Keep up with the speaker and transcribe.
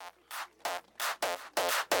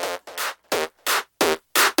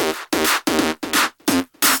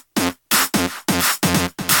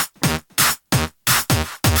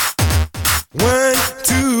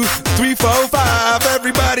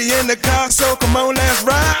So come on, let's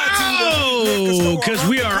ride. Oh, because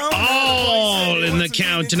we are all in the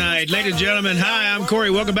count tonight. Ladies and gentlemen, hi, I'm Corey.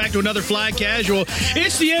 Welcome back to another Fly Casual.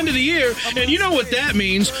 It's the end of the year, and you know what that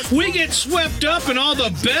means. We get swept up in all the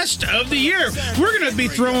best of the year. We're going to be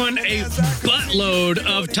throwing a buttload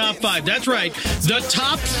of top five. That's right. The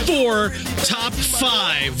top 4 top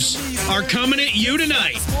 5s are coming at you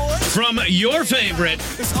tonight from your favorite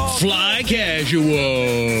Fly Casual.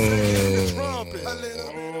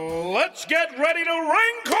 Let's get ready to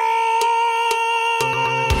wrinkle!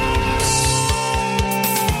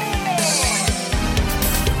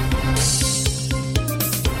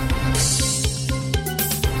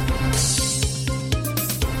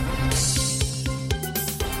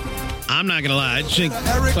 I'm not gonna lie. I think,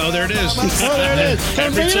 oh, there it is. Oh, there it is.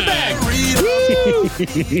 Come bring it back.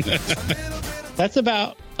 That's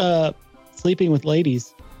about sleeping with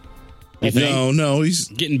ladies. No, he's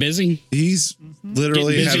getting busy. He's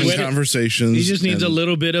literally busy having conversations. He just needs a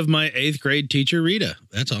little bit of my 8th grade teacher, Rita.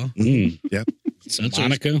 That's all. Yep.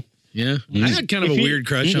 Monica. Yeah. I had kind of a weird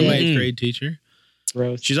crush on my 8th grade teacher.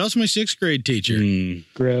 Gross. She's also my 6th grade teacher.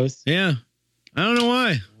 Gross. Yeah. I don't know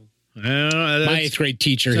why. I don't know. My 8th grade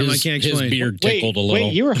teacher, something I his can't explain. beard tickled a little.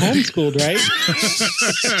 Wait, you were homeschooled, right?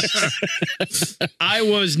 I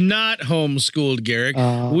was not homeschooled, Garrick.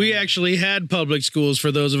 We actually had public schools for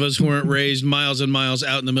those of us who weren't raised miles and miles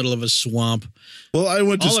out in the middle of a swamp. Well, I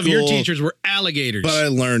went to All school. of your teachers were alligators. But I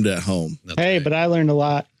learned at home. Hey, but I learned a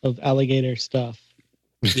lot of alligator stuff.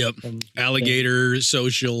 Yep. Alligator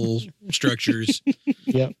social structures.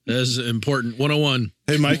 Yep. That's important. 101.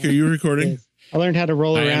 Hey, Mike, are you recording? I learned how to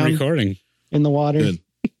roll I am around recording. in the water.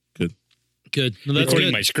 Good. Good. No, that's Recording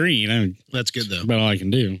good. my screen. That's good, though. That's about all I can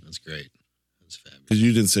do. That's great. That's fabulous. Because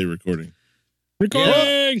you didn't say recording.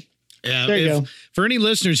 Recording! Yeah. There you go. For any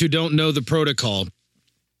listeners who don't know the protocol,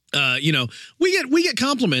 we get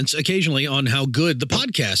compliments occasionally on how good the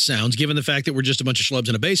podcast sounds, given the fact that we're just a bunch of schlubs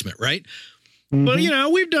in a basement, right? But,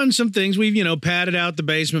 we've done some things. We've, padded out the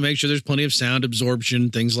basement, make sure there's plenty of sound absorption,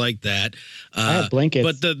 things like that. I have blankets.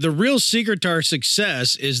 But the real secret to our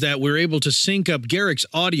success is that we're able to sync up Garrick's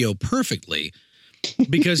audio perfectly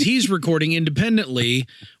because he's recording independently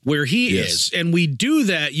where he is. And we do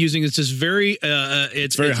that using this very,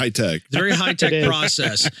 it's Very high tech. it's a very high tech It is.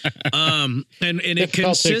 process. And it Difficult to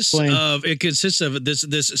consists explain. of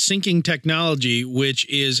this syncing technology, which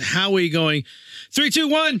is Howie going 3, 2,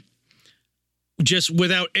 1. Just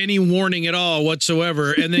without any warning at all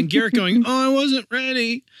whatsoever. And then Garrick going, oh, I wasn't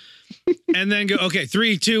ready. And then go, okay,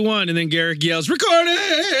 3, 2, 1. And then Garrick yells,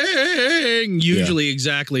 recording! Usually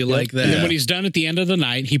exactly like that. And then when he's done at the end of the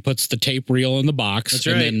night, he puts the tape reel in the box. That's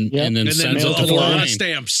and right. Then, Yep. and then And then sends it a to the lot of line.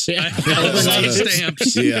 stamps. Yeah. A lot of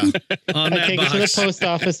stamps Yeah. on I that take it to the box. post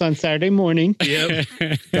office on Saturday morning. Yep.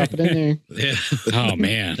 Drop it in there. Yeah. Oh,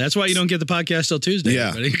 man. That's why you don't get the podcast till Tuesday. Yeah.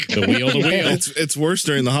 everybody. The wheel, the wheel. It's worse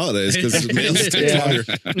during the holidays because the mail takes Yeah. longer.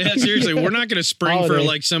 Yeah, seriously, we're not going to spring for Holiday.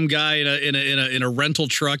 like some guy in a rental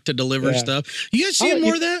truck to deliver Yeah. stuff. You guys seeing Oh, more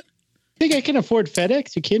you- of that? Think I can afford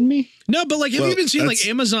FedEx? You kidding me? No, but like, have Well, you been seeing like that's-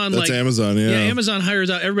 Amazon? That's Like, Amazon, yeah. Amazon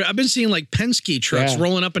hires out everybody. I've been seeing like Penske trucks Yeah.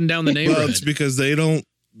 rolling up and down the Well, neighborhood. it's because they don't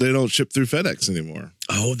ship through FedEx anymore.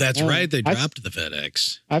 Oh, that's Yeah. right. They I've- dropped the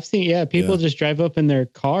FedEx. I've seen, people just drive up in their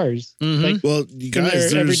cars. Mhm. Like Well, you in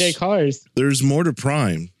guys, their everyday cars. there's more to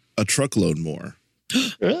Prime, a truckload more.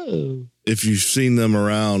 Oh. If you've seen them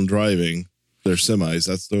around driving their semis,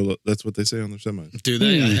 that's what they say on their semis. Do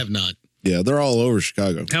they? I have not. Yeah, they're all over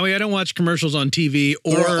Chicago. Howie, I don't watch commercials on TV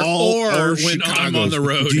They're all or over when I'm Chicago. on the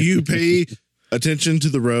road. Do you pay attention to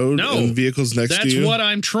the road No. and vehicles next That's to you? what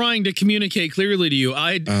I'm trying to communicate clearly to you.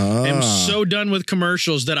 I am so done with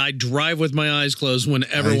commercials that I drive with my eyes closed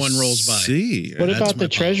whenever one rolls by. See, What That's about my the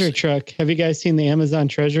treasure policy. truck? Have you guys seen the Amazon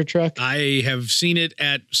treasure truck? I have seen it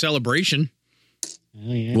at Celebration.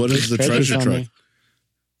 Oh, yeah. What is the Treasures treasure on truck? there.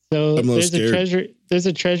 So I'm a little there's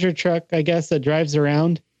a treasure truck, I guess, that drives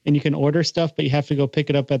around and you can order stuff, but you have to go pick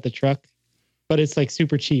it up at the truck. But it's like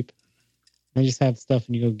super cheap. They just have stuff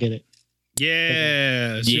and you go get it.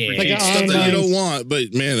 Yeah. Super Like cheap. a Stuff that you on- don't want,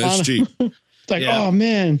 but man, that's on- cheap. It's like, Yeah. oh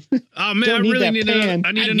man, Oh man, I Don't need really that need pan.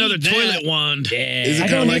 I need I another need that. toilet wand. Yeah. Is it I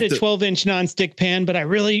kinda don't like need a the- 12-inch nonstick pan, but I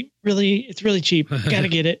really, it's really cheap. Gotta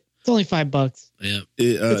get it. It's only $5. Yeah.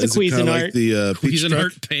 It's a is it kinda Cuisinart. like the peach truck?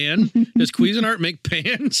 Cuisinart pan. Does Cuisinart make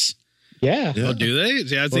pans? Yeah, Yeah. Oh, do they?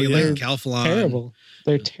 Yeah, I think Well, yeah. like Calphalon. terrible.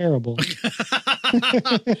 They're terrible.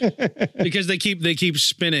 Because they keep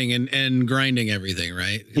spinning and grinding everything,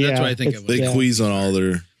 right? That's Yeah, what I think it's- it was. They Yeah. queeze on all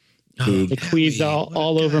their food. It queased Howie,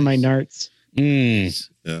 all what a over my guys. narts.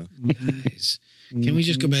 Yeah. Nice. Can we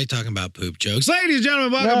just go back talking about poop jokes? Ladies and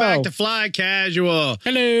gentlemen, welcome back to Fly Casual.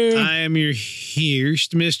 Hello. I am your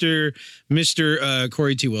host, Mr.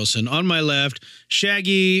 Corey T. Wilson. On my left,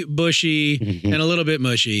 shaggy, bushy, and a little bit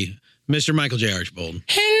mushy, Mr. Michael J. Archbold.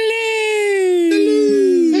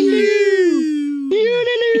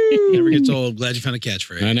 Never gets old. Glad you found a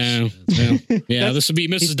catchphrase. I know. Yeah, this would be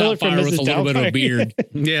Mrs. Doubtfire with a little bit of a beard.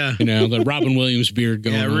 Yeah. You know, the Robin Williams beard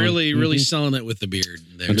going on. Yeah, really selling it with the beard.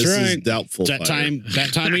 There. That's This is right. doubtful. It's that fire.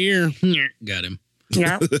 time of year. Got him.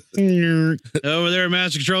 Yeah. Over there,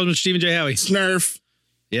 Master Control, Mr. Stephen J. Howie. Snurf.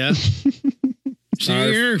 Yeah.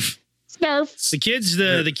 Snurf. Snarf. The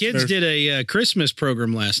kids did a Christmas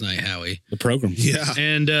program last night, Howie. The program. Yeah.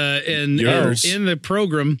 And Yours. in the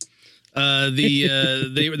program,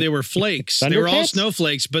 they were flakes. They were all Thundercats?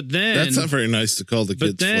 snowflakes. But then That's not very nice to call the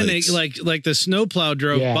kids But then flakes. like the snowplow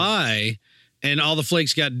drove Yeah. by, and all the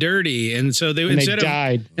flakes got dirty, and so they And they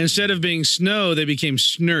died. instead of being snow, they became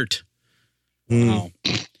snurt. Wow.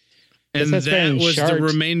 And that's that being was the shart.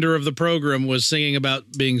 remainder of the program was singing about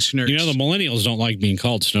being snurt. You know, the millennials don't like being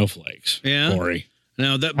called snowflakes. Yeah? Corey.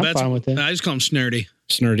 No, that's fine with it. I just call them snurty.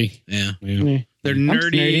 Snurty. Yeah, Yeah. Yeah. they're I'm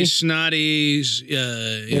nerdy, snurty.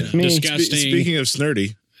 snotty. That's me. Disgusting. Speaking of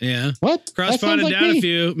snurdy, Yeah. What? That Cross sounds pond and like down me. a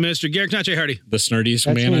few, Mr. Garrick Nache Hardy. The snurtiest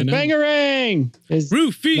That's man I know. Bangarang. Is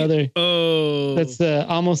Roofie. Another- Oh, That's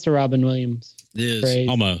almost a Robin Williams is. phrase.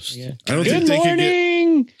 Almost. Yeah. I don't Good think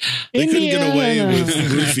morning. they couldn't get away Indiana.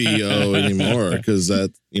 with Rufio anymore because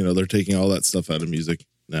that they're taking all that stuff out of music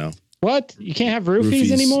now. What? You can't have roofies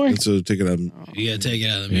anymore? And so taking them. You gotta take it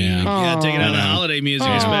out of the music. Yeah. You gotta take it out of the Aw. holiday music,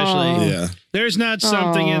 Aw. especially. Yeah. There's not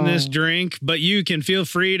something in this Aw. drink, but you can feel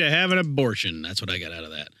free to have an abortion. That's what I got out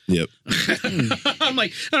of that. Yep. I'm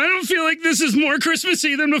like, I don't feel like this is more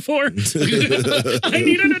Christmassy than before. I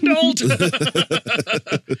need an adult.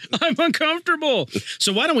 I'm uncomfortable.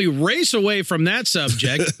 So why don't we race away from that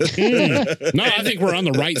subject? No, I think we're on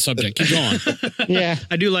the right subject. Keep going. Yeah.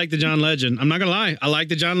 I do like the John Legend. I'm not gonna lie. I like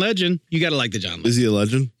the John Legend. You gotta like the John Legend. Is he a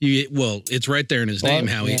legend? Well, it's right there in his name,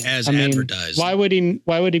 Howie, as I mean, advertised. Why would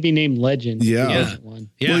he be named Legend? Yeah. Yeah. One.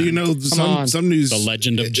 Yeah. Well, on. some news. The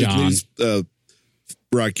Legend of John. News,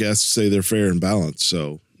 broadcasts say they're fair and balanced.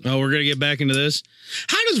 So Oh, we're gonna get back into this.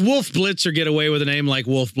 How does Wolf Blitzer get away with a name like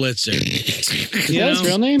Wolf Blitzer? Is that his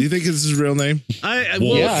real name? do you think it's his real name?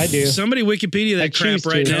 Yeah, I do. Somebody Wikipedia that I crap choose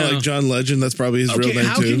right to. Kind now. of like John Legend. That's probably his real Okay, name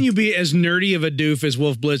how too. can you be as nerdy of a doof as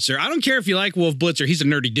Wolf Blitzer? I don't care if you like Wolf Blitzer. He's a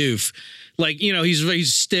nerdy doof. Like,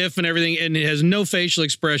 he's stiff and everything, and he has no facial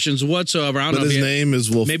expressions whatsoever. I don't But know if his he name is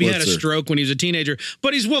Wolf maybe he had a Blitzer. stroke when he was a teenager,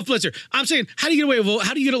 but he's Wolf Blitzer. I'm saying, how do you get away with Wolf?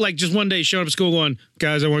 How do you get it like just one day showing up at school going,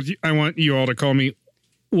 guys, I want you all to call me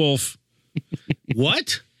Wolf.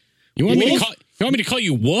 What? You want me Wolf? to call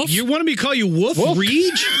you Wolf? You want me to call you Wolf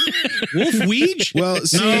Reege? Wolf Weege? Well,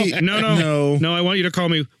 see, No, I want you to call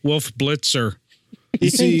me Wolf Blitzer. Do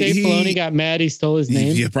you think see, Dave he- Filoni got mad he stole his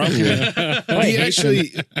name? Yeah, probably. He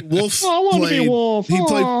actually Wolf. I wanna be played, Wolf. He Aw.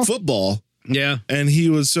 played football, Yeah. and he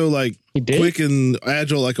was so like He did? quick and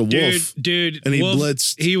agile like a wolf. Dude, And he Wolf,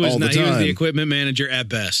 blitzed He was all the not. He was the time. equipment manager at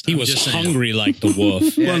best. He I'm was just saying. hungry like the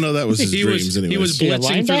wolf. Well, no, that was his He dreams was. anyway. He was he a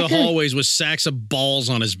blitzing through the linebacker? hallways with sacks of balls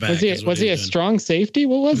on his back. Was he is what a was doing. strong safety?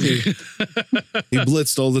 What was he? He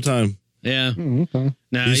blitzed all the time. Yeah. Okay.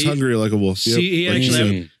 No, He's hungry like a wolf. See, he like you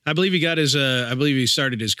actually, said. I believe he got his. I believe he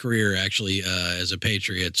started his career actually as a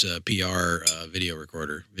Patriots PR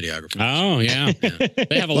videographer. Oh yeah,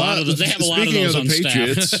 they have a lot of those. They have a lot of Speaking those on staff.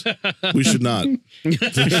 Patriots, we should not.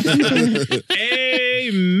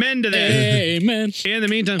 Amen to that. Amen. In the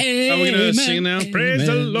meantime, are we going to sing now? Praise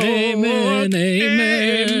the Lord. Amen.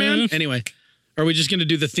 Amen. Anyway, are we just going to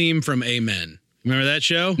do the theme from Amen? Remember that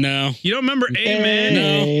show? No, You don't remember Amen?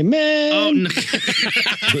 Amen. Oh, no.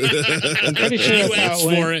 I'm pretty sure you that's how asked it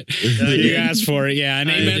went. for it. You asked for it. Yeah, and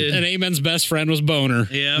I Amen. did. And Amen's best friend was Boner.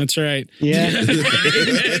 Yeah. that's right. Yeah.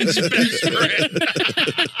 Amen's best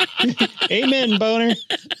friend. Amen, boner.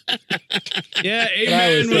 Yeah,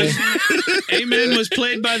 I would Amen was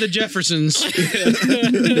played by the Jeffersons.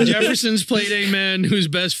 The Jeffersons played Amen, whose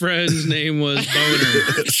best friend's name was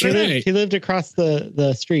Boner. That's right. He lived across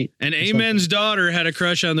the street. And Amen's daughter had a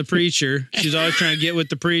crush on the preacher. She's always trying to get with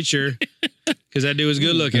the preacher because that dude was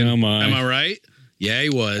good looking. Oh, my. Am I right? Yeah, he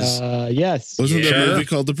was. Yes. Wasn't there Yeah. a movie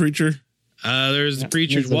called The Preacher? There's the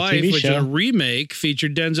preacher's there's a wife, TV which is show. a remake,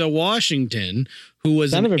 featured Denzel Washington, who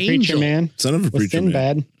was Son an of a angel. preacher man. Son of a With preacher man.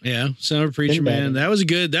 Sinbad. Yeah, son of a preacher Sinbad. man. That was a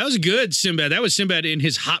good Sinbad. That was Sinbad in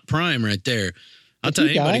his hot prime right there. I'll tell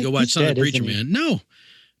he anybody, die? go watch He's Son of dead, the Preacher isn't he? Man.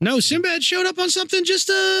 No, Sinbad showed up on something just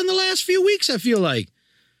in the last few weeks, I feel like.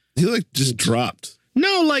 He just dropped.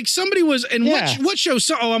 No, like somebody was, and Yeah. what show?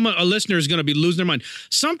 So, a listener is going to be losing their mind.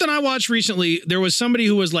 Something I watched recently, there was somebody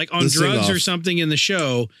who was like on The drugs Sing-Off. or something in the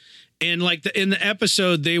show, and like in the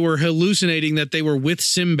episode, they were hallucinating that they were with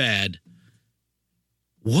Sinbad.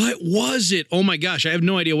 What was it? Oh my gosh, I have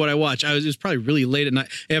no idea what I watched. It was probably really late at night.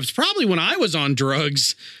 It was probably when I was on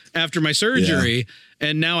drugs after my surgery,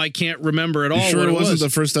 and now I can't remember at all. You sure what it it wasn't was. the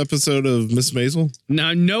first episode of Miss Maisel? Now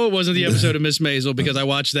I know it wasn't the episode of Miss Maisel because I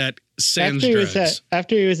watched that sans drugs.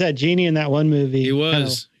 After he was that genie in that one movie. He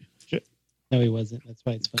was. No, he wasn't. That's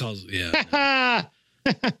why it's funny. Cause, yeah,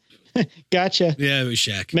 Gotcha. yeah, it was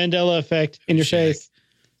Shaq. Mandela effect in your Shaq. face.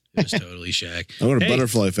 It was totally Shaq. I'm going to Hey,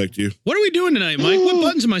 butterfly affect you. what are we doing tonight, Mike? What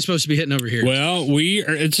buttons am I supposed to be hitting over here? Well,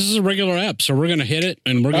 this is a regular app, so we're gonna hit it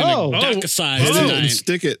and we're gonna Oh. duck size Oh. Hit it and tonight.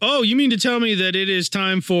 stick it. Oh, you mean to tell me that it is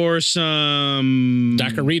time for some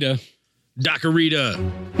Dakarita. Dakarita?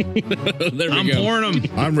 There we I'm go. pouring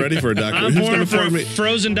them. I'm ready for a doctor. I'm Who's pouring going to pour for me?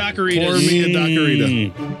 frozen Dakaritas. Pour me a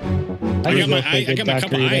Dakarita. I got could my go for a good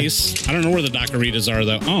Dakarita. ice. I don't know where the Dakaritas are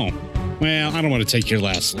though. Oh, well, I don't want to take your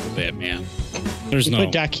last little bit, man. There's You no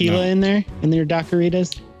put Dakila in there in your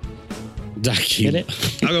Dakaritas. Dakila. Get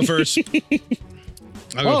it? I'll go first.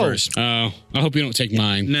 I'll go Oh. first. Oh, I hope you don't take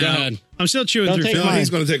mine. No, Go ahead. I'm still chewing Don't through. take No, mine. he's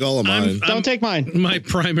going to take all of mine. Don't take mine. My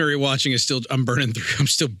primary watching is still. I'm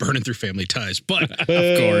still burning through Family Ties, but Of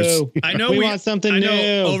course. Boo. I know we want something I know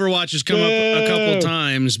new. Overwatch has come up a couple Boo.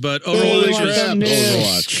 times, but Holy Overwatch, crap. has, something new.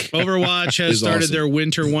 Overwatch. Overwatch has Is started awesome. their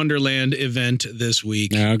Winter Wonderland event this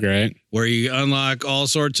week, Oh, great. where you unlock all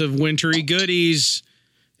sorts of wintry goodies.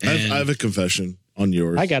 I And have a confession on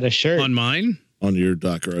yours. I got a shirt. on mine. on your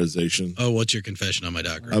Dockerization. Oh, what's your confession on my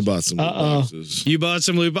Docker? I bought some boxes. You bought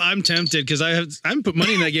some loot. I'm tempted because I haven't put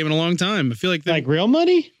money in that game in a long time. I feel like Like real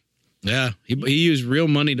money? yeah, he used real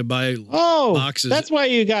money to buy. Oh, Boxes. that's why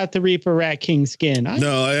you got the Reaper Rat King skin.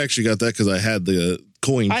 No, I actually got that because I had the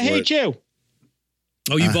coin. I for hate it. you.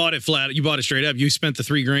 Oh, you bought it flat. You bought it straight up. You spent the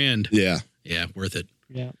 $3,000. Yeah. Yeah, worth it.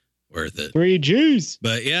 Yeah. Worth it. 3 G's.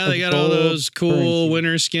 But yeah, they Of got all gold those cool currency.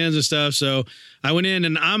 winter skins and stuff. So I went in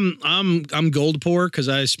and I'm gold poor because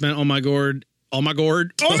I spent all my gourd.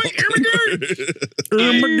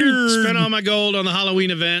 Spent all my gold on the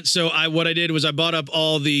Halloween event. So what I did was I bought up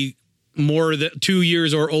all the more than 2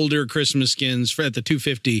 years or older Christmas skins at the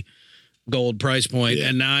 $250 gold price point, Yeah.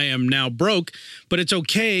 and I am now broke. But it's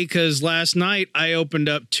okay because last night I opened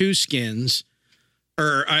up 2 skins,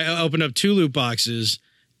 or I opened up 2 loot boxes.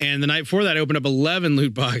 And the night before that, I opened up 11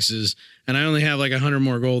 loot boxes, and I only have like 100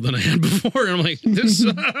 more gold than I had before. And I'm like, this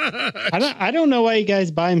sucks. I don't know why you guys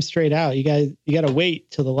buy them straight out. You got to wait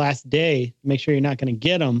till the last day, make sure you're not going to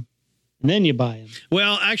get them, and then you buy them.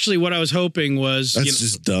 Well, actually, what I was hoping was That's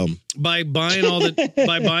just dumb. by buying all the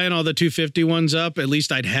 250 ones up, at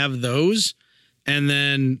least I'd have those, and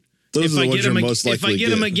then Those are the ones you're most if I likely get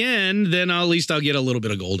to them get. again, then at least I'll get a little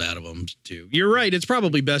bit of gold out of them too. You're right; it's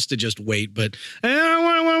probably best to just wait. But I don't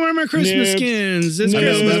want to wear my Christmas Nope. skins. It's I know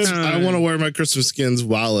Christmas that's. I time. want to wear my Christmas skins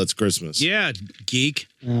while it's Christmas. Yeah, geek.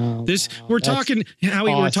 Oh, This wow. we're That's talking, Howie.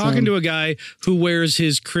 We're awesome. talking to a guy who wears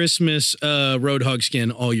his Christmas Roadhog skin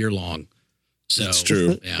all year long. So It's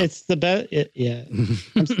true. Yeah. It's the best. Yeah.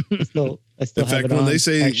 I still In have fact, it when on, they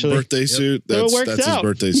say actually. birthday suit, So it that's works his out.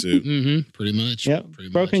 birthday suit. Pretty much. Yep. Pretty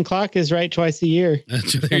Broken much. clock is right twice a year.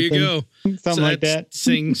 There you go. Something like that.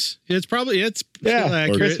 Sings. It's probably still Yeah.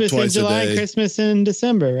 accurate. Christmas in Twice a July, day. Christmas in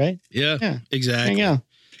December, right? Yeah, Yeah. exactly. Hang out.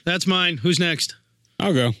 That's mine. Who's next?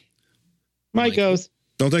 I'll go. Mike goes.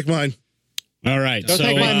 Don't take mine. All right. Don't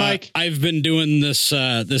take mine, Mike. I've been doing this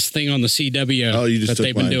thing on the CW Oh, you just that took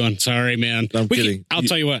they've been mine. doing. Sorry, man. I'm We can- kidding. I'll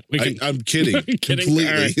tell you what. We can. I'm kidding. Kidding?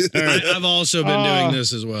 Completely. All right. I've also been doing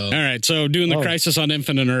this as well. all right. So doing the Oh. Crisis on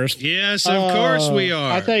Infinite Earth. Yes, of course we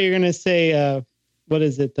are. I thought you were going to say, what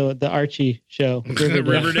is it? The Archie show.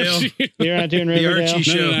 Riverdale. You're not doing The Riverdale? Archie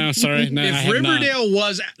show. No, sorry. No, I If have not. Riverdale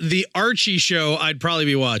was the Archie show, I'd probably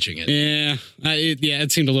be watching it. Yeah,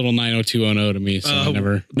 it seemed a little 90210 to me, so I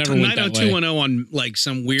never went that way. 90210 on like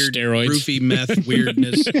some weird Steroids. roofie meth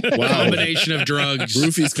weirdness. Combination of drugs.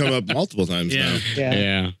 Roofie's come up multiple times Yeah. now. Yeah.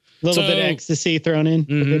 Yeah. A little So- bit of ecstasy thrown in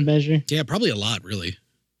for Mhm. good measure. Yeah, probably a lot, really.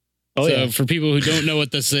 Oh, So yeah. for people who don't know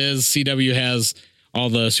what this is, CW has all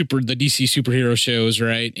the DC superhero shows,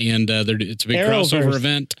 right? And it's a big crossover Arrowverse.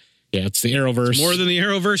 event. Yeah, it's the Arrowverse. More than the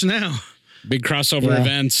Arrowverse now. big crossover Yeah.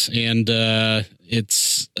 events, and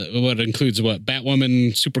it's what includes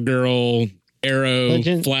Batwoman, Supergirl, Arrow,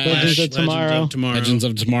 Legends Flash, of Tomorrow. Legends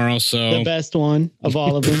of Tomorrow. So The best one of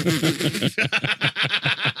all of them.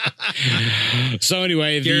 So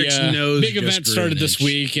anyway, Garrett's the nose big just event grew started an this inch.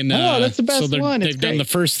 week, and that's the best so one. It's they've done great. the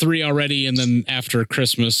first 3 already, and then after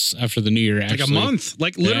Christmas, after the New Year, actually, Like a month,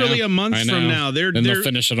 like literally Yeah, a month I from know. now, they're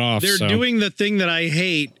finish it off. They're so. doing the thing that I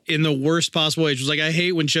hate in the worst possible way. Which was like, I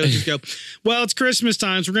hate when shows just go, well, it's Christmas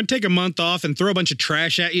time, so we're going to take a month off and throw a bunch of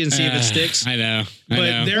trash at you and see if it sticks. I know. I But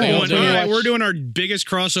know. they're Well, going, all right, watch- we're doing our biggest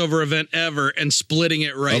crossover event ever and splitting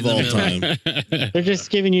it right Of in the all middle. time. They're just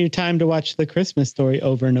giving you time to watch the Christmas Story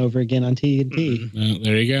over and over again on TNT.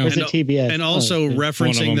 There you go. Or is it TBS? And also Oh, okay. One of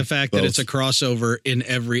referencing them. the fact that Both. it's a crossover in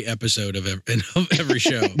every episode of every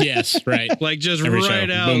show. Yes, right. Like just Every right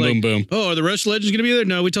show. out. Boom, like, boom, boom. Oh, are the Rush Legends going to be there?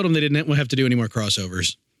 No, we told them they didn't have to do any more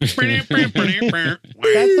crossovers. That's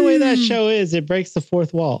the way that show is. It breaks the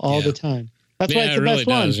fourth wall all Yeah. the time. That's why Yeah, it's it the really best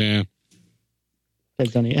one. does. Yeah.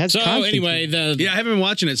 It has So Constantine. anyway, Yeah, I haven't been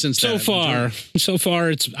watching it since so that.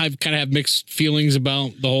 far, I've kind of have mixed feelings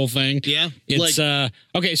about the whole thing. Yeah. It's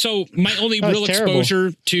okay. So my only Oh, it's real terrible.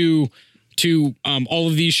 exposure to all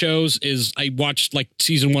of these shows is I watched like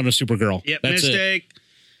season 1 of Supergirl. Yep, That's mistake.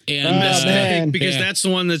 it. And Oh, man. Because Yeah. that's the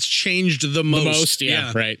one that's changed the most. the most,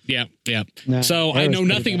 yeah, right, yeah. Nah, So that I was know pretty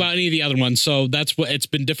nothing bad. about any of the other ones. So that's what it's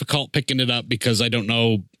been difficult picking it up because I don't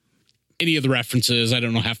know any of the references. I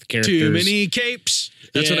don't know half the characters. Too many capes.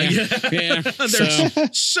 That's what I get. Yeah.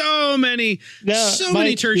 There's so many, No, so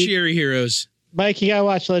many Mike, tertiary heroes. Mike, you gotta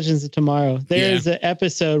watch Legends of Tomorrow. There's an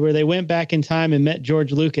episode where they went back in time and met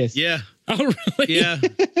George Lucas. Yeah. Oh, really? Yeah.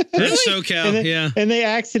 That's SoCal. and then, Yeah. and they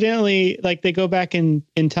accidentally they go back in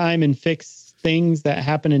time and fix things that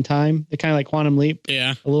happen in time. They kind of like Quantum Leap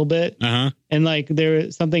Yeah. a little bit. Uh-huh.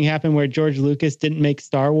 And something happened where George Lucas didn't make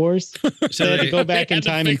Star Wars. So they had to go back They in had to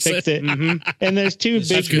time and fix fix it. Mhm. And there's two big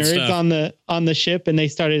That's good nerds stuff. on the ship, and they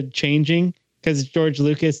started changing because George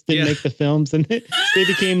Lucas didn't Yeah. make the films, and they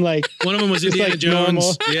became like One of them was Just Indiana like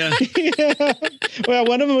Jones. normal. Yeah. well,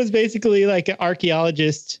 one of them was basically like an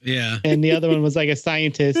archaeologist, Yeah. and the other one was like a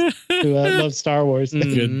scientist who loves Star Wars.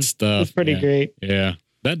 Mm. Good stuff. It's pretty yeah. great. Yeah.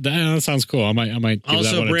 That sounds cool. I might give that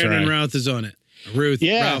Also, one a Brandon try. Routh is on it. Ruth.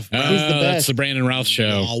 Yeah. Ralph. Who's the That's best? the Brandon Routh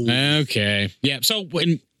show. Wow. Okay. Yeah. So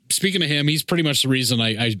speaking of him, he's pretty much the reason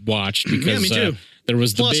I watched because Yeah, me too. there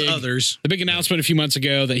was Plus the others. big announcement a few months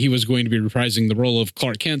ago that he was going to be reprising the role of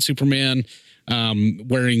Clark Kent, Superman,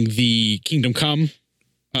 wearing the Kingdom Come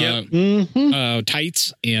Yep.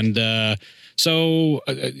 tights. And so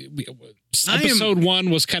episode 1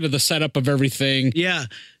 was kind of the setup of everything. Yeah.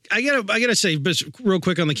 I gotta say, but real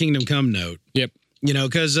quick on the Kingdom Come note, Yep. you know,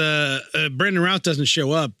 because Brandon Routh doesn't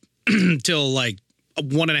show up until like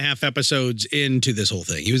 1.5 episodes into this whole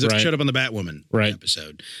thing. He was Right. showed up on the Batwoman Right.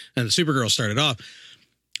 episode, and the Supergirl started off.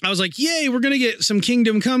 I was like, "Yay, we're gonna get some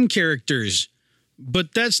Kingdom Come characters,"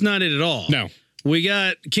 but that's not it at all. No. We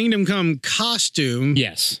got Kingdom Come costume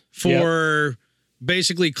Yes. for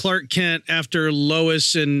basically Clark Kent after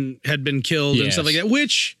Lois had been killed and Yes. stuff like that.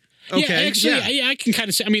 Which okay, Yeah, actually, I can kind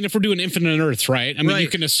of say. I mean, if we're doing Infinite Earths, right? I mean, Right. you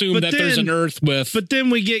can assume But that there's then- an Earth with. But then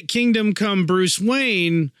we get Kingdom Come Bruce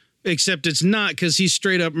Wayne, except it's not because he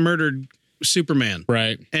straight up murdered Superman.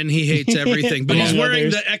 right. And he hates everything, but he's Among wearing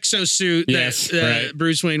others. the exosuit Yes, that right.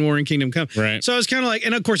 Bruce Wayne wore in Kingdom Come. Right. So I was kind of like,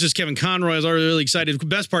 and of course it's Kevin Conroy. I was already really excited. The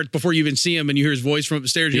best part, before you even see him and you hear his voice from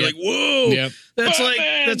upstairs, you're Yep. like, whoa, Yep. that's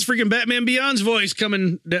Batman! that's freaking Batman Beyond's voice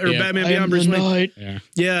coming, or Yeah. Batman I am Beyond the Bruce Wayne. night.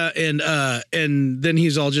 Yeah. Yeah, and then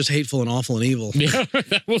he's all just hateful and awful and evil. Yeah.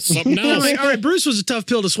 That was something I'm else. like, all right, Bruce was a tough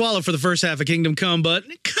pill to swallow for the first half of Kingdom Come, but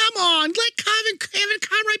come on, let Kevin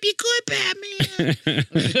Conroy be good, Batman.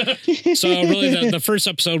 So really, the first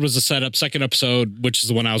episode was the setup. Second episode, which is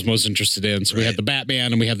the one I was most interested in. So we had the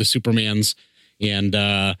Batman and we had the Supermans, and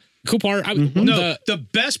cool part. No, the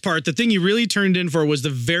best part, the thing you really turned in for was the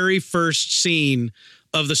very first scene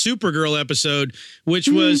of the Supergirl episode, which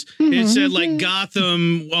was, it said like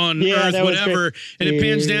Gotham on Yeah, Earth, that was whatever. And it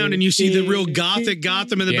pans down and you see the real gothic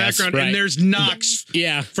Gotham in the Yes, background. right. And there's Knox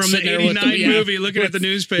yeah, from the sitting there with 89 movie looking at the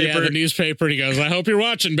newspaper. Yeah, the newspaper. And he goes, "I hope you're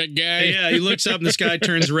watching, big guy." Yeah, he looks up and the sky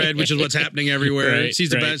turns red, which is what's happening everywhere. Right, Sees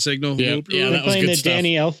the right. bat signal. Yeah, yeah, They're that was playing good the stuff.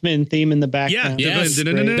 Danny Elfman theme in the background. Yeah. Yes,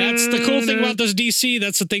 Dun-dun-dun-dun-dun. that's the cool thing about this DC.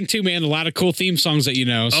 That's the thing too, man. A lot of cool theme songs that you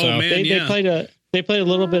know. So. Oh, man. They Yeah. played a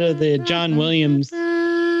little bit of the John Williams.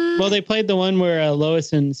 Well, they played the one where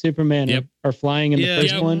Lois and Superman Yep. are flying in the Yeah.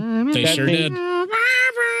 first Yep. one. They That sure thing- did.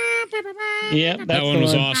 Yeah, that's That one the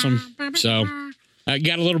was awesome. So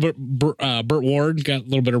Got a little bit Burt Ward, got a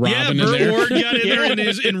little bit of Robin in Burt there. Ward got in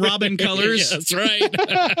there in Robin colors. Yeah, that's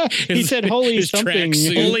right. He said, "Holy something."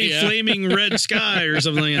 Holy flaming red sky or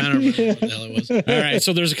something. I don't remember what the hell it was. All right,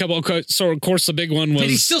 so there's a couple of so of course the big one was But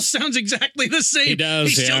he still sounds exactly the same. He does,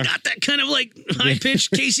 He's still yeah. got that kind of like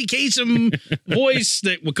high-pitched Casey Kasem voice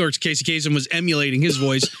that, of course, Casey Kasem was emulating his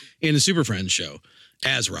voice in the Super Friends show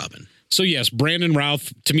as Robin. So yes, Brandon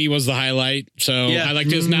Routh to me was the highlight. So Yeah. I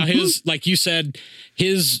liked his. Now his, like you said,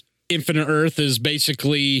 his Infinite Earth is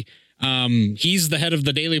basically he's the head of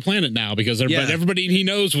the Daily Planet now because everybody he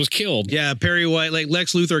knows was killed. Yeah, Perry White, like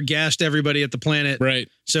Lex Luthor gassed everybody at the planet. Right.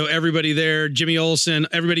 So everybody there, Jimmy Olsen,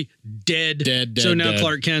 everybody dead. So now dead.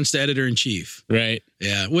 Clark Kent's the editor-in-chief. Right.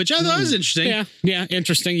 Yeah, which I thought was interesting. Yeah,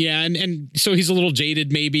 interesting. Yeah, and so he's a little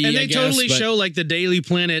jaded, maybe. And they I guess, totally but- show like the Daily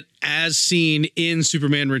Planet as seen in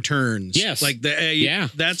Superman Returns. Yes. Like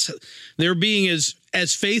that's they're being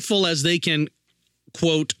as faithful as they can,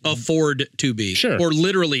 quote, afford to be. Sure. Or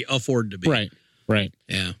literally afford to be. Right.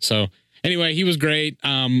 Yeah. So anyway, he was great.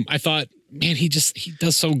 I thought, man, he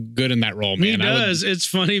does so good in that role, man. He does. It's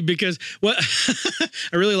funny because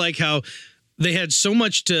I really like how they had so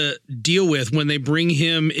much to deal with when they bring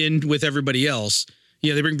him in with everybody else.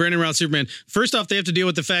 Yeah, they bring Brandon Routh, Superman. First off, they have to deal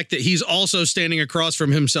with the fact that he's also standing across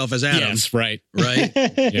from himself as Adam. Yes, right. Right?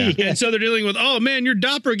 Yeah. And so they're dealing with, oh man, your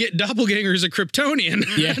doppelganger is a Kryptonian.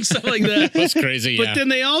 Yeah. And stuff like that. That's crazy. But then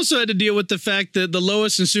they also had to deal with the fact that the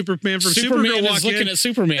Lois and Superman from Superman Supergirl walk is looking in. at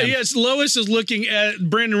Superman. Yes, Lois is looking at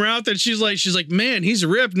Brandon Routh and she's like, man, he's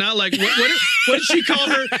ripped. Not like what did she call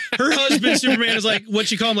her husband? Superman is like what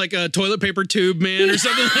she call him, like a toilet paper tube man or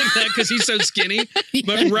something like that because he's so skinny.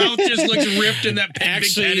 But Routh just looks ripped in that big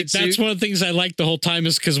Actually, padded suit. that's one of the things I like the whole time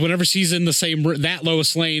is because whenever she's in the same that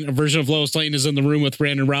Lois Lane, a version of Lois Lane is in the room with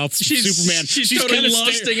Brandon Routh, Superman. She's totally kinda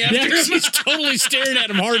lusting after him. She's totally staring at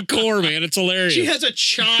him hardcore, man. It's hilarious. She has a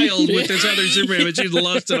child with this other Superman, but she's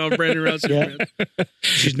lusting on Brandon Routh Superman.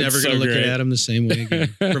 She's never It's going to so look great. at Adam the same way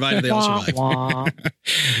again, provided they all Wah, survive. wah.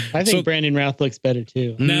 I think So- Brandon Routh looks better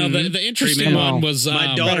too. now the interesting Pretty one man. was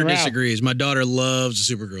My daughter Brandon Routh. disagrees. My daughter loves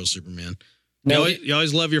the Supergirl Superman. No. You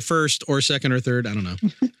always love your first or second or third. I don't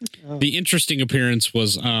know. the interesting appearance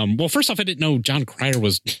was well, first off, I didn't know John Cryer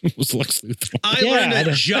was Lex Luthor. I Yeah, learned it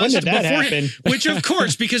when just did that beforehand. happen? Which, of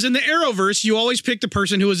course, because in the Arrowverse, you always pick the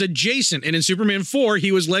person who was adjacent. And in Superman 4,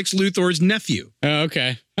 he was Lex Luthor's nephew. Oh,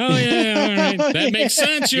 okay. Oh yeah, all right. That makes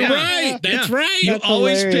sense. You're Yeah. right. That's Yeah. right. You That's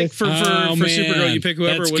always hilarious. pick for Oh, man. Supergirl. You pick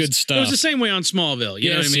whoever That's was. good stuff. It was the same way on Smallville. You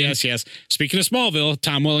know what I mean? Yes. Speaking of Smallville,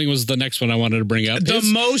 Tom Welling was the next one I wanted to bring up. The His-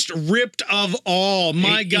 most ripped of all.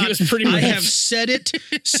 My He God, was pretty I ripped. have said it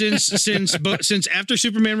since after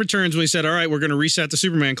Superman Returns, when we said, "All right, we're going to reset the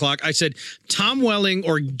Superman clock." I said Tom Welling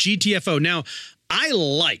or GTFO. Now, I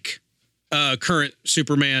like current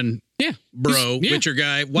Superman yeah, bro, yeah. Witcher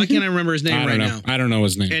guy. Why can't I remember his name I don't right know. now? I don't know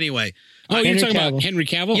his name. Anyway. Oh, you're Henry talking about Cavill. Henry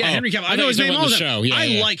Cavill? Yeah, Oh, Henry Cavill. I thought know you his were name talking all about the the time. show. Yeah, I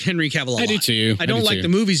yeah. like Henry Cavill a lot. I do too. I don't do like too. the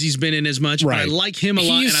movies he's been in as much, but I Right. like him a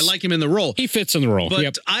lot, and I He's- like him in the role. He fits in the role. But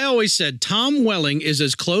Yep. I always said Tom Welling is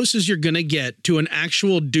as close as you're going to get to an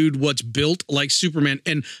actual dude what's built like Superman.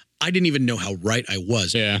 And I didn't even know how right I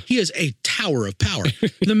was. Yeah. He is a tower of power.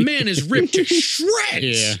 The man is ripped to shreds.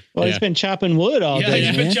 Yeah. Well, yeah. he's been chopping wood all Yeah, day.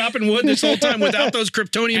 he's been man. chopping wood this whole time without those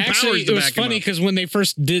Kryptonian powers Actually, to it was back him funny up. because when they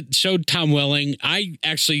first showed Tom Welling, I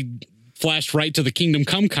actually flashed right to the Kingdom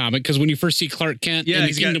Come comic because when you first see Clark Kent Yeah, in the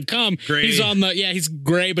he's got Kingdom Come, gray. he's on the he's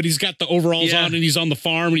gray, but he's got the overalls Yeah. on and he's on the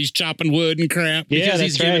farm and he's chopping wood and crap. Yeah, Because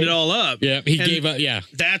he's that's giving right. it all up. Yeah, he And gave up. Yeah,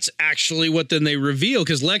 That's actually what then they reveal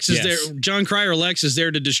because Lex is Yes. there. John Cryer Lex is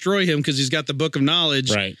there to destroy him because he's got the Book of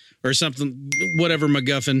Knowledge right. or something, whatever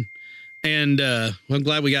MacGuffin. And well, I'm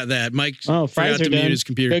glad we got that. Mike Oh, forgot fries to are mute done. his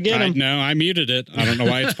computer. Go get him. No, I muted it. I don't know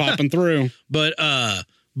why it's popping through.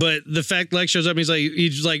 But the fact Lex shows up, he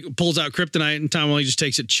just like pulls out kryptonite, and Tom Welling just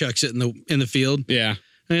takes it, chucks it in the field, Yeah,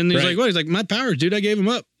 and he's Right. like, "What?" He's like, "My powers, dude. I gave him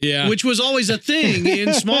up." yeah, Which was always a thing in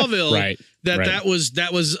Smallville. Right. That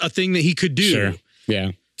was a thing that he could do. sure.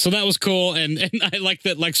 Yeah. So that was cool, and I like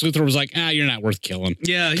that Lex Luthor was like, you're not worth killing.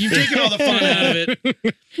 Yeah, you've taken all the fun out of it.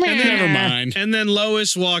 And never mind. And then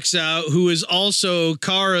Lois walks out, who is also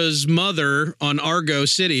Kara's mother on Argo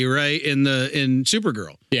City, right? In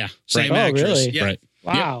Supergirl. Yeah. Same Oh, actress. really? Yeah. Right.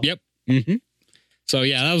 Wow. Yep. Mm-hmm. So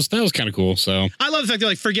yeah, that was kind of cool. So I love the fact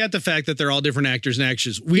that forget the fact that they're all different actors and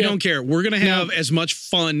actors. We don't care. We're gonna have as much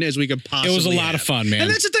fun as we could possibly. It was a lot of fun, man. And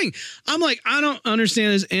that's the thing. I'm like, I don't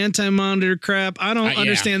understand this anti-monitor crap. I don't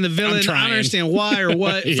understand the villain. I don't understand why or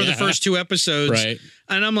what for the first 2 episodes. Right.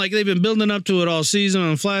 And I'm like, they've been building up to it all season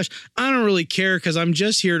on Flash. I don't really care because I'm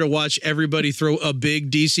just here to watch everybody throw a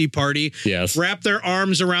big DC party, wrap their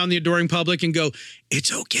arms around the adoring public and go,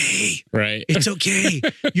 it's okay. Right. It's okay.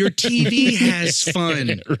 Your TV has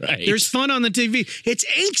fun. Right. There's fun on the TV. It's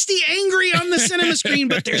angsty angry on the cinema screen,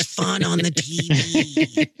 but there's fun on the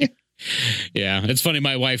TV. Yeah, it's funny.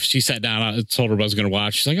 My wife, she sat down, I told her what I was going to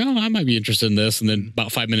watch. She's like, oh, I might be interested in this. And then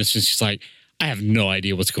about 5 minutes, she's like, I have no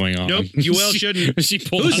idea what's going on. Nope, you shouldn't. She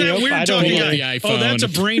pulled Who's that out weird talking guy? iPhone. Oh, that's a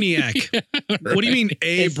brainiac. What do you mean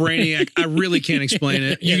a brainiac? I really can't explain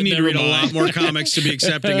it. You need to read a lot more comics to be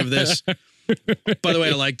accepting of this. By the way,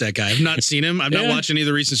 I like that guy. I've not seen him. I've not watched any of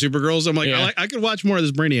the recent Supergirls. I'm like, I could watch more of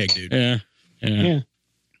this brainiac dude. Yeah.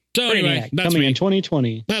 So anyway, that's coming me. in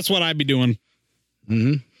 2020. That's what I'd be doing.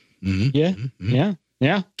 Yeah.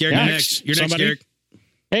 Garrett, you're next. You're next, Garrett.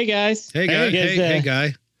 Hey guys. Hey guy. Hey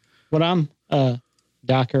guy. What I'm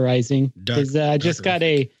Dockerizing is I just got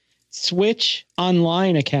a Switch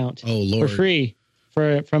Online account for free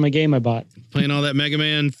from a game I bought. Playing all that Mega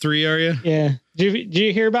Man 3, are you? Yeah. Did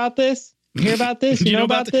you hear about this? You hear about this? You know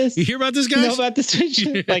about this? You hear about this, guys? You know about the Switch?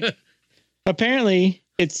 Apparently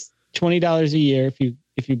it's $20 a year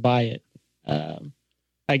if you buy it.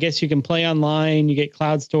 I guess you can play online, you get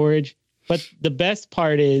cloud storage, but the best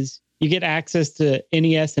part is you get access to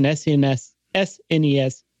NES and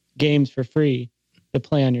SNES games for free to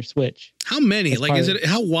play on your Switch. How many?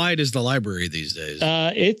 How wide is the library these days?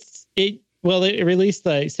 It released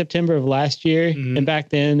September of last year, and back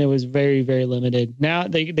then it was very, very limited. Now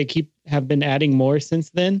they have been adding more since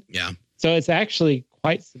then. Yeah. So it's actually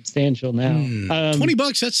quite substantial now.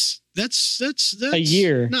 $20. That's a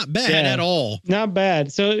year. Not bad at all. Not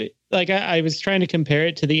bad. So I was trying to compare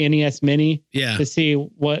it to the NES Mini to see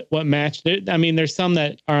what matched it. I mean, there's some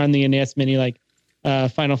that are on the NES Mini, like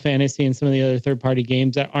Final Fantasy and some of the other third-party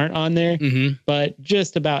games that aren't on there, but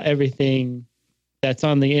just about everything that's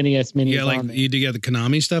on the NES Mini. Yeah, you do get the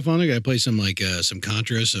Konami stuff on there. Got to play some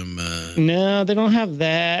Contra, some. No, they don't have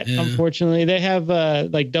that. Yeah. Unfortunately, they have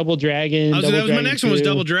Double Dragon. My next one was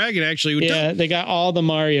Double Dragon. Actually, they got all the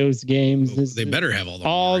Mario's games. They better have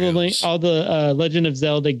all the Legend of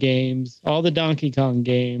Zelda games, all the Donkey Kong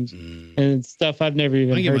games, and stuff I've never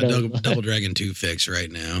even heard of. Double Dragon 2 fix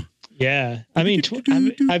right now. Yeah, I mean,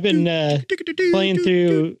 I've been playing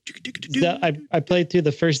through. I played through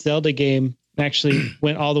the first Zelda game. Actually,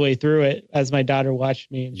 went all the way through it as my daughter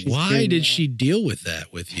watched me. And why did she deal with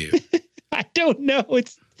that with you? I don't know.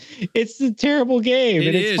 It's a terrible game.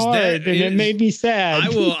 It's hard, and it made me sad. I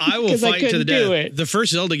will fight to the death. Do the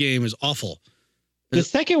first Zelda game is awful. The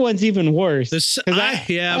second one's even worse. But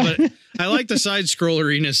I like the side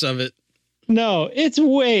scrolleriness of it. No, it's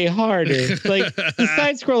way harder. The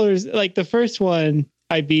side scrollers, the first one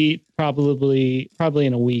I beat probably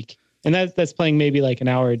in a week. And that's playing maybe an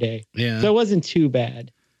hour a day. Yeah. So it wasn't too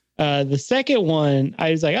bad. The second one, I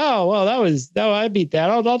was like, oh, well, I beat that.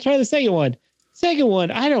 I'll try the second one. Second one,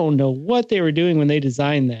 I don't know what they were doing when they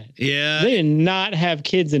designed that. Yeah. They did not have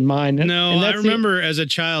kids in mind. No, I remember as a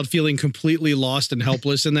child feeling completely lost and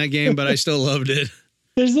helpless in that game, but I still loved it.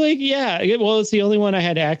 There's it's the only one I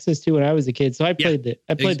had access to when I was a kid. So I played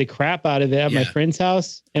the crap out of it at my friend's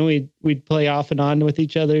house, and we'd play off and on with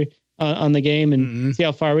each other on the game and see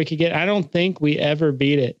how far we could get. I don't think we ever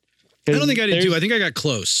beat it. I don't think I did too. I think I got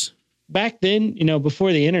close. Back then,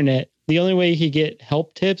 before the internet, the only way you could get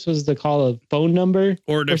help tips was to call a phone number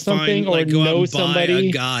or something, or go know out and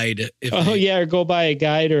somebody. Buy a guide. Or go buy a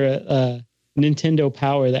guide or a Nintendo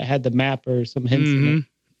Power that had the map or some hints in it.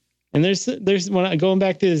 And there's when going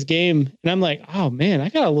back to this game, and I'm like, oh man, I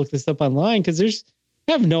gotta look this up online because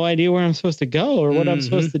I have no idea where I'm supposed to go or what I'm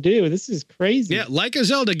supposed to do. This is crazy. Yeah, like a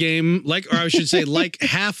Zelda game, like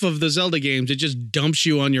half of the Zelda games, it just dumps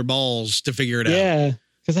you on your balls to figure it out. Yeah,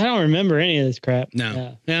 because I don't remember any of this crap.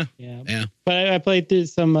 No. Yeah. But I played through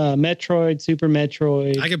some Metroid, Super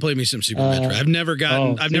Metroid. I can play me some Super Metroid.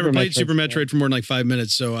 I've never played Super Metroid for more than 5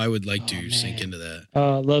 minutes, so I would like to sink into that.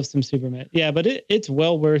 Love some Super Metroid. Yeah, but it's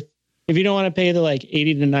well worth. If you don't want to pay the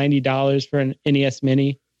 $80 to $90 for an NES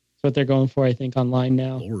Mini. What they're going for, I think, online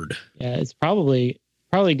now. Lord. Yeah, it's probably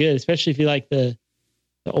good, especially if you like the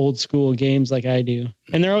old school games like I do.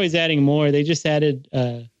 And they're always adding more. They just added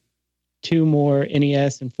 2 more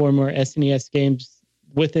NES and 4 more SNES games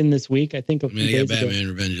within this week. I think. I mean, they got Batman: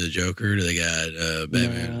 Revenge of the Joker. They got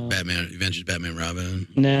Batman Adventures, Batman Robin.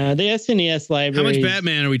 No, the SNES library. How much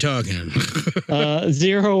Batman are we talking?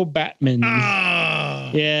 0 Batman.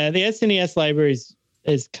 Oh. Yeah, the SNES library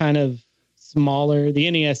is kind of smaller.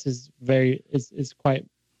 The NES is quite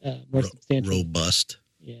more substantial, robust.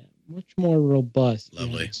 Yeah, much more robust.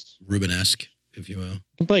 Lovely, yeah. Rubenesque, if you will. You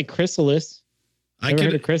can play Chrysalis.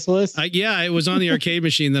 Heard of Chrysalis? Yeah, it was on the arcade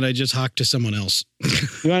machine that I just hocked to someone else.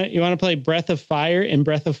 You want to play Breath of Fire and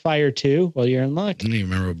Breath of Fire 2? Well, you're in luck. I don't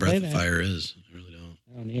even remember what Breath of Fire is. I really don't.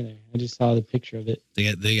 I don't either. I just saw the picture of it. They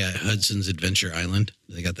got Hudson's Adventure Island.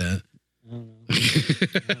 They got that. I don't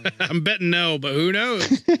know. I'm betting no, but who knows?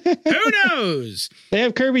 Who knows? They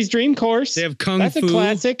have Kirby's Dream Course. They have Kung That's Fu. a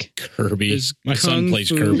classic. Kirby. My son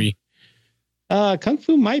plays Kirby. Kung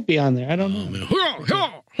Fu might be on there. I don't know.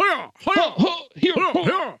 Yeah.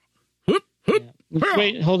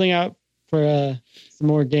 Holding out for some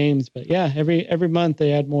more games, but yeah, every month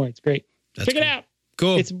they add more. It's great. Check it out.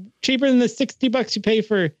 Cool. It's cheaper than the $60 you pay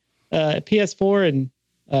for PS4 and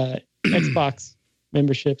Xbox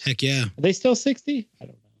memberships. Heck yeah. Are they still 60? I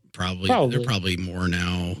don't know. Probably. They're probably more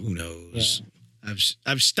now. Who knows? Yeah.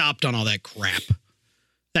 I've stopped on all that crap.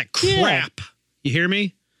 That crap. Yeah. You hear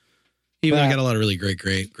me? Even though I got a lot of really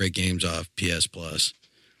great games off PS Plus.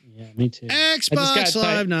 Yeah, me too. Xbox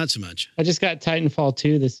Live, not so much. I just got Titanfall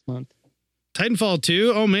 2 this month. Titanfall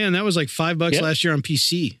 2? Oh man, that was like $5 last year on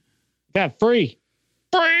PC. Got free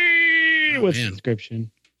with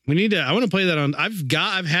subscription. We need to. I want to play that on.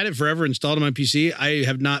 I've had it forever installed on my PC. I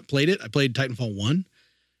have not played it. I played Titanfall 1,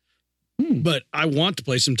 but I want to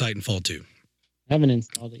play some Titanfall 2. I haven't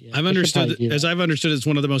installed it yet. I've understood, it's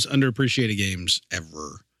one of the most underappreciated games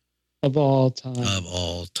ever. Of all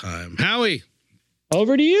time. Howie.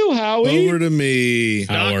 Over to you, Howie. Over to me.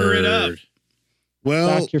 Docker it up.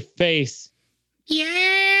 Well, dock your face.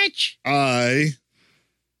 Yes. I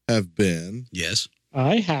have been. Yes.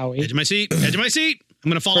 Howie. Edge of my seat. I'm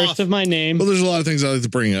going to fall off. First of my name. Well, there's a lot of things I like to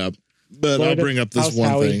bring up, but I'll bring up this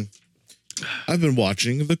one thing. I've been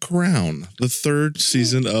watching The Crown, the third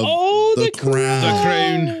season of The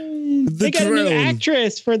Crown. They got a new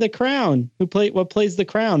actress for The Crown who plays The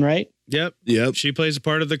Crown, right? Yep. She plays a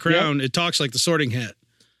part of The Crown. Yep. It talks like the Sorting Hat.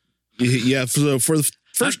 Yeah. For the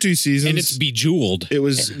first 2 seasons, and it's bejeweled. It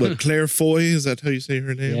was Claire Foy. Is that how you say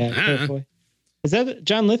her name? Yeah, Claire Foy. Is that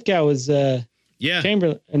John Lithgow was?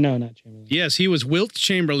 Chamberlain. No, not Chamberlain. Yes, he was Wilt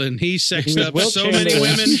Chamberlain. He sexed up so many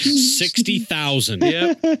women. 60,000.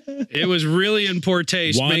 Yep. It was really in poor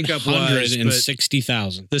taste, makeup wise.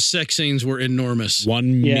 160,000. The sex scenes were enormous.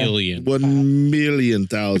 1 million.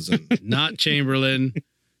 1,000,000. Not Chamberlain.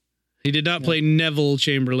 He did not play Neville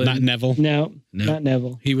Chamberlain. Not Neville. No, not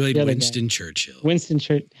Neville. He played Winston Churchill. Winston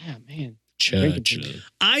Churchill. Yeah, man. Churchill.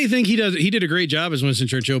 I think he did a great job as Winston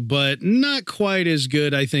Churchill, but not quite as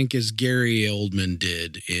good, I think, as Gary Oldman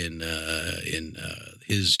did in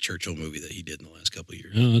his Churchill movie that he did in the last couple of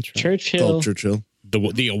years. Oh, that's right. Churchill. It's called Churchill.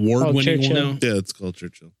 The award-winning one? Yeah, it's called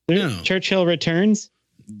Churchill. No. Churchill Returns?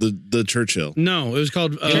 The Churchill. No, it was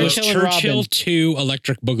called Churchill 2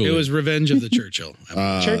 Electric Boogaloo. It was Revenge of the Churchill.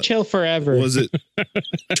 Churchill Forever. Was it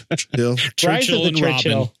Churchill? Churchill and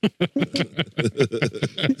Churchill.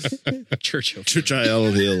 Churchill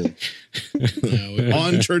Hill. No,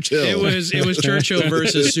 on Churchill. It was Churchill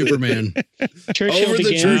versus Superman. Churchill over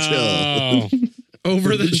the Churchill. Oh.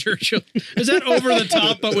 Over the Churchill. Is that Over the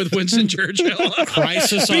Top, but with Winston Churchill?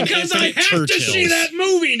 Crisis on because I have to see that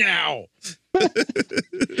movie now.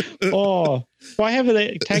 Why haven't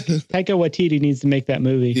they? Taika Waititi needs to make that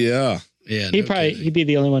movie. Yeah. He'd be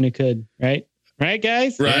the only one who could, right? Right,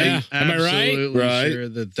 guys? Right. Yeah. Am I right? Right. Sure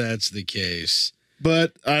that's the case.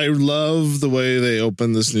 But I love the way they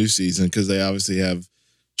open this new season because they obviously have.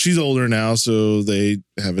 She's older now, so they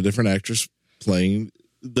have a different actress playing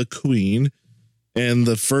the Queen. And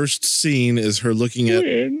the first scene is her looking at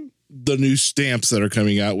the new stamps that are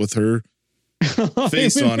coming out with her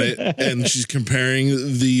face on it. And she's comparing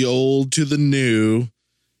the old to the new.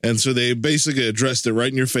 And so they basically addressed it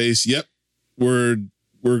right in your face. Yep, we're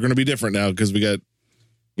going to be different now because we got,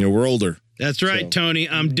 we're older. That's right, Tony.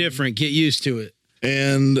 I'm different. Get used to it.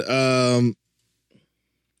 And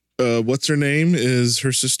what's her name is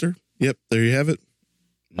her sister. Yep, there you have it.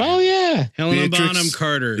 Oh yeah, Helena Bonham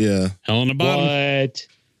Carter. Yeah, Helena Bonham. What?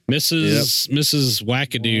 Mrs.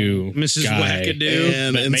 Wackadoo. Mrs. Wackadoo.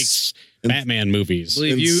 And makes Batman movies. I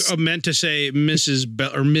believe you meant to say Ms.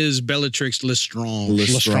 Bellatrix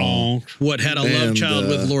Lestrange. What had a love child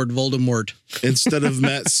with Lord Voldemort. Instead of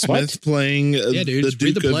Matt Smith playing the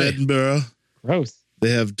Duke of Edinburgh. Gross.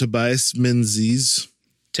 They have Tobias Menzies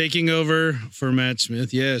taking over for Matt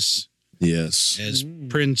Smith. Yes. Yes. as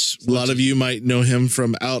Prince. A lot of you might know him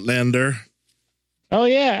from Outlander, Oh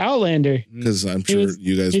yeah, Outlander. because I'm sure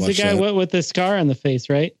you guys He's the watched guy that. with the scar on the face,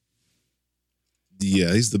 right?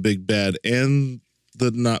 Yeah, he's the big bad and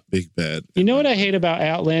the not big bad. You know what I hate about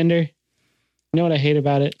Outlander? You know what I hate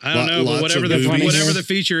about it? I don't know, but Lots of whatever boobies. the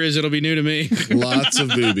feature is, it'll be new to me. Lots of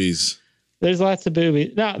boobies. There's lots of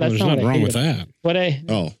boobies. No, that's There's not nothing what I wrong hate with about that. What I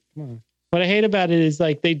Oh, what I hate about it is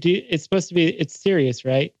like they do. It's supposed to be. It's serious,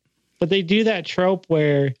 right? But they do that trope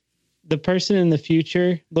where the person in the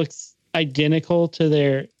future looks identical to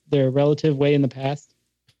their relative way in the past.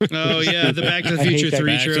 Oh yeah, the Back to the I hate Future that.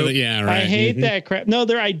 3 Back to trope. the- yeah, right. I hate that crap. No,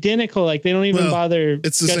 they're identical. Like they don't even Well, bother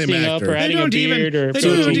it's the same gussing up actor. or They adding a don't beard or even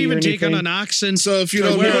goatee or take on anything. an oxen. so if you to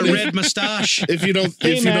don't wear a know, red mustache. if you don't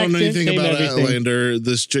Same know accent, anything same about everything. Outlander,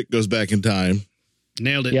 this chick goes back in time,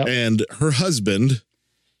 Nailed it. Yep. and her husband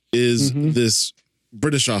is Mhm. this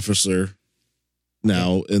British officer.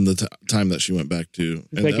 Now, in the time that she went back to,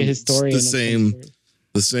 It's like a historian. the of some same, sort.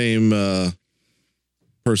 the same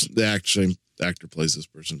person. The actor plays this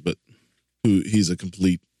person, but he's a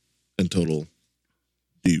complete and total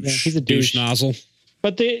douche. Yeah, he's a Douche douche. nozzle.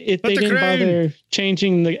 But they But the didn't crown. bother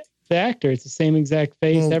changing the actor. It's the same exact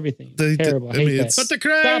face, Well, everything. they- Terrible. I I hate mean, that. it's- But the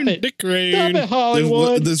crown. Stop it. Dick Crane. Stop it,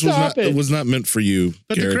 Hollywood. This was Stop not. it. It was not meant for you.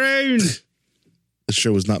 But the Garrett. crown. The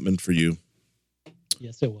show was not meant for you.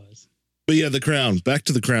 Yes, it was. But yeah, The Crown. Back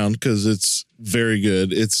to The Crown because it's very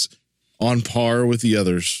good. It's on par with the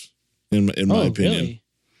others, in my opinion. Really?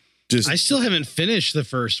 Just I still haven't finished the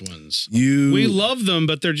first ones. you. We love them,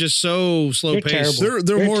 but they're just so slow You're paced. terrible.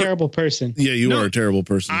 They're You're more- a terrible person. Yeah, you No. are a terrible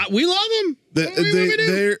person. We love them.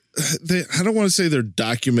 They I don't want to say they're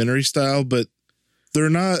documentary style, but they're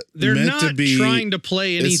not. They're meant not to be trying to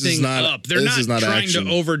play this is anything not- up. They're this is not not trying action.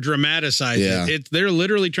 to over dramatize Yeah. it. They're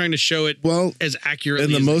literally trying to show it well. as accurately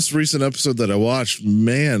In the as most recent episode that I watched,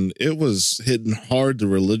 man, it was hitting hard the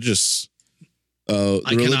religious,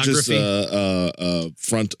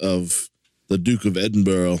 front of the Duke of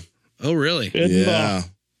Edinburgh. Oh, really? Good Yeah,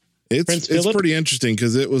 Prince it's Philip? pretty interesting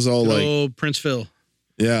because it was all like, Oh, Prince Phil.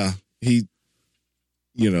 yeah, he,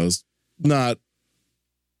 is not.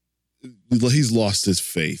 He's lost his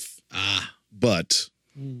faith, Ah, but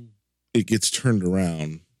Mm. it gets turned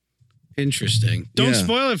around. interesting. Don't Yeah.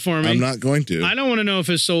 spoil it for me. I'm not going to. I don't want to know if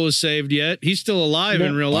his soul is saved yet. He's still alive No,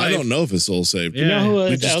 in real I life. don't know if his soul's saved. Yeah. You know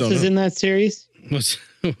who we just else don't is know. in that series? What's-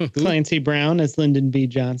 Clancy Brown as Lyndon B.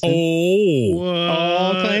 Johnson. Oh.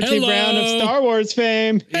 Oh, Clancy Hello. Brown of Star Wars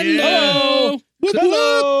fame. Yeah. Hello.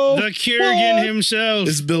 The Kurgan What? himself.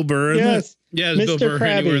 Is Bill Burr in that? Yes. Yeah, it's Bill Mr. Burr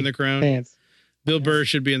Krabby. anywhere in the crown. Pants. Bill Burr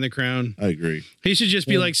should be in the crown. I agree. He should just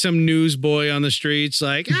be like some newsboy on the streets,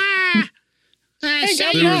 like,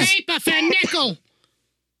 sell your your paper for a nickel.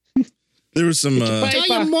 There was some. Tell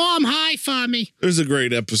your mom hi for me. There's a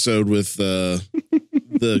great episode with the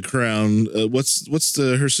crown. What's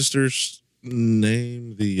her sister's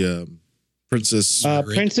name? The Princess.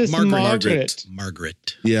 Princess Margaret. Margaret.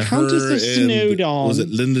 Margaret. yeah, Countess her of and Snowdon. was it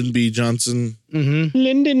Lyndon B. Johnson? Mm-hmm.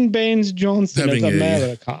 Lyndon Baines Johnson Having of a-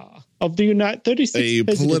 America. Of the United 36th a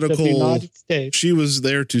President of political- the United States. She was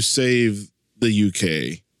there to save the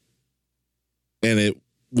UK, and it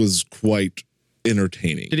was quite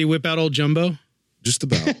entertaining. Did he whip out old Jumbo? Just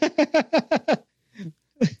about.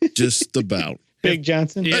 Just about. Big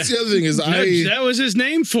Johnson. Yeah. That's the other thing is No, that was his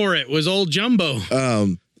name for it, was old Jumbo.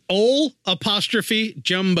 Ol apostrophe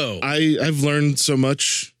Jumbo. I've learned so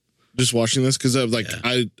much just watching this because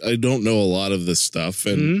I don't know a lot of this stuff,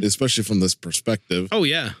 and especially from this perspective. Oh,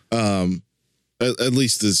 yeah. At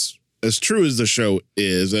least as true as the show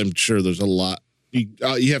is, I'm sure there's a lot.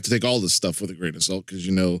 You have to take all this stuff with a grain of salt because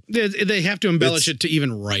They have to embellish it to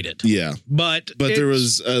even write it. yeah. But There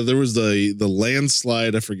was the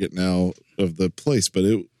landslide. I forget now of the place, but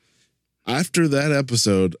after that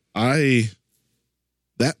episode,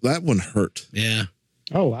 that one hurt. Yeah.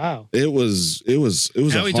 Oh, wow. It was Howie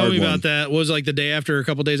a hard told me one. about that. What was it, like the day after, a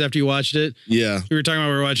couple days after you watched it? Yeah. We were talking about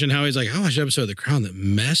we were watching Howie's like, I watched an episode of The Crown that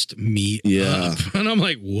messed me Yeah. up. And I'm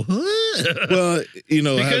like, what? Well,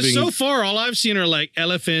 Because so far all I've seen are like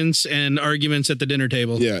elephants and arguments at the dinner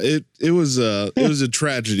table. yeah, it was a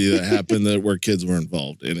tragedy that happened where kids were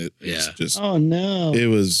involved in it. It's Yeah. just Oh, no. it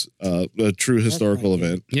was a true historical not good.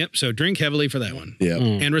 event. Yep. So drink heavily for that one. Yeah.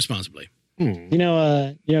 And responsibly. You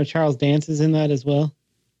know, Charles Dance is in that as well.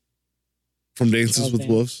 From Dances Oh, with damn.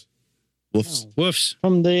 Wolves. Wolves. Oh. Woofs.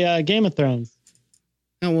 From the Game of Thrones.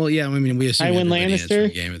 Oh, well, yeah. I mean, we assume Tywin everybody is Lannister?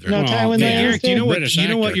 from Game of No, Thrones. Tywin yeah. Lannister. Eric, do you know what British you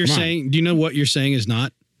know what actor, you're come on. saying? Do you know what you're saying is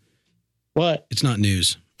not? What? It's not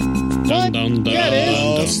news. What? Yeah,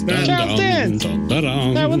 it is. Charles Dance.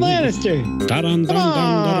 Tywin Lannister. Come on. Come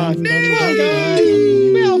on, guys.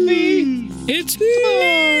 Ralphie. It's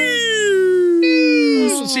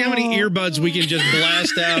Let's see how many earbuds we can just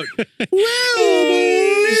blast out.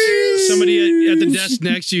 Somebody at the desk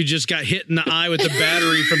next to you just got hit in the eye with the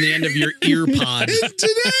battery from the end of your ear pod.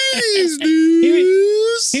 Today's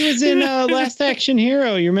news. He was in Last Action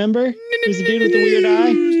Hero. You remember? He was the dude with the weird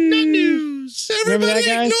eye. Not news. Remember Everybody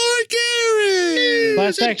that guy? ignore Gary.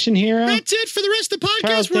 Last Action Hero. That's it for the rest of the podcast.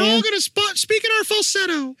 Charles We're all Dance. going to speak in our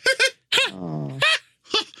falsetto. Oh.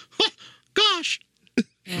 Gosh.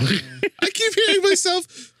 I keep hearing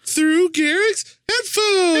myself through Garrick's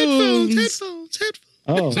headphones.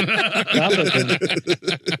 Oh. Stop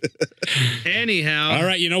it. Anyhow. all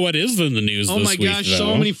right. You know what is in the news Oh this my week, gosh, though?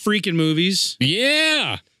 so many freaking movies.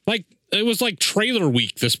 Yeah. Like, it was like trailer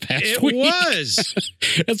week this past It week. was.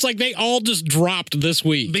 It's like they all just dropped this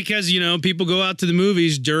week. Because, people go out to the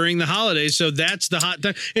movies during the holidays, so that's the hot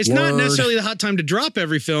time. It's not Word. necessarily the hot time to drop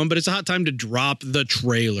every film, but it's a hot time to drop the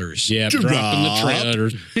trailers. Yeah, dropping the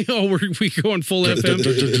trailers. Oh, we going full FM.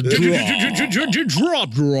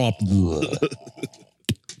 Drop.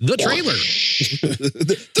 The trailer.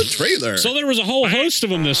 The trailer. So there was a whole host of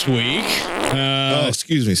them this week.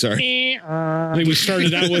 Excuse me. Sorry. I think we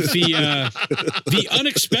started out with the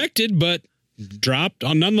unexpected, but dropped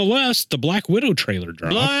on nonetheless. The Black Widow trailer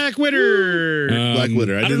dropped. Black Widow. Black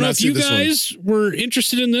Widow. I I did don't know not if see you this one. guys were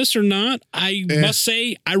interested in this or not. I must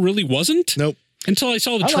say I really wasn't Nope. until I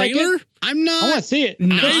saw the I like trailer. it. I'm I not want to see it.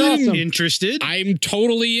 not That's awesome. interested. I'm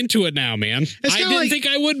totally into it now, man. I kinda didn't like- think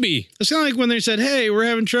I would be. It's kind of like when they said, hey, we're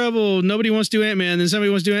having trouble. Nobody wants to do Ant-Man. Then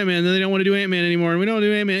somebody wants to do Ant-Man. And then they don't want to do Ant-Man anymore. And we don't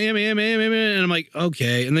do Ant-Man. And I'm like,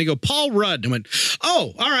 okay. And they go, Paul Rudd. I went,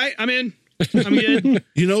 oh, all right. I'm in. I'm good.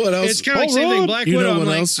 You know what else? It's kind of like Paul same thing. Rudd. Black You Widow. know I'm what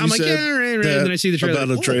like, else you yeah, said all right. And then I see the trailer.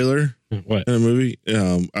 about a trailer What? in a movie?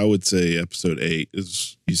 I would say episode 8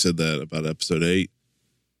 is. You said that about episode 8.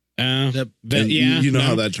 Uh, Yep. And yeah, you know no.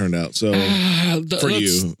 how that turned out. So for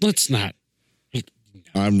you. Let's not.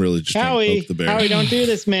 I'm really just trying to Howie, poke the bear. Howie, don't do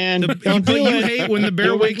this, man. Don't But do you it. hate when the bear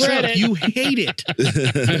You'll wakes regret up. it. You hate it.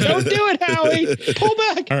 Don't do it, Howie. Pull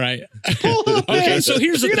back. All right. Pull up. Okay, so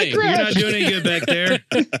here's the You're gonna thing. crash. You're not doing any good back there.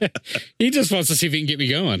 He just wants to see if he can get me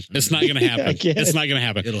going. It's not going to happen. I guess. It's not going to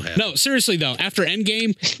happen. It'll happen. No, seriously though. After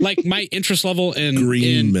Endgame, like my interest level in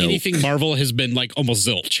Green milk. anything Marvel has been like almost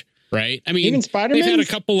zilch. Right? I mean, Even they've had a Spider-Mans?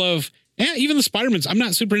 couple of even the Spider-Mans. I'm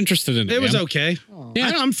not super interested in it. It was man. okay.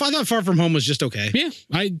 Yeah. I thought Far From Home was just okay. Yeah,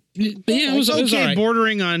 it was okay, all right.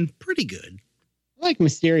 bordering on pretty good. I like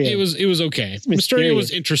Mysterio. It was okay. It's Mysterio mysterious.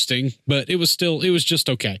 was interesting, but it was just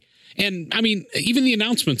okay. And I mean, even the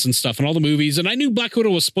announcements and stuff and all the movies, and I knew Black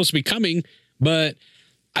Widow was supposed to be coming, but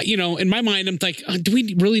in my mind, I'm like, do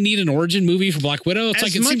we really need an origin movie for Black Widow? It's As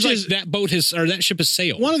like, it seems much like as- that ship has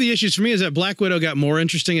sailed. One of the issues for me is that Black Widow got more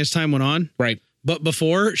interesting as time went on. Right. But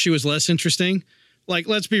before, she was less interesting. Like,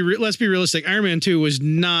 let's be realistic. Iron Man 2 was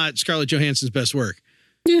not Scarlett Johansson's best work.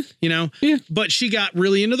 Yeah. Yeah. But she got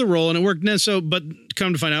really into the role and it worked. But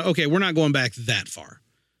come to find out, okay, we're not going back that far.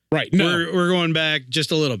 Right. No. We're going back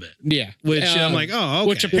just a little bit. Yeah. Which I'm like, oh, okay.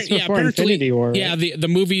 Which Just before apparently, Infinity War, right? yeah, the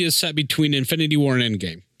movie is set between Infinity War and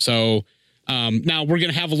Endgame. So now we're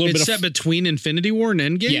gonna have a little it's bit set of between Infinity War and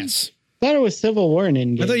Endgame? It I thought it was Civil War and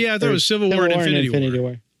Endgame. I thought it was Civil War and Infinity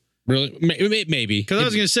War. Really, maybe Because I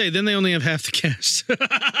was going to say, then they only have half the cast.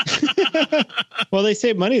 Well, they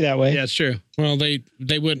save money that way. Yeah, it's true. Well, they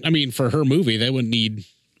wouldn't. I mean, for her movie, they wouldn't need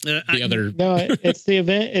the other. No, it's the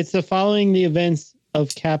event. It's the following the events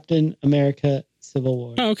of Captain America: Civil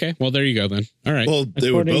War. Oh, okay. Well, there you go then. All right. Well,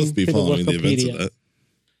 they would According both be to the following the events of Wikipedia. that.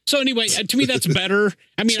 So anyway, to me, that's better.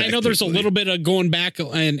 I mean, I know there's a Technically. little bit of going back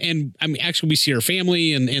and I mean, actually, we see her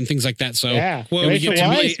family and things like that. So Yeah, Quote, we Rachel get to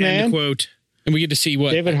Weisz, end man. quote. and we get to see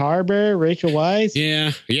what. David Harbour, Rachel Weisz.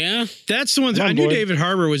 Yeah. That's the one. I'm on I knew board. David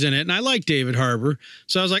Harbour was in it, and I like David Harbour.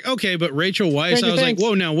 So I was like, okay, but Rachel Weisz, Stranger I was like, Things.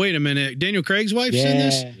 whoa, now wait a minute. Daniel Craig's wife's in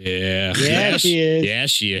this? Yeah. Yeah. Yeah, she is. Yeah,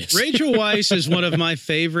 she is. Rachel Weisz is one of my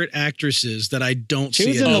favorite actresses that I don't She see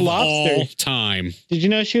was enough in The Of Lobster. all time. Did you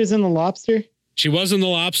know she was in The Lobster? She was in The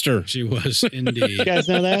Lobster. She was indeed. You guys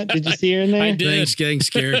know that? Did you see her in there? I did. Thanks, getting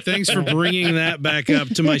scared. Thanks for bringing that back up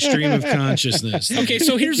to my stream of consciousness. Okay,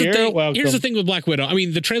 so here's the You're thing. welcome. Here's the thing with Black Widow. I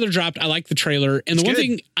mean, the trailer dropped. I like the trailer. And the It's one good.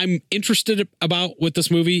 thing I'm interested about with this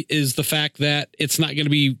movie is the fact that it's not going to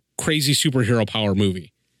be crazy superhero power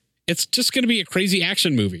movie. It's just going to be a crazy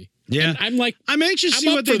action movie. Yeah. And I'm like, I'm anxious to I'm see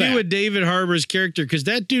up what they for do that. with David Harbour's character because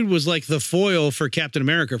that dude was like the foil for Captain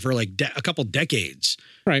America for like a couple decades,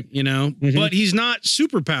 right, you know? Mhm. But he's not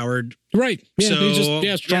super powered. right. Yeah, So, he's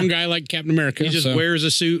just strong guy like Captain America. He just so, wears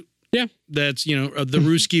a suit. Yeah. That's, the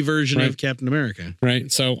Ruski version Right. of Captain America. right.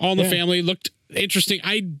 So All in the Yeah. Family looked interesting.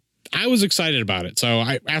 I was excited about it. So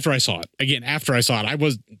after I saw it, I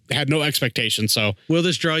was had no expectations. So Will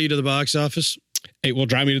this draw you to the box office? it will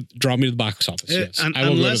draw me to the box office. Yes.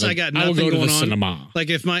 Unless I got I will nothing go to going the on. cinema. Like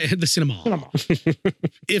if the cinema.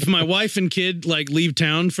 If my wife and kid like leave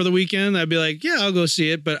town for the weekend, I'd be like, yeah, I'll go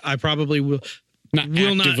see it, but I probably will Not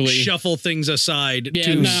not shuffle things aside Yeah,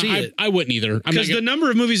 to no, see it. I wouldn't either. I'm not Because gonna, the number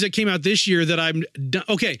of movies that came out this year that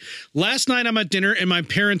okay. Last night I'm at dinner and my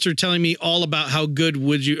parents are telling me all about how good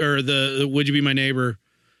Would You Be My Neighbor,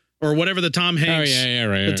 or whatever the Tom Hanks.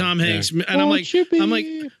 right. The Tom Hanks, and I'm like,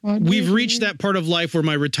 we've reached that part of life where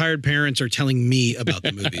my retired parents are telling me about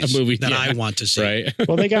the movies that I want to see. Right.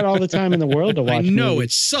 Well, they got all the time in the world to watch. I know movies.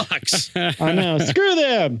 it sucks. I know. Screw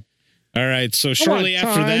them. All right. So shortly on,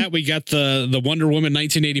 after Tom. that, we got the Wonder Woman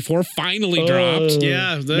 1984 finally dropped.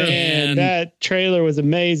 Yeah, Man, that trailer was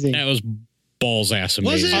amazing. That was balls ass Was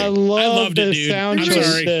amazing. it? I loved it, the dude. sound I'm choice,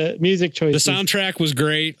 sorry. the music The choices. soundtrack was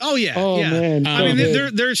great. Oh yeah. Oh, yeah. man, I mean,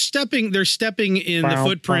 so they're stepping in the Bow,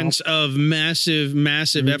 footprints of massive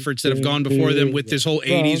efforts that have gone before them with this whole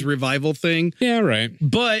 80s revival thing. Yeah, right.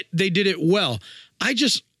 But they did it well.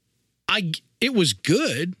 It was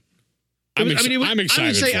good. I'm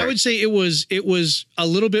excited. I would say it was a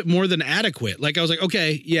little bit more than adequate. Like I was like,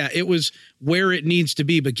 okay, yeah, it was where it needs to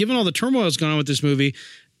be. But given all the turmoil that's gone on with this movie,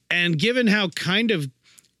 and given how kind of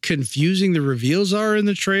confusing the reveals are in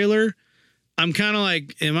the trailer, I'm kind of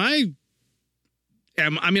like, I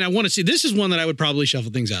want to see. This is one that I would probably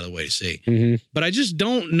shuffle things out of the way to see. Mm-hmm. But I just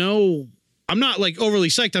don't know. I'm not like overly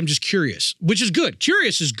psyched. I'm just curious, which is good.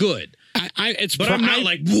 Curious is good. I'm not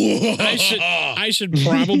like, whoa. I should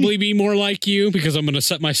probably be more like you because I'm going to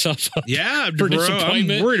set myself up. Yeah, for bro,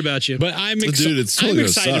 disappointment. I'm worried about you. But I'm Dude, it's still I'm gonna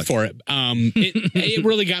excited suck. for it. It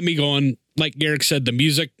really got me going. Like Garrick said, the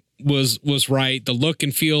music was right. The look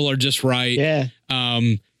and feel are just right. Yeah.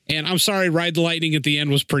 And I'm sorry, Ride the Lightning at the end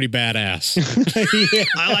was pretty badass.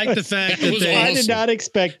 I like the fact that was they. I did not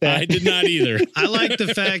expect that. I did not either. I like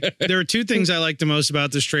the fact there are two things I like the most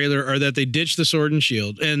about this trailer are that they ditched the sword and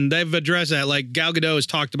shield, and they've addressed that. Like Gal Gadot has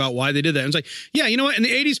talked about why they did that. And it's like, yeah, you know what? In the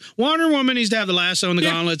 80s, Wonder Woman needs to have the lasso and the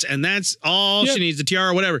gauntlets, and that's all she needs. The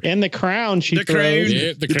tiara, whatever. And the crown she The throws. crown.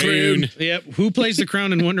 Yep, the crown. Yep. Who plays the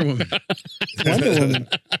crown in Wonder Woman? Wonder Woman.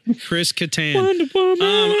 Chris Kattan. Wonder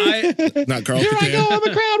Woman. Not Carl Here I go. Catan. I'm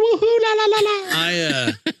a crown. Woohoo. La la la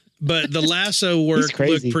la. But the lasso work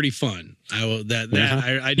crazy. looked pretty fun. I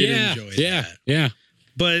did enjoy that. Yeah.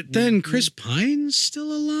 But then Chris Pine's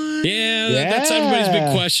still alive. Yeah, that's everybody's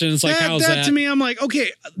big question. It's like, how's that? To me, I'm like, okay,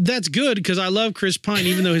 that's good because I love Chris Pine,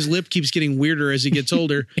 even though his lip keeps getting weirder as he gets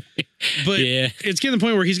older. But it's getting to the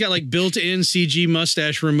point where he's got like built-in CG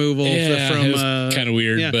mustache removal from kind of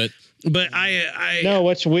weird, yeah. But I No,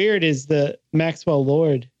 what's weird is the Maxwell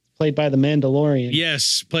Lord played by the Mandalorian.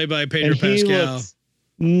 yes, played by Pedro And he Pascal. looks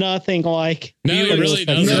nothing like. No, He it looks really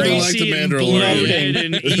doesn't. Nothing like greasy the and Mandalorian. bloated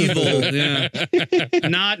and evil. Yeah.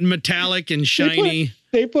 Not metallic and shiny.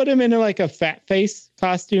 They put him into like a fat face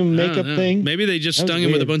costume I don't makeup know. thing. Maybe they just That was stung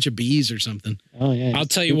him with a weird. bunch of bees or something. Oh yeah. I'll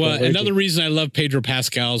tell you Super what. allergic. Another reason I love Pedro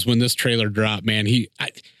Pascal is when this trailer dropped. Man, he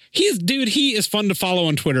is fun to follow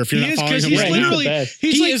on Twitter. If you're He not is, following 'cause him he's right he's now, the literally best.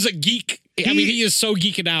 he's he like is a geek. I mean, he is so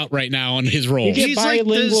geeked out right now on his role. You get He's like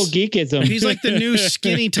bilingual this- geekism. He's like the new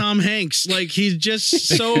skinny Tom Hanks. Like he's just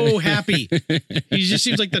so happy. He just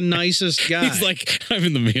seems like the nicest guy. He's like, I'm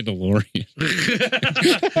in the Mandalorian.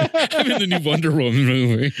 I'm in the new Wonder Woman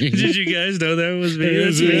movie. Did you guys know that was me?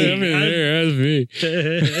 That's That's me. I'm me. in there. That's me.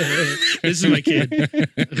 This is my kid.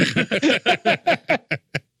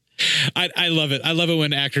 I love it. I love it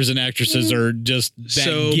when actors and actresses are just that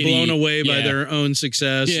So giddy. blown away by Yeah. their own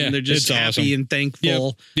success, Yeah, and they're just it's happy awesome. and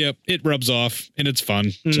thankful. Yep. It rubs off and it's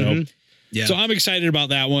fun. So, Mhm. Yeah. so I'm excited about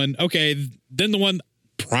that one. Okay. Then the one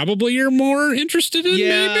probably you're more interested in,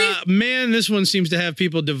 Yeah, maybe? man, this one seems to have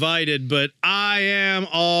people divided, but I am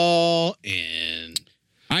all in.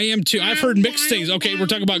 I am too. I've heard mixed things. Okay. We're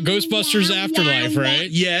talking about Ghostbusters Afterlife, right?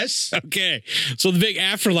 Yes. Okay. So the big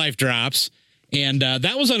Afterlife drops. And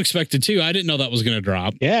that was unexpected too. I didn't know that was going to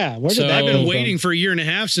drop. yeah. Where did So- that I've come been from? waiting for a year and a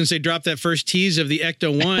half since they dropped that first tease of the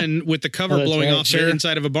Ecto 1 with the cover Oh, that's blowing right. off Sure. the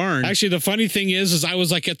inside of a barn. Actually, the funny thing is I was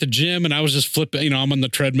like at the gym and I was just flipping, I'm on the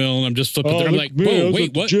treadmill and I'm just flipping Oh, through. I'm look like, at me, I whoa, was wait,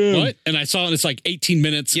 at the what? gym. What? And I saw it. It's like 18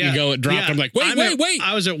 minutes ago. It dropped. I'm like, wait.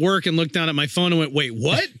 I was at work and looked down at my phone and went, wait,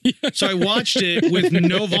 what? So I watched it with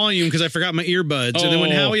no volume because I forgot my earbuds. And then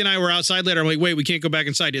when Oh. Howie and I were outside later, I'm like, wait, we can't go back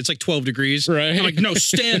inside. It's like 12 degrees. Right. I'm like, no,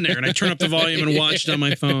 stand there. And I turn up the volume and watched it on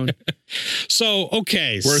my phone. So,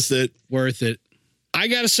 okay. Worth it. Worth it. I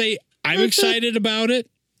got to say, I'm excited about it.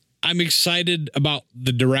 I'm excited about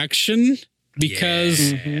the direction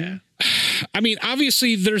because I mean,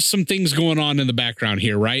 obviously there's some things going on in the background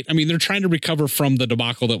here, right? I mean, they're trying to recover from the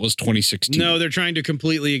debacle that was 2016. No, they're trying to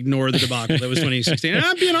completely ignore the debacle that was 2016. And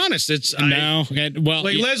I'm being honest.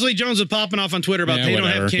 Like Leslie Jones was popping off on Twitter about they don't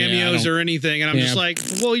have cameos or anything. And I'm just like,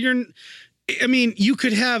 well, you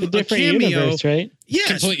could have a different cameo, universe, right? Yes,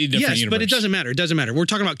 completely different universe. But it doesn't matter. It doesn't matter. We're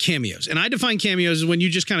talking about cameos. And I define cameos as when you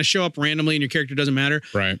just kind of show up randomly and your character doesn't matter.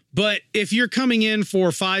 Right. But if you're coming in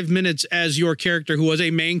for 5 minutes as your character who was a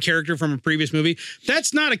main character from a previous movie,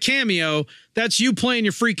 that's not a cameo. That's you playing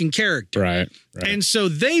your freaking character. Right. And so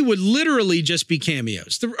they would literally just be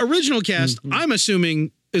cameos. The original cast, I'm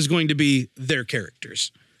assuming, is going to be their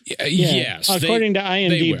characters. Yes. According to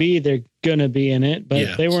IMDb, they're going to be in it,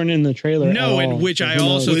 but they weren't in the trailer. No, at all. and which I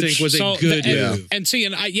also think was a good move. And see,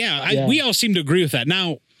 we all seem to agree with that.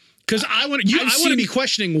 Now, because I want to be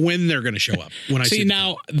questioning when they're going to show up. When I see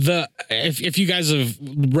now if you guys have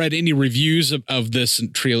read any reviews of this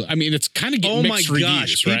trailer, I mean, it's kind of getting mixed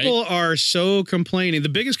reviews. People are so complaining. The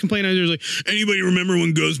biggest complaint I hear is like, anybody remember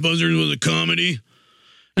when Ghostbusters was a comedy?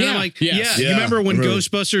 And I'm like, you remember when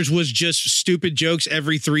Ghostbusters was just stupid jokes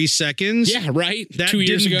every 3 seconds? Yeah, right. That 2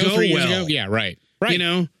 years didn't ago, go 3 years well. ago. Yeah, right. Right. You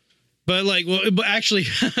know, but actually,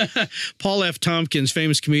 Paul F. Tompkins,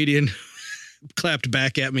 famous comedian, clapped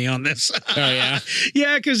back at me on this. Oh, yeah?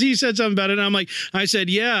 Yeah, because he said something about it. And I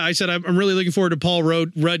said, I'm really looking forward to Paul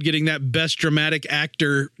Rudd getting that best dramatic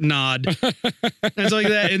actor nod. It's like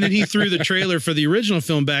that. And then he threw the trailer for the original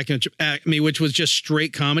film back at me, which was just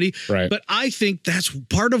straight comedy. Right. But I think that's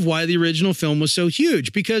part of why the original film was so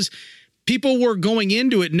huge, because people were going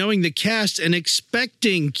into it knowing the cast and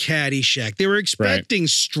expecting Caddyshack. They were expecting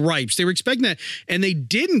Stripes. They were expecting that, and they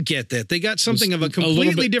didn't get that. They got something of a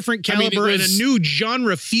completely different caliber and a new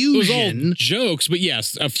genre fusion. It was all jokes, but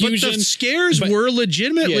yes, a fusion. But the scares were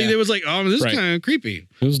legitimately. It was like, oh, this is kind of creepy.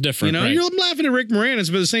 It was different. You know, you're laughing at Rick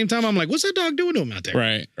Moranis, but at the same time, I'm like, what's that dog doing to him out there?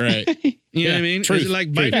 Right. You know what I mean? Truth. Is it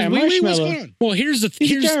like biting what's going on? Well, here's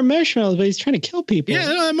he's jar of marshmallows, but he's trying to kill people.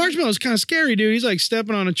 Yeah, Marshmallow's kind of scary, dude. He's like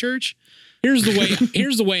stepping on a church. Here's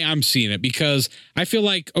the way I'm seeing it, because I feel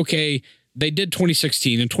like, okay, they did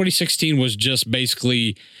 2016, and 2016 was just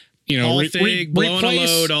basically, all fake, blowing a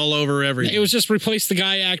load all over everything. It was just replace the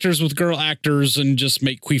guy actors with girl actors and just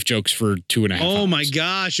make queef jokes for 2.5 hours. Oh my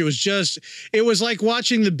gosh. It was like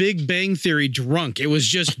watching The Big Bang Theory drunk. It was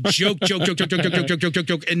just joke.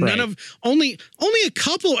 And only a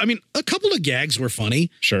couple of gags were funny.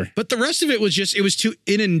 Sure. But the rest of it was too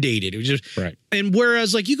inundated. It was just, right. And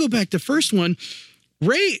whereas like you go back to the first one,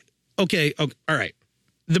 Ray, okay, all right.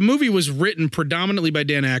 The movie was written predominantly by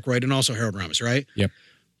Dan Aykroyd and also Harold Ramis, right? Yep.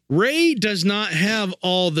 Ray does not have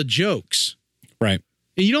all the jokes. Right.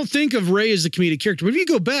 And you don't think of Ray as the comedic character, but if you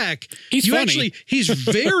go back, he's funny. He's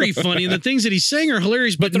very funny, and the things that he's saying are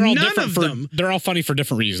hilarious. But they're all none of them, they're all funny for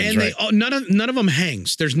different reasons, and none of them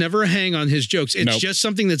hangs. There's never a hang on his jokes. It's just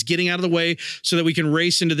something that's getting out of the way so that we can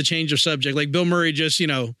race into the change of subject. Like Bill Murray, just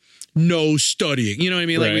no studying. You know what I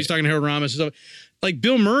mean? Like when he's talking to Harold Ramis and stuff. Like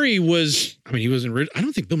Bill Murray was. I mean, he wasn't. I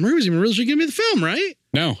don't think Bill Murray was even originally going to be the film, right?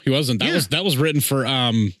 No, he wasn't. That was written for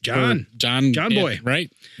John Boy,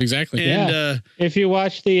 right? Exactly. And if you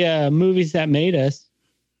watch the movies that made us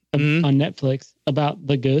on Netflix about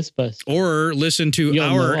the Ghostbusters, or listen to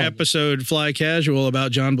our episode Fly Casual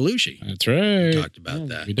about John Belushi, that's right. We talked about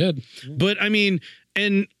that. We did. But I mean,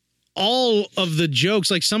 and all of the jokes,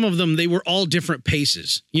 like some of them, they were all different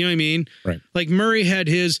paces. You know what I mean? Right. Like Murray had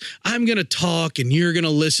his, I'm going to talk and you're going to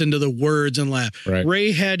listen to the words and laugh. Right.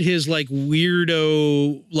 Ray had his like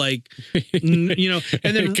weirdo, like, and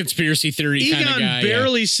then conspiracy theory kind of guy. Egon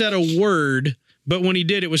barely said a word, but when he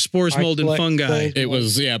did, it was spores, mold, and fungi. It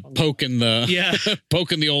was, poking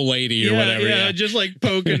the old lady or whatever. Yeah, just like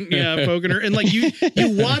poking her. And like you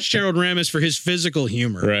watched Harold Ramis for his physical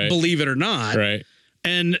humor, right. Believe it or not. Right.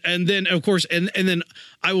 And then of course and then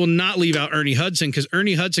I will not leave out Ernie Hudson, because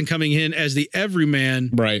Ernie Hudson coming in as the everyman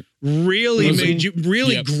really made you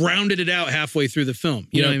grounded it out halfway through the film.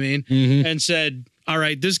 You know what I mean? Mm-hmm. And said, all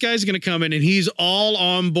right, this guy's going to come in and he's all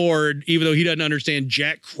on board, even though he doesn't understand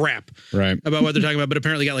jack crap about what they're talking about, but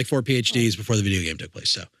apparently got like 4 PhDs before the video game took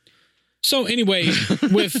place. So anyway,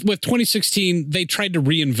 with 2016, they tried to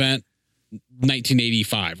reinvent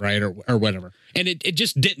 1985, right? Or whatever. And it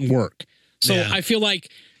just didn't work. So I feel like,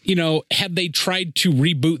 had they tried to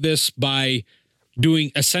reboot this by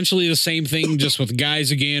doing essentially the same thing, just with guys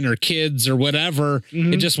again or kids or whatever,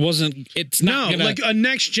 it just wasn't, it's not like a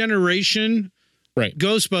next generation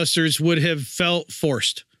Ghostbusters would have felt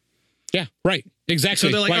forced. Yeah, right. Exactly.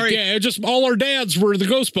 So they're like, like all right, yeah, just all our dads were the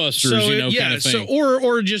Ghostbusters, kind of thing. So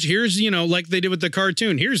or just here's, like they did with the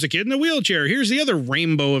cartoon. Here's the kid in the wheelchair. Here's the other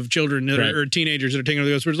rainbow of children that Right. or teenagers that are taking over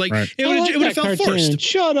the Ghostbusters. Like Right. it would have felt forced.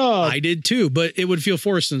 Shut up. I did too, but it would feel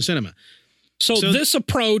forced in cinema. So this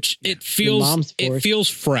approach, it mom's feels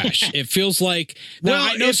fresh. It feels like now,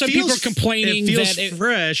 I know it some people are complaining it feels that it,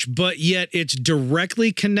 fresh, but yet it's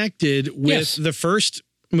directly connected with Yes. the first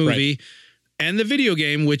movie and the video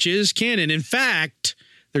game, which is canon. In fact,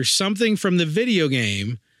 there's something from the video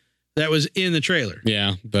game that was in the trailer.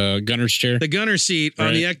 yeah, the gunner's chair The gunner seat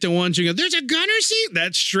on the Ecto 1, you go, there's a gunner seat?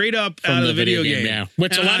 That's straight up from out of the video game. yeah.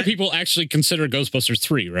 Which And a lot of people actually consider Ghostbusters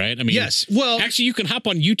 3, right? I mean, Yes. Well, actually, you can hop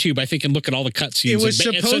on YouTube, I think, and look at all the cutscenes. it was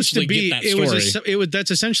and supposed essentially to be. get that It was. That's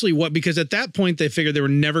essentially what, because at that point they figured they were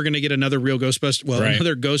never going to get another real Ghostbusters. Well, Right.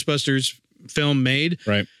 another Ghostbusters film made.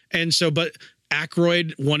 Right. And so, but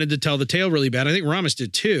Aykroyd wanted to tell the tale really bad. I think Ramos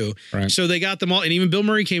did too. Right. So they got them all, and even Bill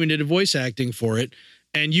Murray came and did voice acting for it.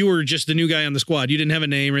 And you were just the new guy on the squad. You didn't have a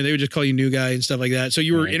name, or they would just call you new guy and stuff like that. So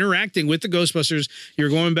you were Right. interacting with the Ghostbusters. You're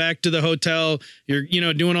going back to the hotel. You're,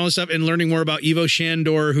 doing all this stuff and learning more about Ivo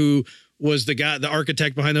Shandor, who was the guy, the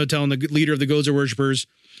architect behind the hotel and the leader of the Gozer worshippers.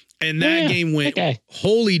 And that game went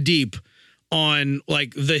wholly deep on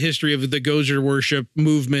like the history of the Gozer worship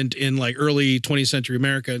movement in like early 20th century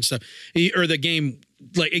America and stuff. Or the game,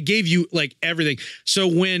 like it gave you like everything. So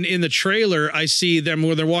when in the trailer I see them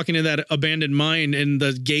where they're walking in that abandoned mine and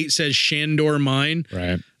the gate says Shandor Mine,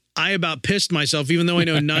 Right. I about pissed myself, even though I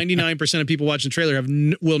know 99% of people watching the trailer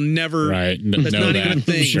will never. Right. That's know not that. even a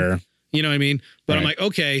thing. Sure. You know what I mean? But I'm Right. like,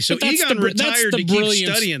 okay, so But that's Egon the- that's retired the to keep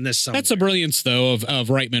brilliance- studying this summer. That's the brilliance, though, of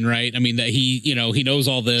Reitman, right? I mean, that he knows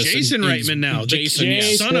all this. Jason and he's- Reitman now. Jason, the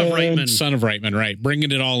yeah. son of Reitman. Son of Reitman, right.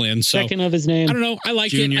 Bringing it all in. So, Second of his name. I don't know. I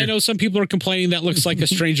like Junior. it. I know some people are complaining that looks like a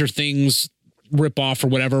Stranger Things ripoff or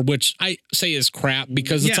whatever, which I say is crap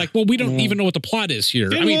because it's Yeah. like, well, we don't even know what the plot is here.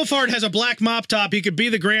 Finn I mean, Wolfhard has a black mop top. He could be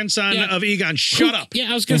the grandson Yeah. of Egon. Shut up. Yeah,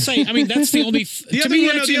 I was going to say, I mean, that's the only, to me,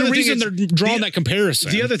 that's the only reason they're drawing that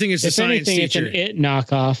comparison. The other thing is the If science anything, teacher. it's an It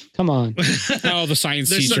knockoff. Come on. Oh, the science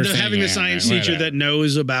They're teacher thing. having the Yeah, science right, teacher whatever. that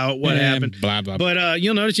knows about what happened. Blah, blah, blah. But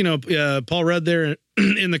you'll notice, Paul Rudd there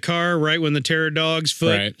in the car, right when the terror dog's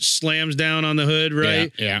foot Right. slams down on the hood, right?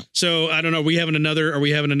 Yeah. So I don't know. Are we having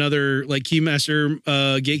another like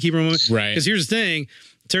Keymaster gatekeeper moment? Right. Because here's the thing.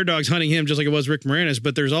 Terror Dog's hunting him just like it was Rick Moranis,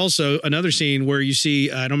 but there's also another scene where you see,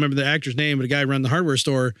 I don't remember the actor's name, but a guy around the hardware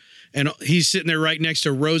store, and he's sitting there right next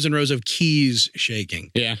to rows and rows of keys shaking.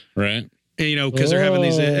 Yeah, right. And, because they're having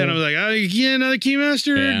these, Oh. and I was like, oh, yeah, another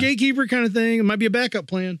Keymaster gatekeeper kind of thing. It might be a backup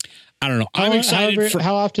plan. I don't know. I'm excited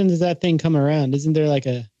How often does that thing come around? Isn't there like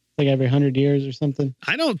every 100 years or something?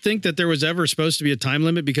 I don't think that there was ever supposed to be a time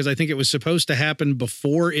limit because I think it was supposed to happen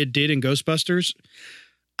before it did in Ghostbusters.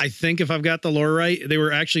 I think if I've got the lore right, they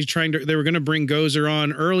were actually they were going to bring Gozer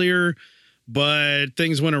on earlier, but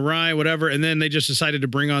things went awry, whatever. And then they just decided to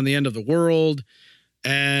bring on the end of the world.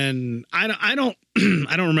 And I don't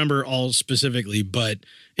remember all specifically, but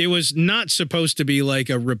it was not supposed to be like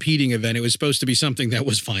a repeating event. It was supposed to be something that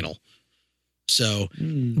was final. So,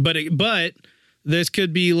 but this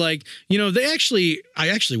could be like, I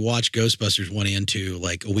actually watched Ghostbusters 1 and 2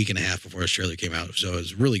 like a week and a half before this trailer came out. So it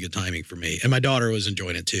was really good timing for me. And my daughter was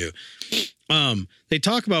enjoying it too. They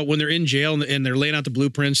talk about when they're in jail and they're laying out the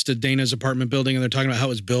blueprints to Dana's apartment building and they're talking about how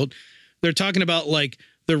it's built. They're talking about like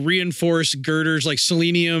the reinforced girders, like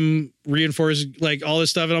selenium reinforced, like all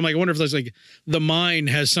this stuff. And I'm like, I wonder if that's like the mine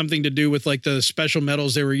has something to do with like the special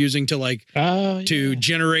metals they were using to like, to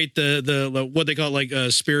generate the what they call like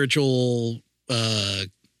a spiritual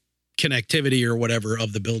connectivity or whatever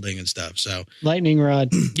of the building and stuff. So lightning rod.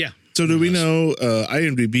 yeah. So do we know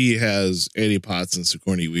IMDb has Annie Potts and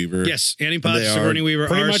Sigourney Weaver? Yes, Annie Potts, They are Sigourney Weaver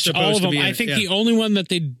Pretty are much supposed all of to them. be. I think the only one that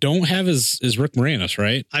they don't have is Rick Moranis,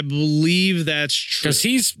 right? I believe that's true. Because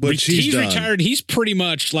he's done. retired. He's pretty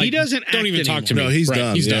much like He doesn't don't act even talk to me. No, he's Right,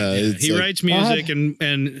 done. He's Yeah, done. it's He like- writes music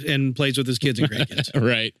and plays with his kids and grandkids.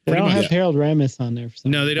 Right. They don't have much. Harold Ramis on there for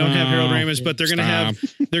some No, they don't have Harold Oh, Ramis, but they're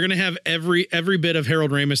gonna have every bit of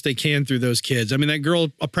Harold Ramis they can through those kids. I mean, that girl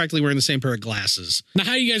practically wearing the same pair of glasses. Now,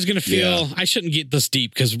 how are you guys going to feel? I shouldn't get this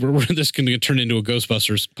deep because we're this going to turn into a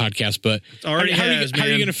Ghostbusters podcast. But Already how are has, you man.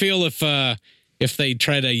 going to feel if they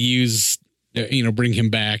try to use bring him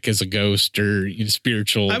back as a ghost or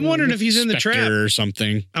spiritual? I'm wondering if he's in the specter trap or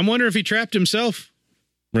something. I'm wondering if he trapped himself.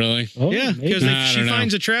 Really? Oh, Yeah, maybe. because Nah, I she don't know.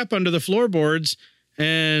 finds a trap under the floorboards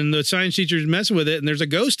and the science teacher's messing with it and there's a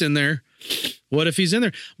ghost in there. What if he's in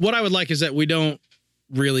there? What I would like is that we don't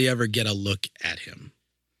really ever get a look at him.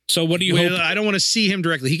 So what do you hope? I don't want to see him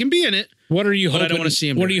directly. He can be in it. What are you But hoping? I don't wanna see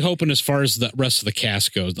him What do are you hoping as far as the rest of the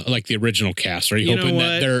cast goes, like the original cast? Are you You know hoping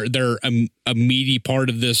that they're a meaty part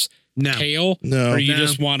of this No. tale? No. or you No.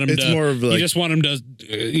 just want them It's to? more of like- you just want them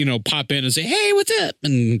to, pop in and say, "Hey, what's up?"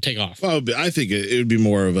 and take off. Well, I think it would be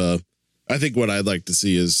more of a. I think what I'd like to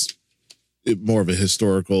see is more of a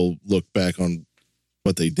historical look back on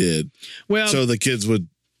what they did, Well, so the kids would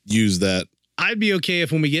use that. I'd be okay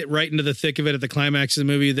if when we get right into the thick of it at the climax of the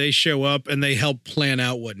movie, they show up and they help plan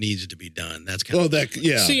out what needs to be done. That's kind Well, of that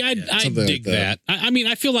yeah. See, I something dig like that. I mean,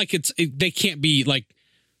 I feel like they can't be like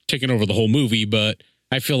taking over the whole movie, but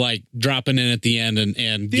I feel like dropping in at the end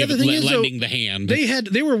and The other thing is, though, lending the hand.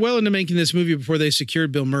 they were well into making this movie before they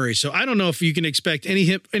secured Bill Murray. So I don't know if you can expect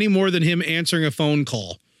any more than him answering a phone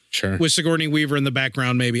call Sure. with Sigourney Weaver in the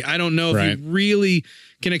background. Maybe I don't know if Right. you really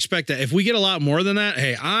can expect that. If we get a lot more than that,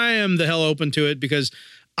 hey, I am the hell open to it because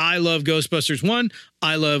I love Ghostbusters 1.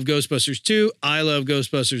 I love Ghostbusters 2. I love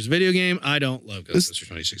Ghostbusters video game. I don't love Ghostbusters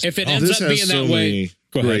 2016. If it ends up being that way,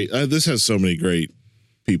 go ahead. great. This has so many great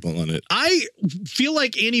people in it. I feel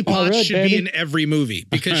like Annie Potts right, should baby. be in every movie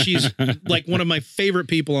because she's like one of my favorite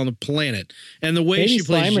people on the planet. And the way Maybe she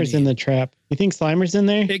plays Slimer's in the trap. You think Slimer's in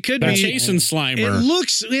there? it could They're be chasing It Slimer.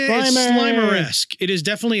 looks it's Slimer. Slimer-esque. It is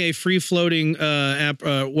definitely a free-floating app.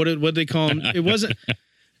 What they call him? It wasn't.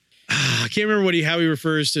 I can't remember how he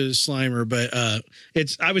refers to Slimer, but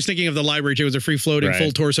it's. I was thinking of the library too. It was a free-floating, Right.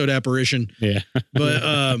 full torsoed apparition. Yeah.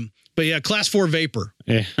 But yeah, Class 4 Vapor.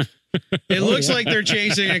 Yeah. It looks like they're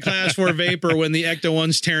chasing a Class 4 Vapor when the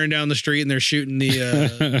Ecto-1's tearing down the street and they're shooting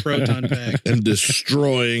the proton pack. And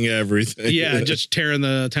destroying everything. Yeah, just tearing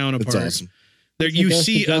the town apart. it's awesome. There It's a you ghost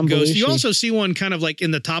see of a John ghost. You Belushi. also see one kind of like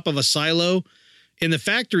in the top of a silo. In the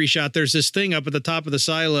factory shot, there's this thing up at the top of the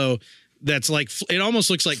silo that's like it almost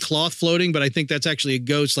looks like cloth floating, but I think that's actually a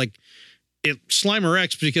ghost. Like it Slimer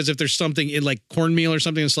X, because if there's something in like cornmeal or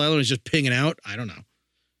something in the silo and it's just pinging out, I don't know.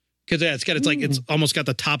 Because yeah, it's almost got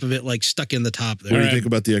the top of it like stuck in the top What there. do you think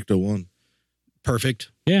about the Ecto-1? Perfect.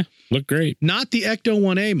 Yeah. Look great. Not the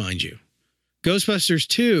Ecto-1A, mind you. Ghostbusters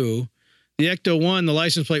 2, the Ecto-1, the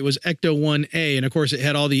license plate was Ecto-1A. And of course, it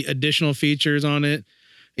had all the additional features on it.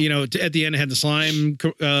 You know, at the end, it had the slime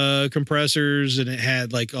compressors and it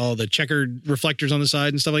had like all the checkered reflectors on the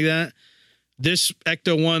side and stuff like that. This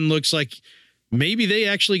Ecto-1 looks like maybe they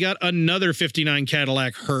actually got another 59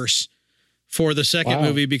 Cadillac hearse for the second Wow.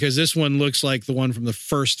 movie because this one looks like the one from the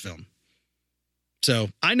first film. So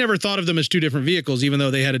I never thought of them as two different vehicles, even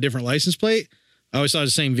though they had a different license plate. I always thought it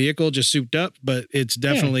was the same vehicle, just souped up, but it's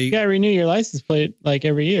definitely. You gotta renew your license plate like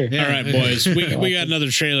every year. Yeah. All right, boys. We got another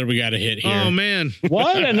trailer we got to hit here. Oh man,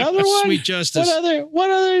 What? Another one? Sweet justice.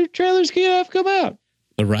 What other trailers can you have come out?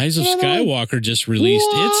 The Rise of Skywalker just released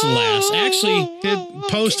its last. Actually,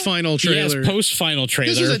 Post final trailer. yes, post final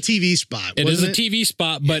trailer. This is a TV spot. It is a wasn't TV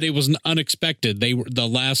spot, but it was unexpected. They were the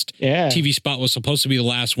last Yeah. TV spot was supposed to be the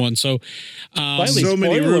last one. So, Slightly So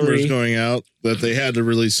many spoilery. rumors going out that they had to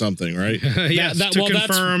release something, right? Yes, to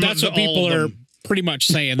confirm that's what all people of are them. pretty much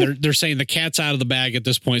saying. They're saying the cat's out of the bag at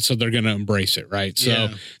this point, so they're going to embrace it, right? So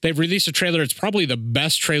Yeah. they've released a trailer. It's probably the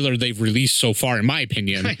best trailer they've released so far, in my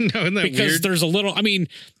opinion. I know, isn't that because weird? there's a little. I mean,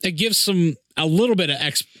 it gives a little bit of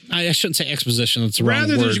I shouldn't say exposition. That's the wrong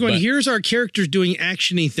Rather than word. just going, but- here's our characters doing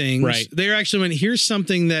actiony things. Right. They're actually went, here's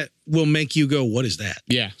something that will make you go, what is that?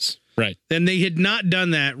 yes, right. And they had not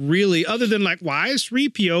done that really, other than like, why does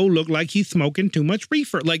 3PO look like he's smoking too much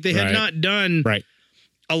reefer? Like they had Right. not done Right.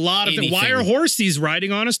 a lot of things. Why Anything. are horses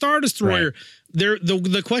riding on a Star Destroyer? Right.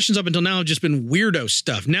 The questions up until now have just been weirdo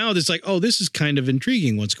stuff. Now it's like, oh, this is kind of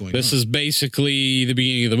intriguing what's going on. This is basically the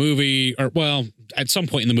beginning of the movie, or well, at some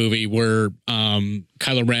point in the movie where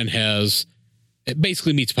Kylo Ren it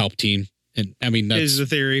basically meets Palpatine, and I mean is the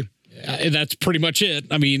theory. that's pretty much it.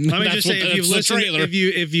 I mean, Let me that's just say, what- if you've that's the listened, trailer.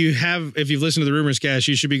 if you've listened to the Rumors Cast,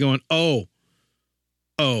 you should be going, oh,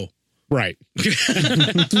 right,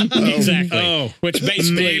 exactly. oh, Which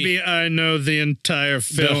basically maybe I know the entire the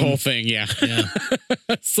film. whole thing, yeah.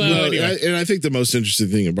 So No, anyway, I think the most interesting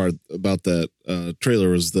thing about that trailer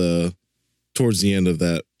was towards the end of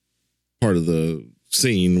that part of the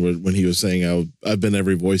scene when he was saying, "I've been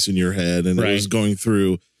every voice in your head," and it was Right. going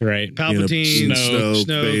through right, Palpatine, Snoke,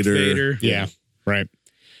 Vader. yeah, right.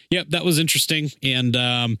 Yep, that was interesting, and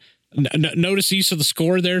notice the use of the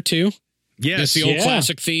score there too. Yes, It's the old Yeah.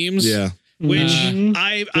 classic themes. Yeah, which Mhm.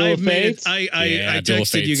 I Duel of made it, Fates? I Yeah, Duel of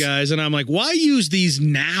texted you Fates. guys and I'm like, why use these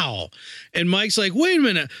now? And Mike's like, wait a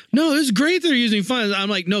minute, no, it's great they're using fun. I'm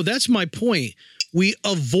like, no, that's my point. we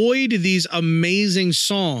avoid these amazing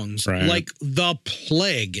songs Right. like the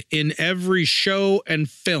plague in every show and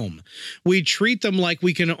film. We treat them like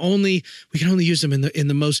we can only use them in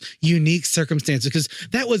the most unique circumstances, because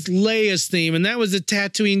that was Leia's theme and that was the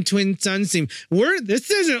Tatooine Twin Suns theme.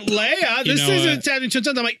 This isn't Leia. This know isn't what? Tatooine Twin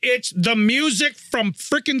Suns. I'm like, it's the music from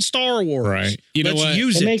freaking Star Wars. Right. You know Let's what?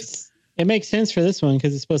 use It makes sense for this one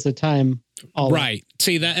because it's supposed to time all that. Right.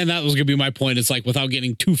 See that, and that was going to be my point. It's like, without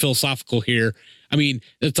getting too philosophical here. I mean,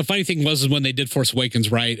 the funny thing was, is when they did Force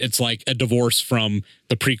Awakens, right? It's like a divorce from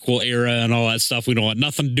the prequel era and all that stuff. We don't want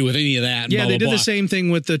nothing to do with any of that. And Yeah, blah, they blah, did blah. the same thing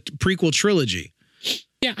with the prequel trilogy.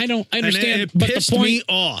 Yeah, I understand. And it but pissed the point, me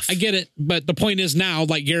off. I get it. But the point is now,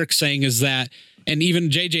 like Garrick's saying, is that, and even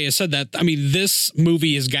JJ has said that, I mean, this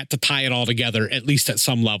movie has got to tie it all together, at least at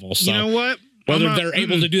some level. So You know what? whether they're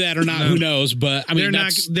able to do that or not, who knows? But I mean, I'm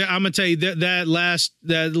gonna tell you that last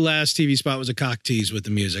TV spot was a cock tease with the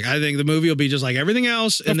music. I think the movie will be just like everything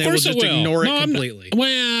else, and they will just ignore it completely. Well,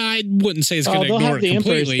 I wouldn't say it's going to They'll ignore have it the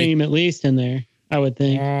Emperor's completely. theme at least in there, I would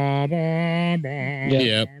think.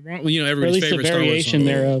 Yeah. Well, you know, Or at everybody's least a favorite Star Wars variation song.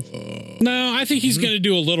 thereof. No, I think he's going to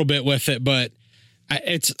do a little bit with it, but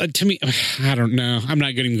it's to me, I don't know. I'm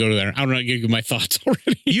not going to go to there. I'm not going to give my thoughts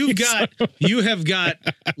already. You have got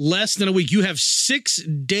less than a week. You have 6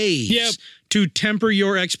 days Yep. to temper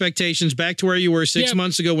your expectations back to where you were 6 Yep.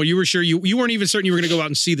 months ago, when you were sure you weren't even certain you were going to go out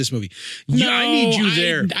and see this movie. I need you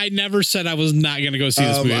there. I never said I was not going to go see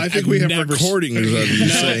this movie. I think I've we have never- recordings of you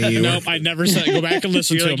saying you Nope, I never said. Go back and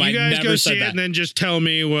listen You're to like, him. you I guys never go said see it that. and then just tell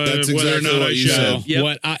me That's whether or exactly not what I you should. said. Yep.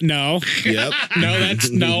 What? No, Yep.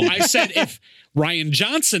 no. I said if Ryan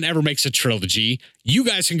Johnson ever makes a trilogy, you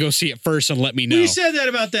guys can go see it first and let me know. We said that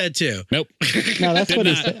about that too. Nope. No, that's Did what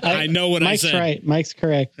he not. said. I know what Mike's I said. right. Mike's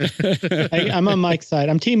correct. I'm on Mike's side.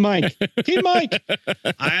 I'm Team Mike. Team Mike.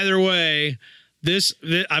 Either way,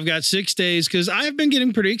 I've got 6 days because I've been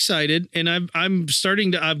getting pretty excited, and I'm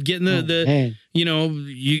getting the Man. you know,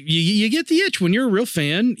 you get the itch when you're a real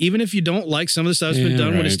fan, even if you don't like some of the stuff that's been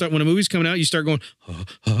done. right. When a movie's coming out, you start going,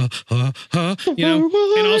 you know,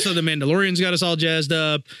 and also the Mandalorian's got us all jazzed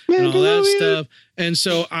up and all that stuff. And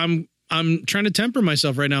so I'm trying to temper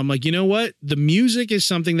myself right now. I'm like, you know what? The music is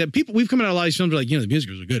something that we've come out of a lot of these films, like, you know, the music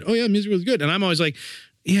was good. Oh yeah, the music was good. And I'm always like,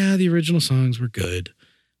 yeah, the original songs were good.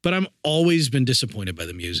 But I'm always been disappointed by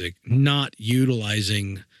the music, not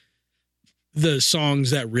utilizing the songs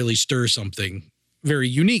that really stir something very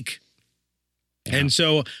unique. Yeah. And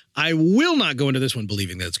so I will not go into this one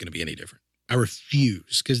believing that it's going to be any different. I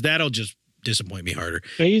refuse, because that'll just disappoint me harder.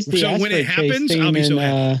 They used the So when it asteroid chase happens, theme I'll be so in,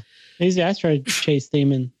 happy. They used the asteroid chase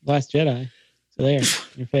theme in Last Jedi. So there, in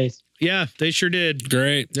your face. Yeah, they sure did.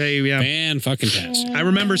 Great. Yeah. Man, fucking tastic. I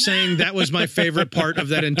remember saying that was my favorite part of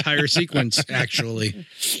that entire sequence, actually.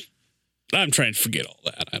 I'm trying to forget all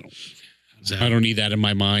that. I don't need that in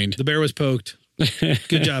my mind. The bear was poked.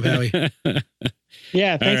 Good job, Howie.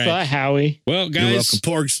 Yeah, thanks right. a lot, Howie. Well, You're welcome, guys,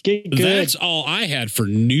 Porgs. Get good. that's all I had for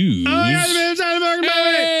news. Oh, yeah, it's time to talk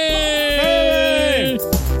about it.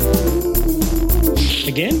 Hey!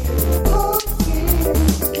 Again?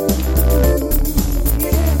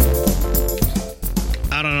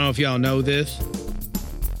 I don't know if y'all know this,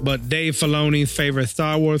 but Dave Filoni's favorite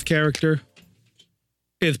Star Wars character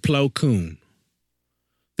is Plo Koon.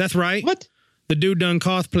 That's right. What? The dude done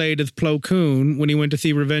cosplayed as Plo Koon when he went to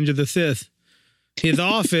see Revenge of the Sith. His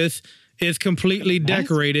office is completely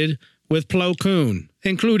decorated with Plo Koon,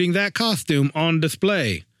 including that costume on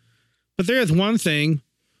display. But there is one thing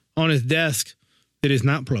on his desk that is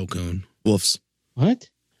not Plo Koon. Wolves. What?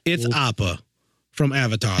 It's Appa from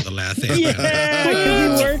Avatar: The Last Airbender. Yeah,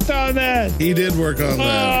 because he worked on that. He did work on Oh,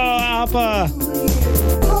 that. Appa.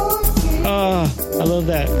 Oh, I love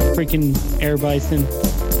that freaking air bison.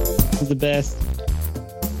 He's the best.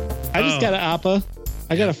 I just got an Appa.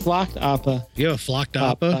 I got a flocked Appa. You have a flocked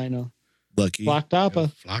Pop Appa? final. Lucky. Flocked Appa.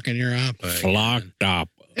 Flocking your Appa. Flocked up.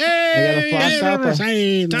 Hey, I got a flocked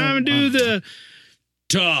Appa. time to do the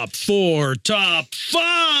top 4, top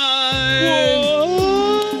 5.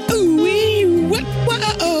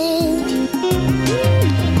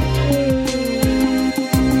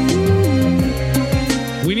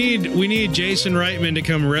 We need Jason Reitman to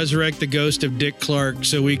come resurrect the ghost of Dick Clark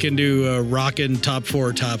so we can do a rockin' top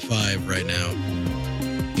 4, top 5 right now.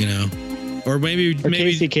 You know, or maybe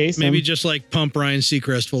Casey Kasem. maybe just like pump Ryan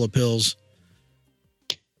Seacrest full of pills.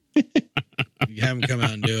 You have him come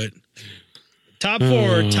out and do it. Top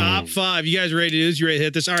 4, top 5. You guys ready to do this? You ready to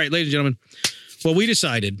hit this? All right, ladies and gentlemen. What we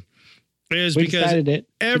decided is We because decided it.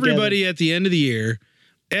 everybody at the end of the year,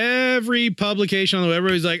 every publication on the web,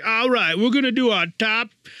 everybody's like, all right, we're going to do our top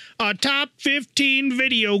 15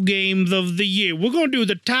 video games of the year. We're going to do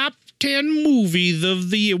the top 10 movies of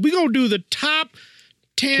the year. We're going to do the top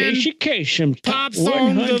 10 pop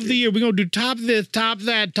songs of the year. We're going to do top this, top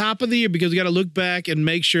that, top of the year, because we got to look back and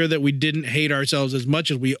make sure that we didn't hate ourselves as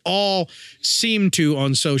much as we all seem to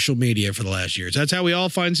on social media for the last years. That's how we all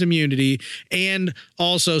find some unity and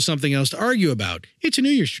also something else to argue about. It's a New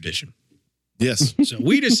Year's tradition. Yes. So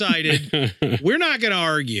we decided we're not going to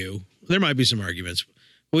argue. There might be some arguments.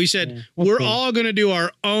 We said we're all going to do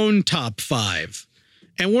our own top 5.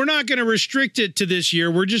 And we're not going to restrict it to this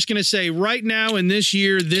year. We're just going to say right now in this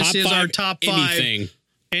year, this is our top 5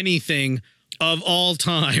 anything of all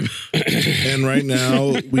time. And right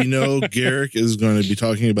now, we know Garrick is going to be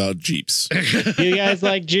talking about Jeeps. You guys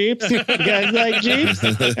like Jeeps? You guys like Jeeps?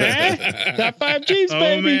 Top 5 Jeeps,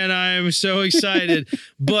 baby. Oh, man, I am so excited.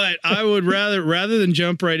 But I would rather than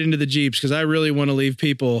jump right into the Jeeps, because I really want to leave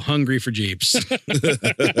people hungry for Jeeps.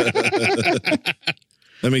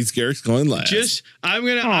 That means Garrick's going last. I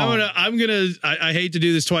hate to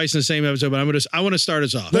do this twice in the same episode, but I want to start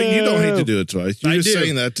us off. No, you don't hate to do it twice. You're just do.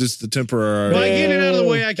 saying that just to temporarily. By getting it out of the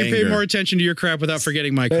way, I can pay anger. more attention to your crap without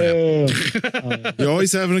forgetting my crap. You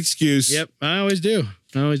always have an excuse. Yep, I always do.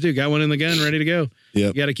 Got one in the gun, ready to go.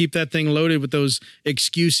 Yep. You got to keep that thing loaded with those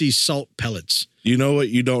excusey salt pellets. You know what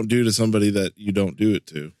you don't do to somebody that you don't do it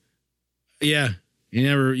to. Yeah, you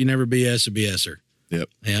never BS a BSer.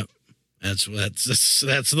 Yep. That's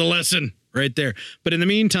the lesson right there. But in the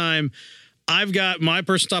meantime, I've got my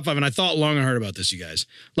personal top 5, and I thought long and hard about this, you guys.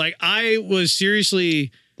 Like, I was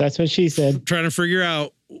seriously That's what she said. trying to figure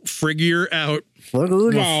out Figure it out.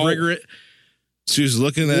 She was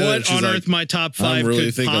looking at what it. She's on like, earth my top 5 I'm really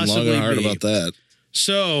could thinking long possibly and hard be. about that.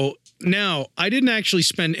 So now I didn't actually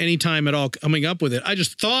spend any time at all coming up with it. I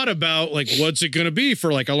just thought about like, what's it going to be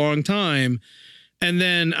for like a long time. And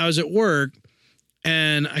then I was at work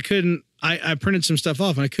and I printed some stuff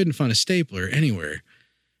off and I couldn't find a stapler anywhere.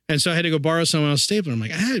 And so I had to go borrow someone else's stapler. I'm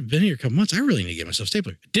like, I had been here a couple months. I really need to get myself a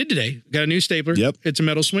stapler. Did today. Got a new stapler. Yep. It's a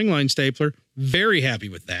metal swing line stapler. Very happy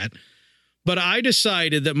with that. But I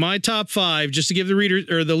decided that my top 5, just to give the reader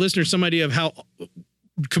or the listener some idea of how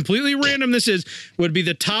completely random this is, would be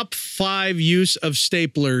the top 5 use of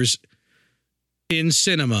staplers in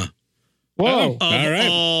cinema. Whoa. Of All right.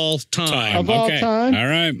 all time. Of all time? All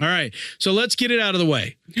right. All right. So let's get it out of the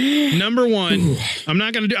way. Number 1, I'm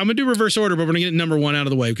going to do reverse order, but we're going to get number 1 out of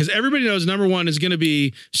the way because everybody knows number 1 is going to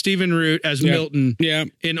be Stephen Root as Milton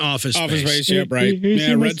in Office Space. Yep, right.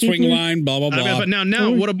 Yeah, red swing line, blah, blah, blah. But now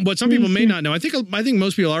what some people may not know, I think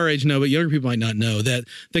most people our age know, but younger people might not know that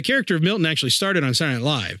the character of Milton actually started on Saturday Night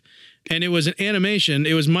Live. And it was an animation.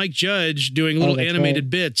 It was Mike Judge doing little animated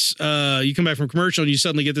bits. You come back from commercial and you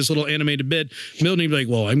suddenly get this little animated bit. Milton would be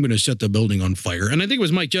like, well, I'm going to set the building on fire. And I think it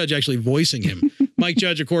was Mike Judge actually voicing him. Mike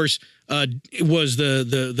Judge, of course, was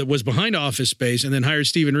was behind Office Space and then hired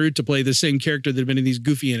Stephen Root to play the same character that had been in these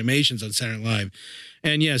goofy animations on Saturday Night Live.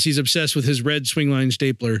 And yes, he's obsessed with his red swing line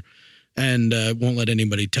stapler and won't let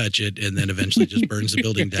anybody touch it and then eventually just burns the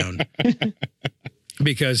building down.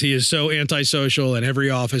 Because he is so antisocial and every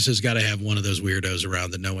office has got to have one of those weirdos around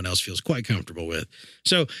that no one else feels quite comfortable with.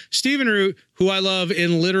 So Stephen Root, who I love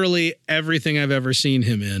in literally everything I've ever seen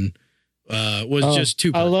him in, was just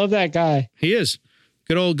too perfect. I love that guy. He is.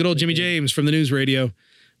 Good old Jimmy James from the news radio.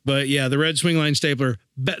 But yeah, the red swing line stapler.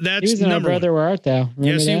 That's he was in number Our Brother, 1. Where Art Thou? Remember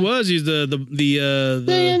Yes, that? he was. He's the into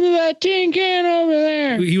that tin can over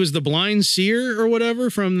there. he was the blind seer or whatever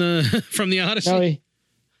from the Odyssey. No,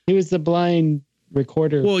 he was the blind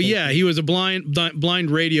recorder. Well, yeah, he was a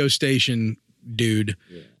blind radio station dude.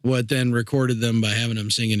 Yeah. What then recorded them by having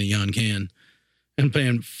them singing a Jan Can and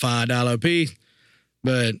paying $5 a piece.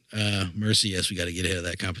 But mercy, yes, we got to get ahead of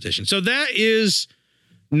that competition. So that is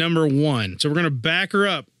number 1. So we're going to back her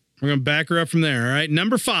up. We're going to back her up from there. All right.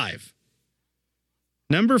 Number 5.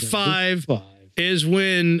 Number 5 is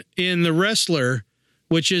when in The Wrestler,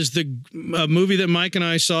 which is the movie that Mike and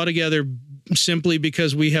I saw together simply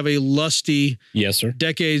because we have a lusty, yes, sir,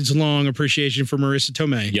 decades-long appreciation for Marissa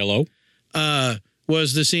Tomei. Yellow.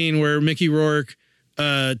 Was the scene where Mickey Rourke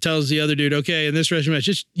tells the other dude, okay, in this wrestling match,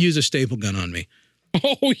 just use a staple gun on me.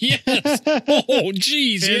 Oh, yes. Oh,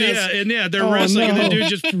 geez. Yes. Yeah, they're wrestling, and the dude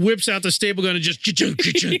just whips out the staple gun and just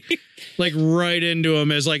like right into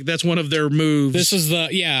him as like that's one of their moves. This is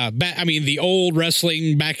the old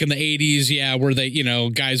wrestling back in the 80s, where they,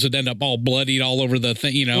 guys would end up all bloodied all over the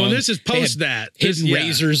thing, Well, this is post that. Hidden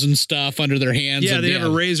razors and stuff under their hands. Yeah, they have a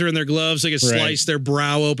razor in their gloves. They could slice their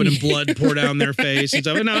brow open and blood pour down their face and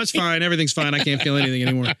stuff. No, it's fine. Everything's fine. I can't feel anything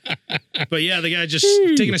anymore. But yeah, the guy just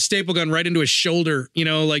taking a staple gun right into his shoulder,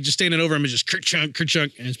 like just standing over him and just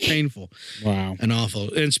kerchunk, and it's painful. Wow. And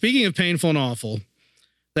awful. And speaking of painful and awful,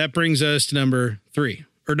 that brings us to number 3.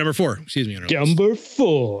 or number 4. Excuse me. Number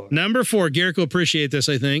 4. Number 4. Garrick will appreciate this,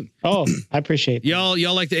 I think. Oh, I appreciate that.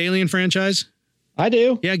 Y'all like the Alien franchise? I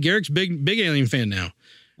do. Yeah, Garrick's big Alien fan now.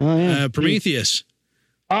 Oh, yeah. Prometheus.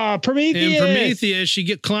 Prometheus. In Prometheus,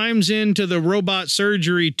 she climbs into the robot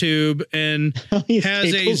surgery tube and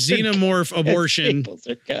has a xenomorph abortion,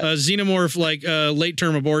 a xenomorph late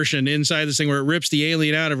term abortion inside this thing where it rips the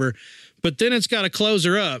alien out of her. But then it's got to close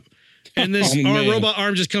her up. And this robot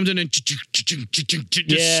arm just comes in and just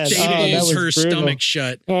staples her stomach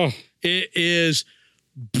shut. Oh. It is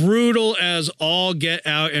brutal as all get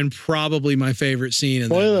out, and probably my favorite scene.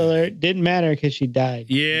 Spoiler alert, didn't matter because she died.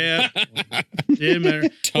 Yeah. Didn't matter.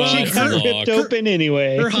 She got ripped open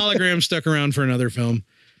anyway. Her hologram stuck around for another film.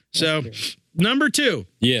 So, number 2.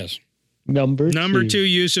 Yes. Number 2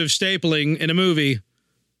 use of stapling in a movie,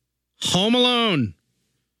 Home Alone.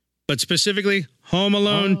 But specifically, Home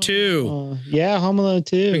Alone 2. Yeah, Home Alone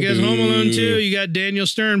 2. Because Home Alone 2, you got Daniel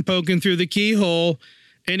Stern poking through the keyhole,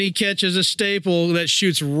 and he catches a staple that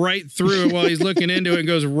shoots right through it while he's looking into it and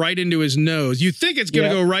goes right into his nose. You think it's going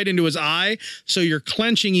to go right into his eye, so you're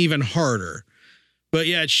clenching even harder. But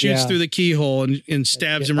yeah, it shoots through the keyhole and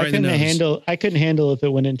stabs him right in the nose. I couldn't handle if it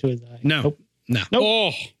went into his eye. No.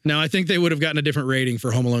 Oh. No, I think they would have gotten a different rating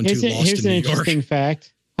for Home Alone 2 Lost Here's in an New York. interesting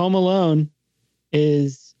fact. Home Alone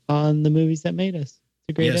is on the Movies That Made Us. It's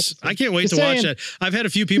a great episode. I can't wait to watch that. I've had a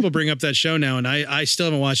few people bring up that show now, and I still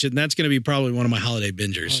haven't watched it, and that's going to be probably one of my holiday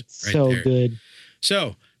bingers. It's so good.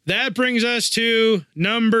 So that brings us to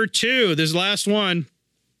number 2. This last one.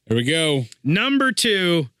 Here we go. Number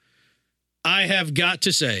 2, I have got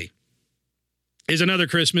to say, is another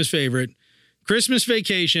Christmas favorite. Christmas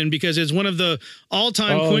Vacation, because it's one of the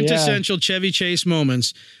all-time quintessential Chevy Chase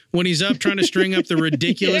moments when he's up trying to string up the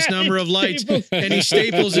ridiculous number of lights and he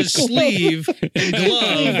staples his sleeve and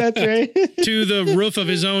glove to the roof of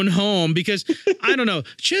his own home. Because I don't know,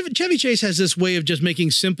 Chevy Chase has this way of just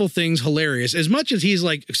making simple things hilarious. As much as he's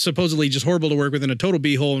supposedly just horrible to work with and a total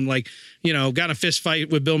beehole and got in a fist fight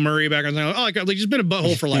with Bill Murray back on he's been a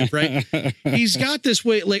butthole for life, right? He's got this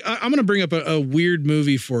way. I'm going to bring up a weird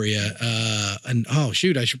movie for you. And I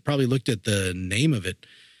should probably looked at the name of it.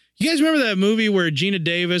 You guys remember that movie where Gina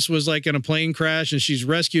Davis was in a plane crash and she's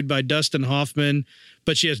rescued by Dustin Hoffman,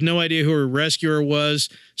 but she has no idea who her rescuer was.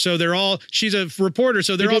 So she's a reporter.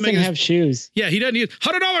 So they're all making have shoes. Yeah. He doesn't need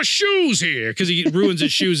 $100 shoes here because he ruins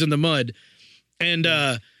his shoes in the mud. And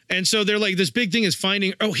so they're this big thing is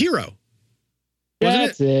finding, Hero.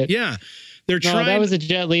 That's it. Yeah. They're trying. That was a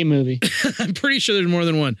Jet Li movie. I'm pretty sure there's more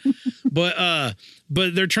than one, but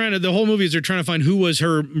they're trying to. The whole movie is they're trying to find who was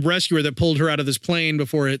her rescuer that pulled her out of this plane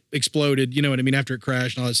before it exploded. You know what I mean? After it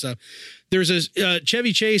crashed and all that stuff. There's a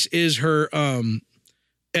Chevy Chase is her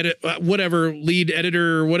lead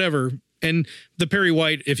editor or whatever, and the Perry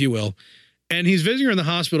White, if you will, and he's visiting her in the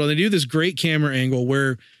hospital. And they do this great camera angle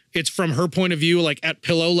where it's from her point of view, at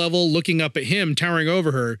pillow level, looking up at him, towering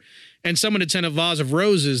over her. And someone had sent a vase of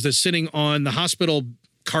roses that's sitting on the hospital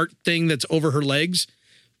cart thing that's over her legs.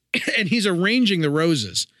 And he's arranging the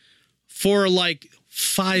roses for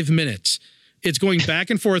 5 minutes. It's going back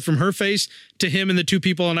and forth from her face to him and the two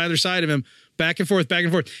people on either side of him, back and forth, back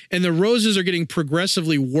and forth. And the roses are getting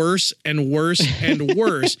progressively worse and worse and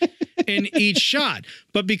worse in each shot.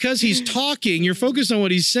 But because he's talking, you're focused on what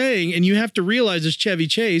he's saying, and you have to realize it's Chevy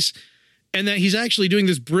Chase. And that he's actually doing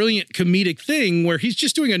this brilliant comedic thing where he's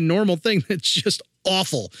just doing a normal thing that's just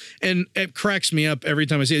awful. And it cracks me up every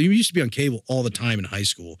time I see it. You used to be on cable all the time in high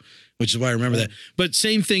school, which is why I remember that. But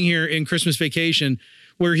same thing here in Christmas Vacation,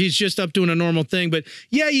 where he's just up doing a normal thing. But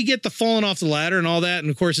yeah, you get the falling off the ladder and all that. And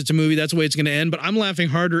of course, it's a movie. That's the way it's going to end. But I'm laughing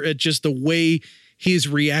harder at just the way he's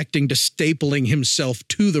reacting to stapling himself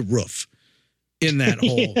to the roof in that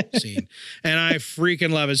whole scene. And I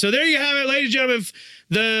freaking love it. So there you have it, ladies and gentlemen.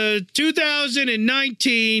 The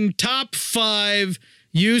 2019 top 5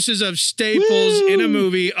 uses of staples in a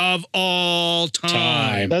movie of all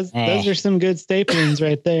time. Those are some good staplings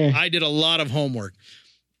right there. I did a lot of homework,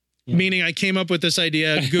 meaning I came up with this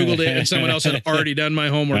idea, Googled it, and someone else had already done my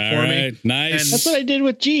homework for me. Nice. And that's what I did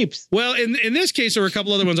with Jeeps. Well, in this case, there were a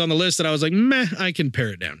couple other ones on the list that I was like, meh, I can pare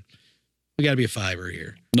it down. We got to be a 5er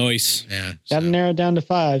here. Nice. Yeah. Got to narrow it down to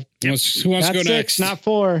 5. Who wants to go 6, next? Not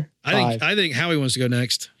 4. I think Howie wants to go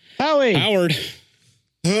next. Howie. Howard.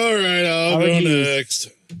 All right, I'll go next.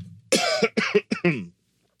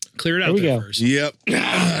 Clear it out there first. Yep.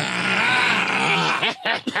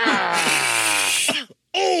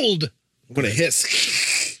 Old. I'm going to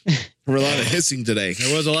hiss. There were a lot of hissing today.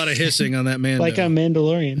 There was a lot of hissing on that man. Like a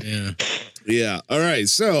Mandalorian. Yeah. Yeah. All right.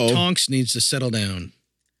 So Tonks needs to settle down.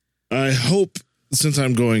 I hope, since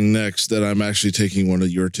I'm going next, that I'm actually taking one of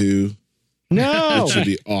your two. No, That should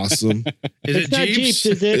be awesome. Is it's it not Jeeps? Jeeps,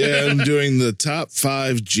 is it? Yeah, I'm doing the top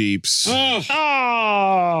 5 Jeeps Oh,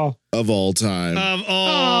 Oh, of all time. Of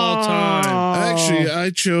all time. Actually, I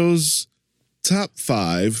chose top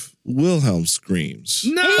 5 Wilhelm screams.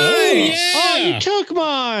 Nice. Oh, you took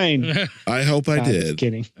mine. I hope I I'm just did.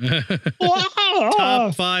 kidding.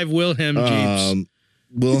 Top 5 Wilhelm Jeeps.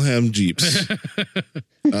 Wilhelm Jeeps.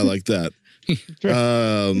 I like that.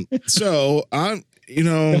 So I'm,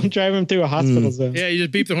 Don't drive him through a hospital zone. Yeah, you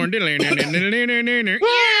just beep the horn.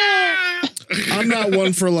 I'm not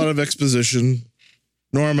one for a lot of exposition,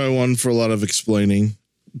 nor am I one for a lot of explaining.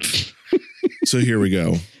 So here we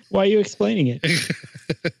go. Why are you explaining it?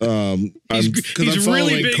 I'm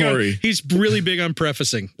following Corey, he's really big on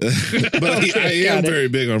prefacing. but I am Got it. very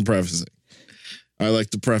big on prefacing. I like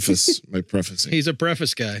to preface my prefacing. He's a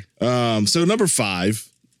preface guy. So number 5,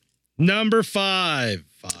 Number 5.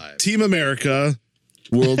 Team America,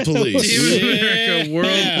 World Police. Team America, World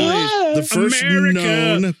Police. The first America.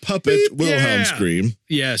 known puppet Wilhelm Yeah. scream.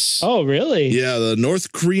 Yes. Oh, really? Yeah, the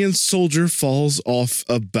North Korean soldier falls off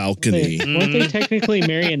a balcony. Weren't they technically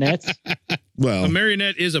marionettes? Well, A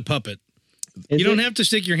marionette is a puppet. Is You don't it? have to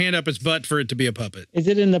stick your hand up its butt for it to be a puppet. Is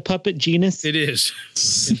it in the puppet genus? It is,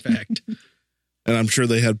 in fact. and I'm sure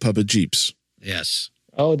they had puppet jeeps. Yes.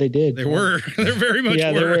 Oh, they did. They were. They very much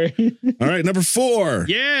Yeah, were. they were. All right, number 4,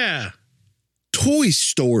 Yeah. Toy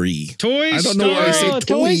Story. Toy I don't know why I say Oh,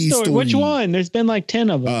 Toy Story. Which one? There's been like 10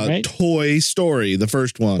 of them, right? Toy Story, the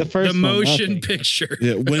first one. The first The motion one. Okay. picture.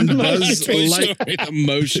 Yeah, when Buzz Toy Light, Story, the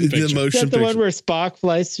motion the picture. Is motion that the one picture. where Spock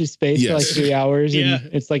flies through space for like Yes. 3 hours Yeah. and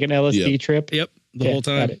it's like an LSD Yep. trip? Yep. The Yeah, whole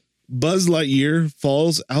got time. it. Buzz Lightyear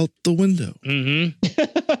falls out the window.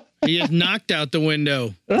 Mm-hmm. He is knocked out the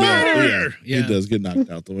window. Yeah, Yeah. he does get knocked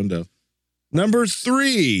out the window. Number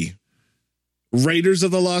 3, Raiders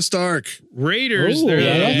of the Lost Ark. Raiders. Ooh, they're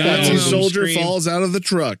I like that Nazi one. soldier Scream. falls out of the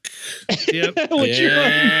truck. Yep. Which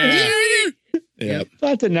one? Yeah.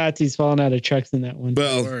 Lots of Nazis falling out of trucks in that one.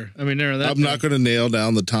 Well, Or, I mean, there. That I'm not going to nail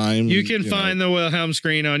down the time. You can find the Wilhelm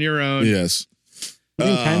screen on your own. Yes. You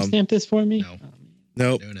can timestamp this for me? No.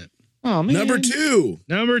 Nope. Doing it. Oh, man. Number 2,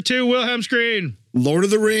 Number 2, Wilhelm screen. Lord of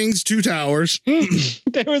the Rings, Two Towers.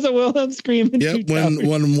 There was a Wilhelm scream in Yep, Two when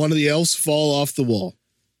Towers. one of the elves fall off the wall.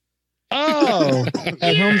 Oh,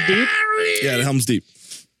 at Helm's Deep? Yeah, at Helm's Deep.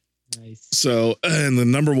 Nice. So, and the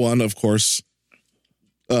number 1, of course,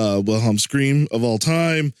 Wilhelm scream of all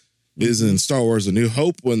time is in Star Wars: A New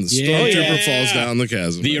Hope when the stormtrooper Yeah. falls down the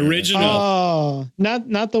chasm. The original. Oh,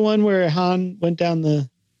 not the one where Han went down the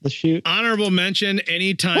chute. Honorable mention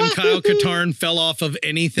anytime Kyle Katarn fell off of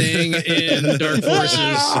anything in Dark Forces.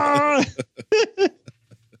 Ah!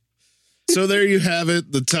 So there you have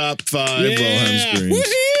it, the top 5 Wilhelm screams.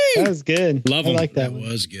 That was good. Love I 'em. like that That one.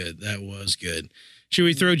 was good. That was good. Should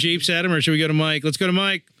we throw Jeeps at him or should we go to Mike? Let's go to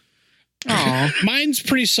Mike. Aw. Mine's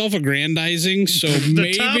pretty self-aggrandizing, so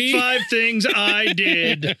The top maybe 5 things I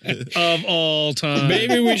did of all time.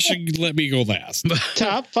 maybe we should let me go last.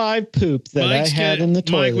 Top 5 poops that Mike's I had got- in the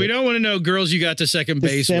toilet. Mike, we don't want to know girls you got to second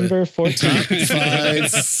base with. December 14th.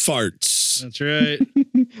 5 farts. That's right.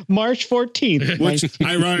 March 14th. Which Mike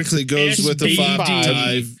ironically goes with the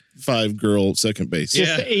SBD. five girl second base.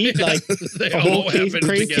 just Yeah. ate like They a whole all case, happened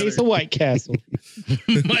crazy together. case of White Castle.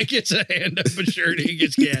 Mike gets a hand up a shirt. He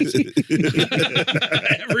gets gassy.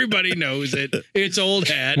 Everybody knows it. It's old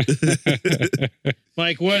hat.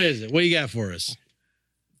 Mike, what is it? What do you got for us?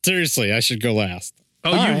 Seriously, I should go last. Oh,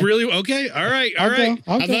 All you right. really? Okay. All right. All I'll go, right.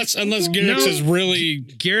 I'll go. Unless Garrett No. says really.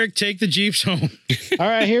 Garrick, take the Jeeps home. All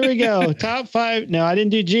right, here we go. Top 5. No, I didn't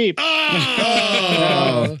do Jeep.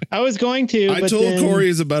 Oh! I was going to, I but told then Corey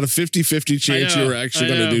it's about a 50-50 I chance know, you were actually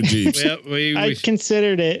I going to know. do Jeeps. Yep, I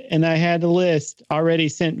considered it, and I had a list already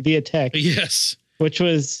sent via text, yes. which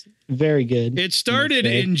was very good. It started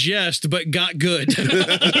Okay. in jest, but got good.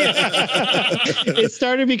 It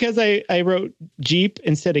started because I wrote Jeep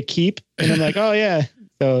instead of keep, and I'm like, oh yeah.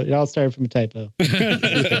 So it all started from a typo. As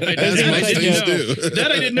That most I things didn't know. do.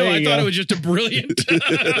 That I didn't know. There I you thought go. it was just a brilliant,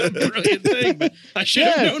 brilliant thing. But I should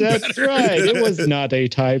have Yes, known that's better. right. It was not a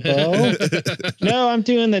typo. No, I'm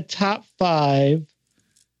doing the top 5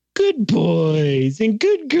 good boys and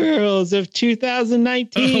good girls of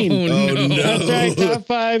 2019. Oh, Oh, no. no. That's right. Top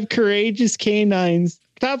 5 courageous canines.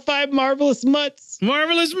 Top 5 marvelous mutts.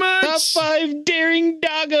 Marvelous Top Mutts. 5 daring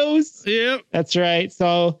doggos. Yep. That's right.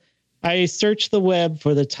 So I searched the web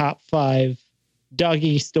for the top 5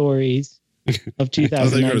 doggy stories of I thought you were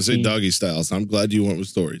 2019. going to say doggy styles. I'm glad you went with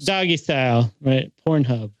stories. Doggy style, right?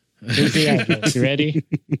 Pornhub. Here's the address. You ready?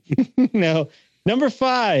 No. Number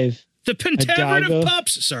 5, The Pentaveret doggo. of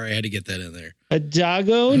Pups. Sorry, I had to get that in there. a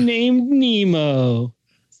doggo named Nemo.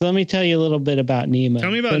 So let me tell you a little bit about Nemo. Tell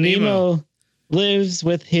me about Nemo. Lives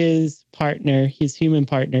with his partner, his human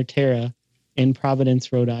partner, Tara, in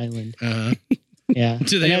Providence, Rhode Island. Yeah.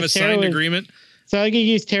 Do they have a signed agreement? So I can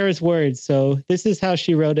use Tara's words. So this is how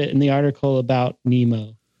she wrote it in the article about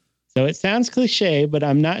Nemo. So it sounds cliche, but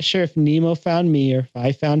I'm not sure if Nemo found me or if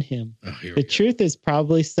I found him. The truth is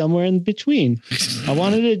probably somewhere in between. I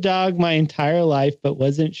wanted a dog my entire life, but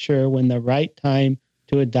wasn't sure when the right time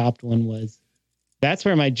to adopt one was. That's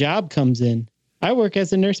where my job comes in. I work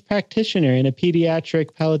as a nurse practitioner in a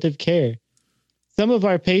pediatric palliative care. Some of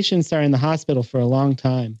our patients are in the hospital for a long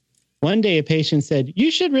time. One day a patient said,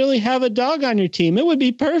 "You should really have a dog on your team. It would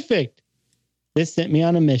be perfect." This sent me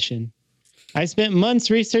on a mission. I spent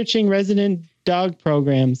months researching resident dog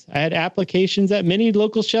programs. I had applications at many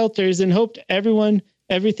local shelters and hoped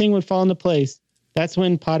everything would fall into place. That's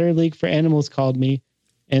when Potter League for Animals called me,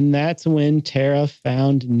 and that's when Tara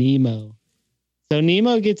found Nemo. So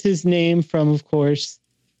Nemo gets his name from, of course,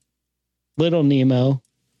 Little Nemo,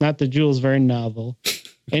 not the Jules Verne novel.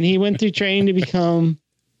 And he went through training to become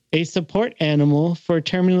a support animal for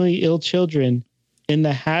terminally ill children in the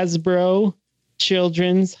Hasbro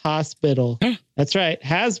Children's Hospital. That's right.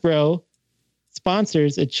 Hasbro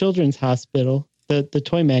sponsors a children's hospital, the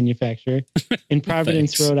toy manufacturer, in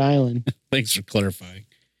Providence, Rhode Island. Thanks for clarifying.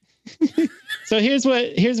 So here's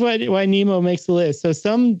why Nemo makes the list. So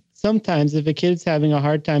sometimes if a kid's having a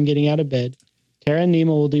hard time getting out of bed, Tara and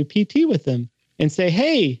Nemo will do PT with them and say,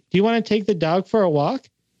 "Hey, do you want to take the dog for a walk?"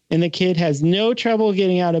 And the kid has no trouble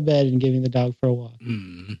getting out of bed and giving the dog for a walk.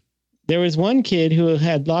 There was one kid who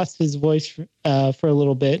had lost his voice for a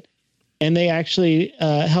little bit, and they actually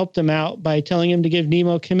helped him out by telling him to give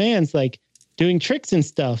Nemo commands like doing tricks and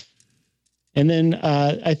stuff. And then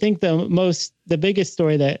I think the biggest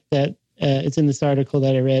story that it's in this article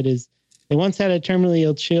that I read is they once had a terminally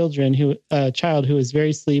ill child who was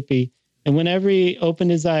very sleepy, and whenever he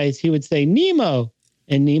opened his eyes, he would say "Nemo,"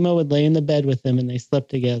 and Nemo would lay in the bed with him, and they slept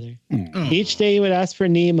together. Each day he would ask for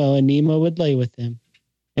Nemo, and Nemo would lay with him.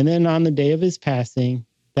 And then on the day of his passing,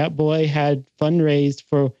 that boy had fundraised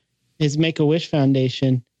for his Make-A-Wish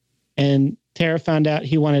Foundation, and Tara found out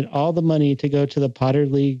he wanted all the money to go to the Potter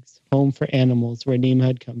League's home for animals where Nemo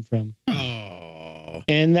had come from. Oh.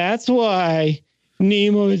 And that's why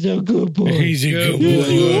Nemo is a good boy. He's a good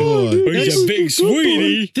boy. He's a big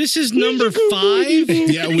sweetie. This is number 5.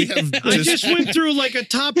 Yeah, we have. I just went through like a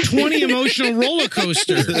top 20 emotional roller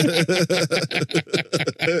coaster.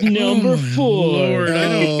 Number 4.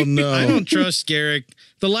 Lord, no. I don't trust Garrick.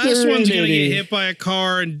 The last one's going to Serenity. get hit by a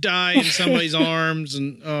car and die in somebody's arms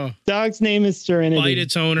and Dog's name is Serenity. bite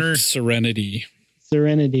its owner. Serenity.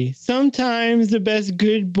 Serenity. Sometimes the best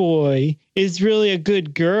good boy is really a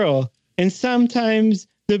good girl, and sometimes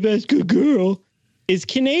the best good girl is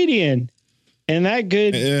Canadian, and that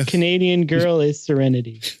good Canadian girl is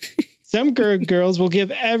Serenity. Some girls will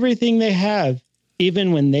give everything they have,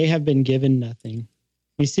 even when they have been given nothing.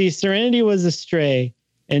 You see, Serenity was a stray,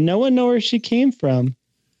 and no one knew where she came from,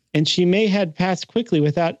 and she may have passed quickly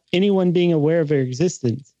without anyone being aware of her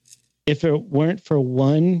existence, if it weren't for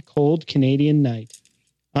one cold Canadian night.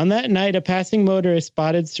 On that night, a passing motorist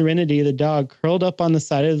spotted Serenity, the dog, curled up on the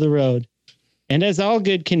side of the road. And as all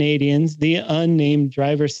good Canadians, the unnamed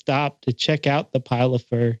driver stopped to check out the pile of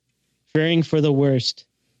fur, fearing for the worst.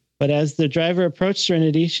 But as the driver approached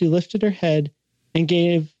Serenity, she lifted her head and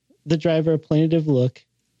gave the driver a plaintive look.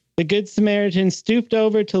 The Good Samaritan stooped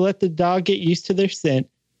over to let the dog get used to their scent,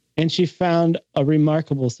 and she found a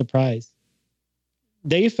remarkable surprise.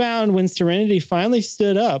 They found when Serenity finally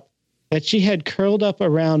stood up that she had curled up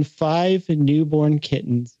around 5 newborn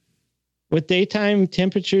kittens. With daytime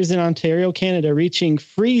temperatures in Ontario, Canada reaching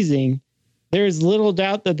freezing, there is little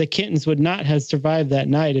doubt that the kittens would not have survived that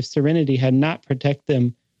night if Serenity had not protected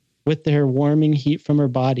them with her warming heat from her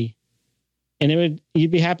body. And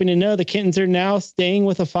you'd be happy to know the kittens are now staying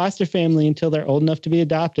with a foster family until they're old enough to be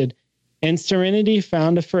adopted. And Serenity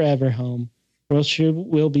found a forever home where she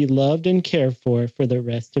will be loved and cared for the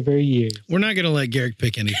rest of her years. We're not going to let Garrick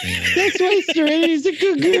pick anything. That's why Serenity's a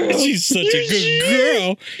good girl. She's such a good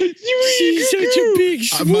girl. She's such a big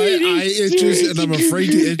sweetie. My eye itches, and I'm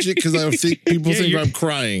afraid to itch it because I think people think I'm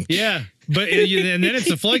crying. Yeah. But and then it's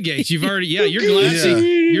the floodgates. You've already, you're glassy. Yeah.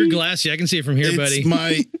 You're glassy. I can see it from here, buddy. It's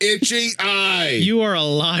my itchy eye. You are a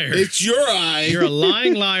liar. It's your eye. You're a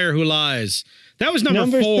lying liar who lies. That was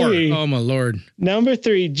number 4. 3. Oh, my Lord. Number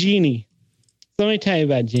 3, Jeannie. So let me tell you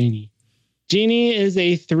about Jeannie. Jeannie is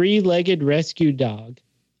a 3-legged rescue dog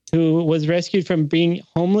who was rescued from being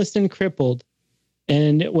homeless and crippled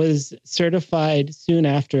and was certified soon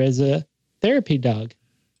after as a therapy dog.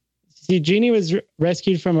 See, Jeannie was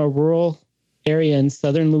rescued from a rural area in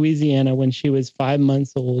southern Louisiana when she was 5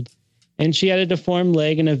 months old, and she had a deformed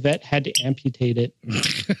leg and a vet had to amputate it.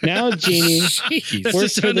 Now Jeannie That's the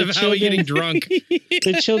works for sound the of Howie getting drunk.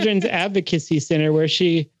 the Children's Advocacy Center, where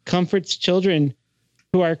she comforts children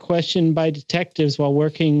who are questioned by detectives while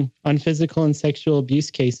working on physical and sexual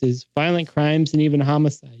abuse cases, violent crimes, and even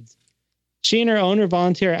homicides. She and her owner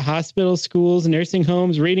volunteer at hospitals, schools, nursing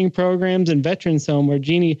homes, reading programs, and veterans home, where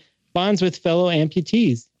Jeannie bonds with fellow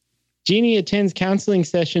amputees. Jeannie attends counseling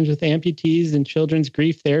sessions with amputees and children's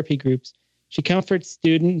grief therapy groups. She comforts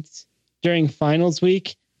students during finals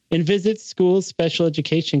week and visits schools' special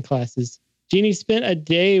education classes. Jeannie spent a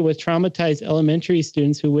day with traumatized elementary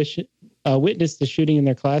students who witnessed the shooting in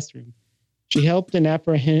their classroom. She helped an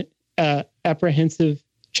apprehensive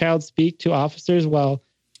child speak to officers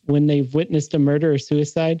when they've witnessed a murder or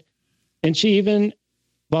suicide. And she even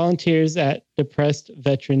volunteers at depressed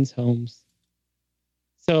veterans' homes.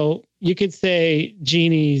 So you could say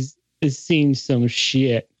Jeannie's has seen some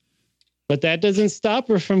shit, but that doesn't stop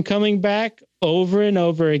her from coming back over and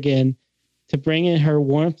over again to bring in her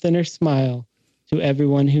warmth and her smile to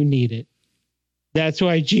everyone who need it. That's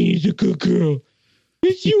why Jeannie's a good girl.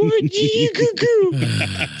 Yes, you are. Jeannie's a good girl.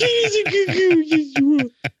 Jeannie's a good girl. Yes, you are.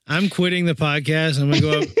 I'm quitting the podcast. I'm going to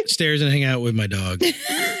go upstairs and hang out with my dog.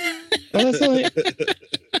 Well, that's all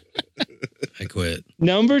I quit.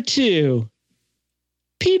 Number 2,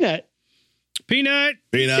 Peanut. Peanut.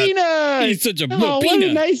 Peanut. He's such a Oh, what a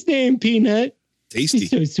peanut. nice name, Peanut. Tasty. He's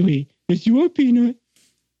so sweet. Yes, you are, Peanut.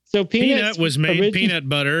 So Peanut was made peanut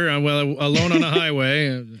butter, alone on a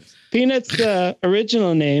highway. Peanut's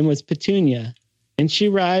original name was Petunia, and she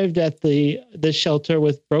arrived at the shelter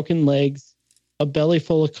with broken legs, a belly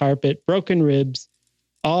full of carpet, broken ribs,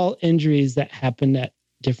 all injuries that happened at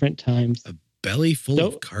different times. A belly full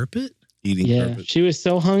of carpet? Eating Yeah, carpet. she was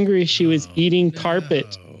so hungry she was eating carpet.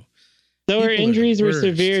 No. Though her People are injuries the were worst.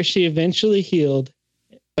 severe, she eventually healed,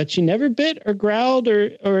 but she never bit or growled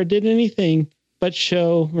or did anything but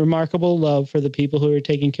show remarkable love for the people who were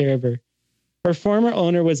taking care of her. Her former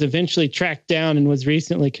owner was eventually tracked down and was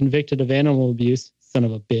recently convicted of animal abuse. Son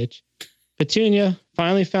of a bitch. Petunia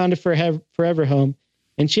finally found a forever home,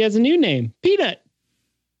 and she has a new name, Peanut.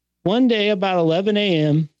 One day, about 11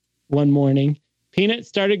 a.m. one morning, Peanut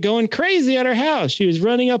started going crazy at her house. She was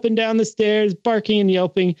running up and down the stairs, barking and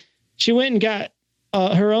yelping. She went and got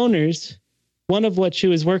her owners, one of which she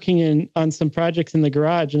was working on some projects in the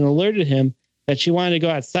garage, and alerted him that she wanted to go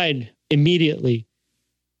outside immediately.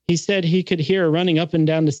 He said he could hear her running up and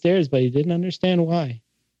down the stairs, but he didn't understand why.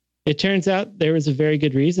 It turns out there was a very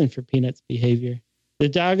good reason for Peanut's behavior. The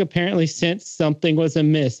dog apparently sensed something was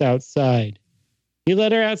amiss outside. He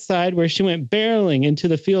led her outside, where she went barreling into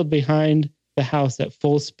the field behind the house at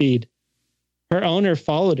full speed. Her owner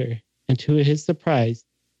followed her, and to his surprise,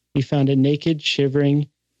 he found a naked, shivering,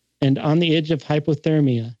 and on the edge of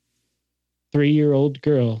hypothermia, 3-year-old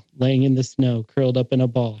girl laying in the snow, curled up in a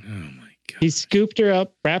ball. Oh, my God. He scooped her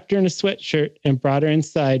up, wrapped her in a sweatshirt, and brought her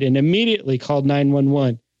inside, and immediately called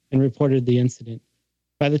 911 and reported the incident.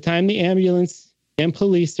 By the time the ambulance and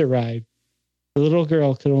police arrived, the little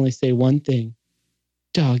girl could only say one thing: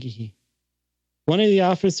 doggy. One of the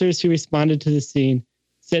officers who responded to the scene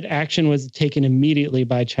said action was taken immediately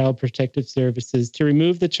by Child Protective Services to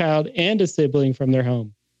remove the child and a sibling from their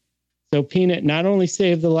home. So Peanut not only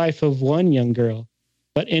saved the life of one young girl,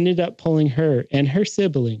 but ended up pulling her and her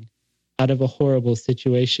sibling out of a horrible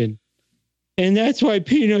situation. And that's why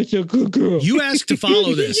Peanut's a good girl. You asked to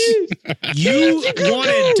follow this. You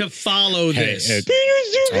wanted to follow this. It's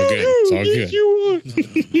all good. It's all good.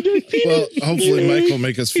 Well, hopefully Mike will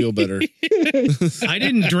make us feel better. I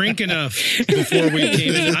didn't drink enough before we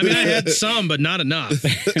came in. I mean, I had some, but not enough.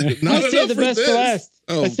 Not I saved enough the for best this. for last.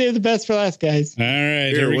 Oh. I saved the best for last, guys. All right,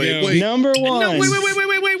 Here, here we wait, go. wait. Number one. No, wait.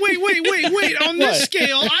 On this What?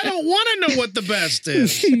 scale, I don't want to know what the best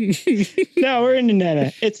is. No, we're in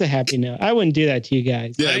Nana. It's a happy note. I wouldn't do that to you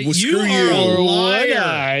guys. Yeah, well, you screw are a you. Would I?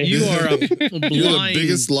 liar. You are a You're the blind.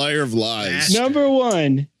 biggest liar of lies. bastard. Number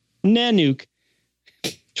one, Nanook.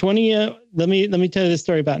 20. Let me tell you the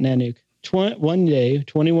story about Nanook. One day,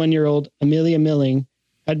 21-year-old Amelia Milling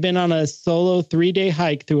had been on a solo 3-day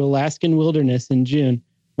hike through Alaskan wilderness in June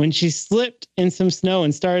when she slipped in some snow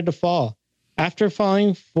and started to fall. After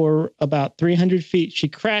falling for about 300 feet, she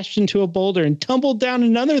crashed into a boulder and tumbled down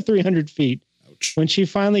another 300 feet. Ouch. When she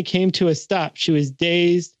finally came to a stop, she was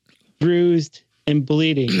dazed, bruised, and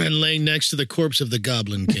bleeding. And laying next to the corpse of the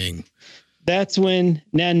Goblin King. That's when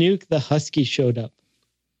Nanook the husky showed up.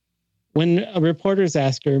 When reporters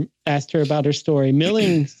asked her about her story,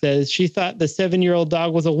 Milling says she thought the 7-year-old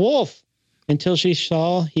dog was a wolf until she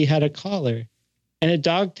saw he had a collar. and a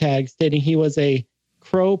dog tag stating he was a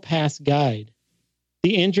Crow Pass guide.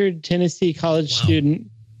 The injured Tennessee college student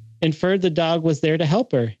inferred the dog was there to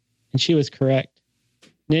help her, and she was correct.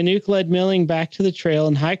 Nanook led Milling back to the trail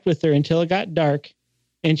and hiked with her until it got dark,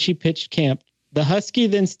 and she pitched camp. The husky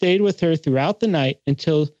then stayed with her throughout the night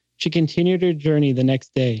until she continued her journey the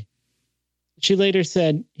next day. She later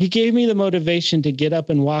said, "He gave me the motivation to get up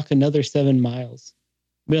and walk another 7 miles."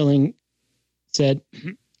 Milling said,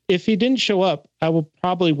 "If he didn't show up, I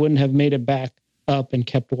probably wouldn't have made it back up and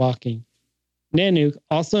kept walking." Nanook,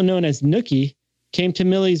 also known as Nookie, came to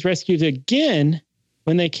Millie's rescue again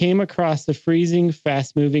when they came across the freezing,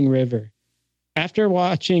 fast-moving river. After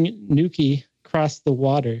watching Nookie cross the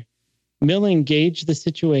water, Milling gauged the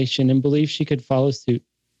situation and believed she could follow suit.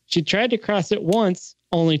 She tried to cross it once,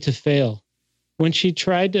 only to fail. When she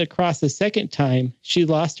tried to cross a second time, she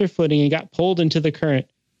lost her footing and got pulled into the current.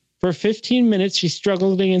 For 15 minutes, she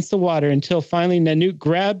struggled against the water until finally Nanook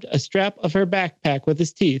grabbed a strap of her backpack with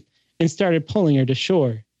his teeth and started pulling her to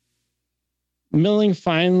shore. Milling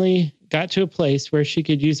finally got to a place where she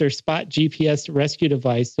could use her Spot GPS rescue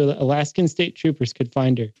device so that Alaskan state troopers could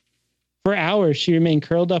find her. For hours, she remained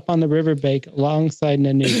curled up on the riverbank alongside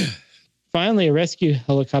Nanook. Finally, a rescue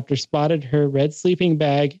helicopter spotted her red sleeping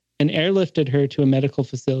bag and airlifted her to a medical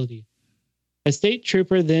facility. A state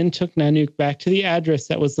trooper then took Nanook back to the address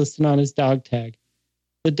that was listed on his dog tag.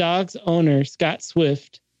 The dog's owner, Scott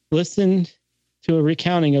Swift, listened to a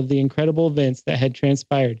recounting of the incredible events that had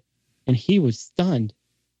transpired, and he was stunned.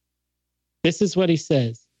 This is what he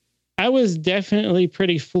says. "I was definitely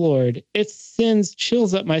pretty floored. It sends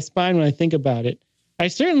chills up my spine when I think about it. I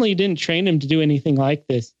certainly didn't train him to do anything like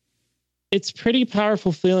this. It's pretty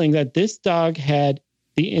powerful feeling that this dog had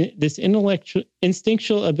this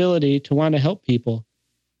instinctual ability to want to help people.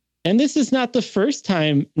 And this is not the first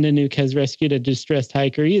time Nanook has rescued a distressed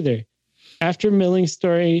hiker either. After Milling's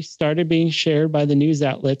story started being shared by the news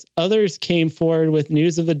outlets, others came forward with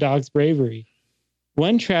news of the dog's bravery.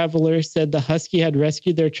 One traveler said the husky had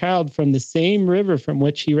rescued their child from the same river from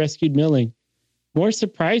which he rescued Milling. More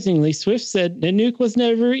surprisingly, Swift said Nanook was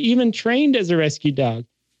never even trained as a rescue dog.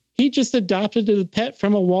 He just adopted a pet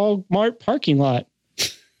from a Walmart parking lot.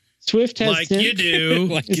 Swift has like you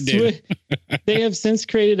do. They have since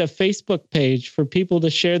created a Facebook page for people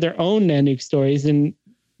to share their own Nanook stories, and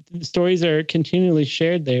the stories are continually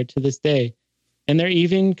shared there to this day. And they're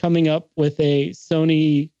even coming up with a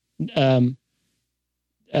Sony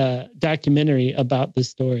documentary about the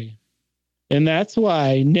story. And that's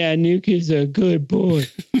why Nanook is a good boy.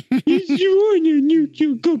 Yes, you are, Nanook.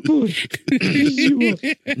 You're a good boy. Yes, you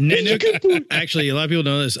are. Nanook, actually, a lot of people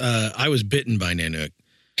know this. I was bitten by Nanook.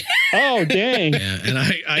 Oh, dang. Yeah, and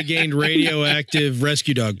I gained radioactive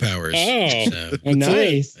rescue dog powers. Oh, so,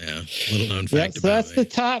 nice. Yeah, little known fact so about that's me. the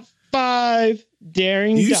top 5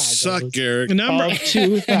 daring You doggos suck, Garrick. of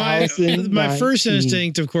 2019. My first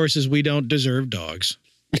instinct, of course, is we don't deserve dogs.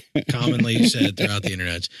 Commonly said throughout the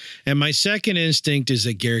internet. And my second instinct is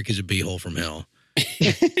that Garrick is a beehole from hell.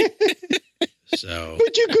 So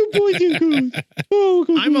But you're good boy, you're good. Oh,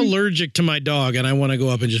 good I'm boy. allergic to my dog, and I want to go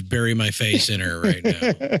up and just bury my face in her right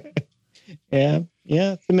now. Yeah.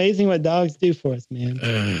 It's amazing what dogs do for us, man.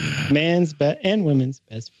 Man's and women's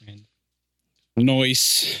best friend.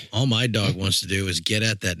 Noise. All my dog wants to do is get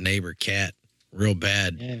at that neighbor cat real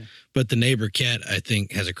bad. Yeah. But the neighbor cat, I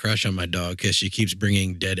think, has a crush on my dog because she keeps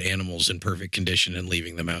bringing dead animals in perfect condition and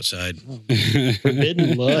leaving them outside.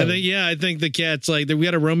 Forbidden love. I think the cat's like, we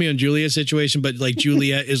got a Romeo and Juliet situation, but like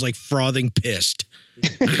Juliet is like frothing pissed.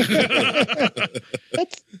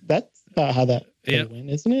 That's about how that Yeah. went,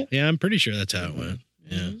 isn't it? Yeah, I'm pretty sure that's how it went.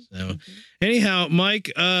 Yeah. So, anyhow, Mike,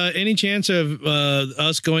 any chance of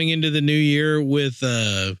us going into the new year with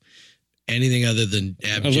anything other than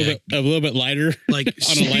abject? A little bit lighter, Like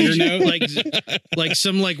on a lighter note, like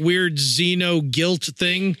some like weird Xeno guilt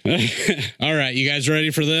thing. All right, you guys ready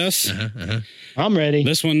for this? I'm ready.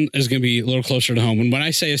 This one is going to be a little closer to home. And when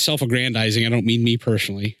I say self-aggrandizing, I don't mean me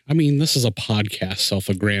personally. I mean, this is a podcast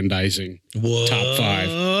self-aggrandizing. Whoa. Top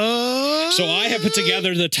 5. So I have put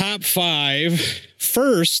together the top 5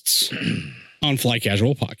 firsts on Fly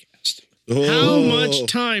Casual Podcast. How much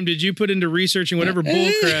time did you put into researching whatever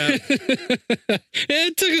bullcrap?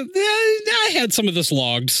 It took. I had some of this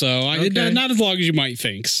logged, so not as long as you might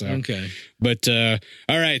think. So Okay. but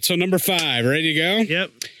all right. So number 5, ready to go?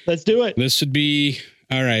 Yep. Let's do it. This would be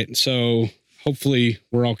all right. So hopefully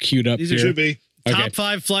we're all queued up These here. Should be. Okay. Top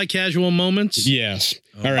 5 fly casual moments. Yes.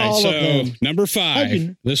 All right. All of So them. number How do 5.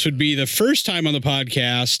 you- This would be the first time on the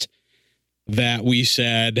podcast that we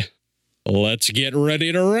said Let's get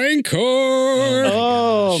ready to rancor.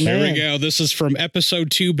 Oh, There man. we go. This is from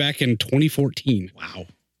episode 2 back in 2014. Wow.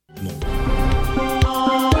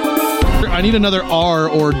 I need another R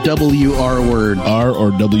or WR word. R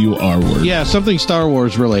or WR word. Yeah, something Star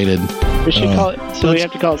Wars related. We should call it, so we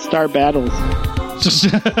have to call it Star Battles. Let's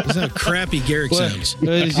That's how crappy Garrick sounds. get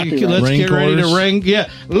ready to rank. Yeah,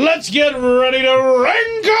 let's get ready to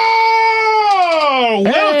rancor.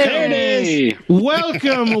 There it is.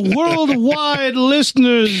 Welcome, worldwide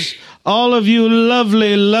listeners. All of you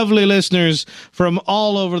lovely, lovely listeners from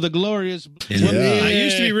all over the glorious. I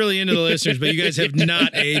used to be really into the listeners, but you guys have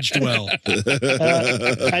not aged well.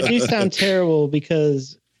 I do sound terrible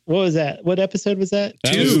because what was that? What episode was that?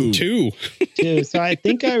 That was 2. 2. So I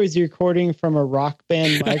think I was recording from a Rock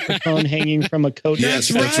Band microphone hanging from a coat. Yes,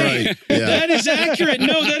 that's right. Yeah. That is accurate.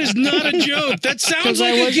 No, that is not a joke. That sounds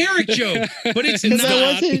like a Garrick joke, but it's Because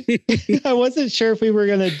not. I wasn't sure if we were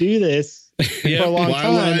going to do this for a long Why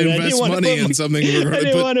time. would I and invest didn't wanna money put in something we're I going to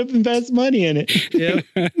didn't put? want to invest money in it.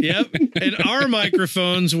 Yep. And our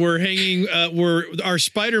microphones were hanging. Our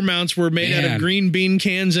spider mounts were made out Man. of green bean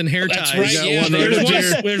cans and hair That's ties. right, got yeah, one there's right one-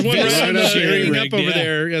 here. There's one Right right up up, here, hanging rigged, up over yeah.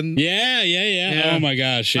 there, and Yeah. Oh my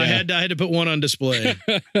gosh. Yeah. I had to put one on display.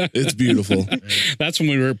 It's beautiful. That's when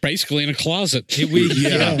we were basically in a closet.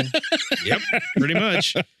 Yeah. Yep, pretty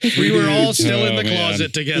much. We were all still in Oh, the man.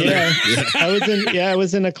 closet together. Yeah. I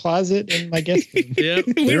was in a closet in my guest room. Yep.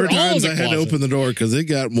 There were all in times the I had to closet. open the door because it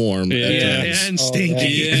got warm. Yeah. at Yeah, times. and Oh,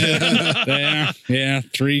 stinky. Yeah.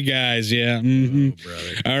 3 guys. Yeah. Mhm.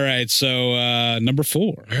 Brother. All right. So number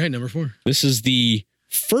 4. All right, number 4. This is the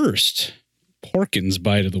first Porkins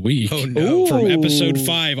bite of the week. Oh, no. From Ooh. episode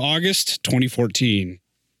 5, August 2014.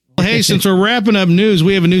 Hey, since we're wrapping up news,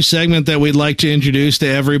 we have a new segment that we'd like to introduce to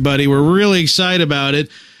everybody. We're really excited about it.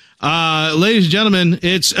 Ladies and gentlemen,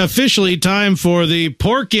 it's officially time for the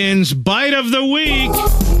Porkins Bite of the Week.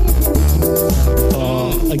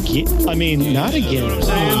 Again? I mean, not again.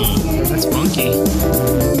 That's funky.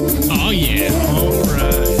 Oh, yeah. All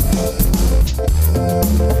right.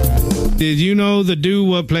 Did you know the dude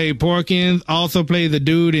what played Porkins also played the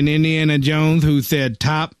dude in Indiana Jones who said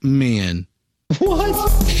top men? What?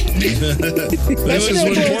 This is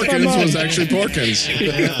when Porkins was actually Porkins.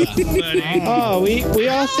 Oh, we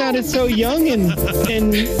all sounded so young and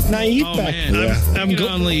naive Oh back man,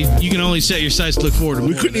 Yeah. you can only set your sights to look forward to.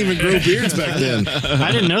 We couldn't even grow beards back then.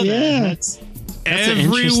 I didn't know that. Yeah. That's an Every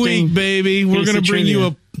interesting week, baby, we're piece going of to bring you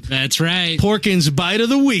a That's right. Porkins Bite of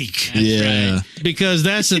the Week. Yeah. Because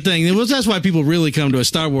that's the thing. Well, that's why people really come to a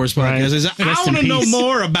Star Wars podcast. Right. Is I Rest in want to know peace.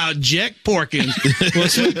 more about Jack Porkins. Well,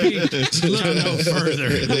 Sweet Pea, look no further.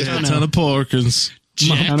 A ton of Porkins.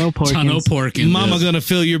 Ton of Porkins. Mama gonna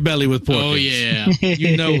fill your belly with pork. Oh yeah.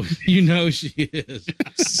 you know she is.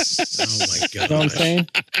 Oh my god. You know what I'm saying?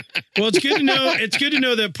 Well, it's good to know. It's good to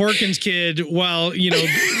know that Porkins kid, while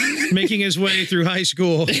making his way through high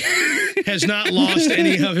school, has not lost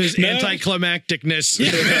any of his anticlimacticness.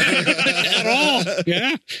 At all.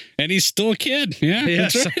 Yeah. And he's still a kid. Yeah.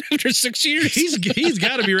 Yes. That's right. After 6 years. He's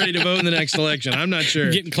got to be ready to vote in the next election. I'm not sure.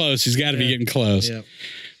 Getting close. He's got to be getting close. Yeah.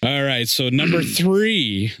 All right. So number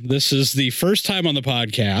 3, this is the first time on the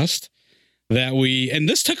podcast that and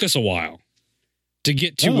this took us a while to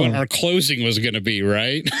get to what our closing was going to be,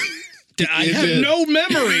 right? I have no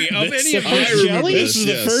memory of any of first this. jelly? This is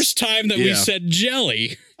yes. the first time that we Yeah. said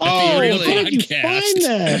jelly. Oh, really? where did you podcast. find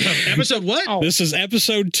that? Episode what? Oh. This is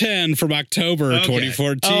episode 10 from October Okay.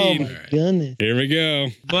 2014. Oh my goodness. Here we go.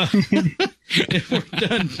 Well,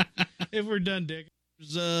 if we're done, Dick.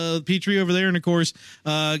 There's Petrie over there, and of course,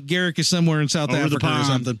 Garrick is somewhere in South Over the Africa or pond.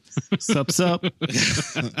 something. Sup.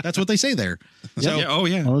 That's what they say there. So, Yeah, oh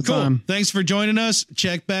yeah. All the cool. time. Thanks for joining us.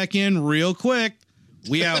 Check back in real quick.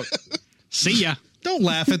 We out. See ya. Don't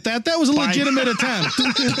laugh at that. That was a legitimate attempt.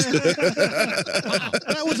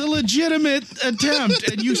 That was a legitimate attempt,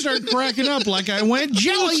 and you start cracking up like I went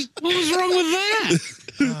jelly. What was wrong with that?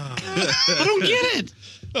 I don't get it.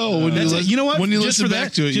 Oh, when That's it. You know what? When you Just listen for back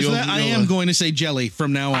that, to it, just you'll, for that, I you'll, am going to say jelly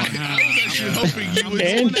from now on.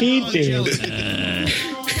 And Pete did.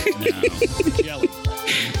 Jelly.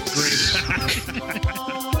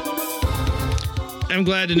 I'm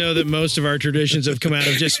glad to know that most of our traditions have come out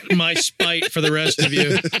of just my spite for the rest of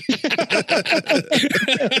you.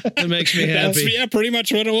 That makes me That's happy. pretty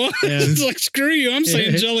much what it was. It's like, screw you. I'm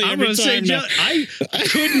saying jelly I'm every gonna say time. now. jelly. I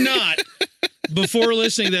could not before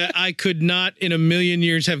listening to that, I could not in a million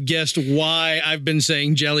years have guessed why I've been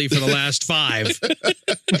saying jelly for the last 5.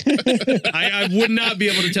 I would not be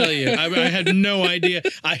able to tell you. I had no idea.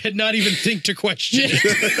 I had not even think to question it.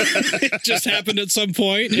 It just happened at some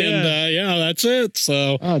point, and that's it.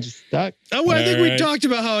 So, just stuck. Oh, well, I think we right. talked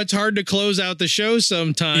about how it's hard to close out the show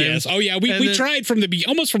sometimes. yes. Oh, yeah. We tried from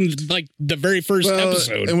almost from like the very first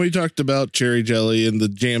episode. And we talked about cherry jelly and the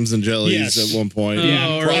jams and jellies at one point. Oh, I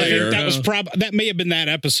think right. that was that may have been that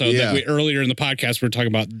episode that we earlier in the podcast we were talking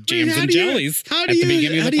about jams and jellies. How at do the you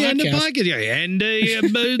beginning of the end the podcast. podcast? Yeah, and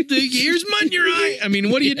here's mud in your eye. I mean,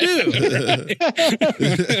 what do you do?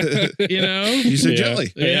 You know, You said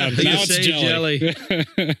jelly. Yeah, you now it's say jelly.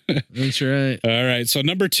 That's right. All right. So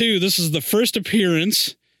number 2, this is the first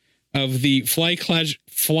appearance of the Fly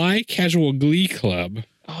Casual Glee Club.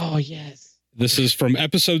 Oh, yes. This is from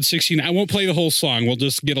episode 16. I won't play the whole song. We'll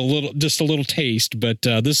just get a little taste, but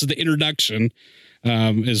this is the introduction.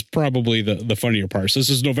 Is probably the funnier part. So this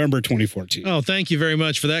is November 2014. Oh, thank you very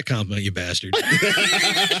much for that compliment, you bastard.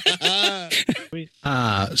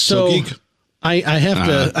 So I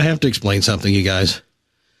have to explain something, you guys.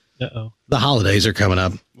 Uh-oh. The holidays are coming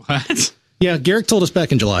up. What? Yeah, Garrick told us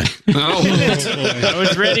back in July. I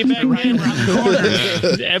was ready back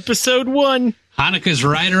then. Episode 1. Hanukkah's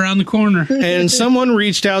right around the corner. And someone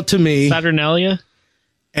reached out to me Saturnalia.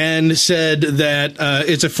 and said that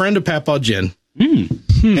it's a friend of Papa Jen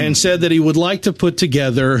and said that he would like to put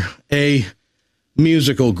together a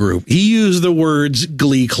musical group. He used the words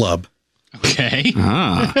Glee Club, Okay.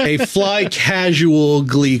 a Fly Casual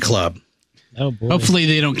Glee Club. Oh, boy. Hopefully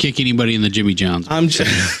they don't kick anybody in the Jimmy John's. I'm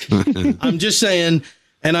just saying.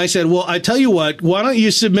 And I said, well, I tell you what, why don't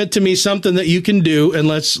you submit to me something that you can do, and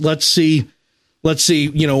let's see,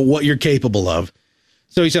 you know, what you're capable of.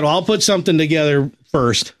 So he said, well, I'll put something together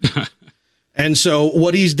first. And so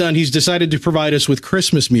what he's done, he's decided to provide us with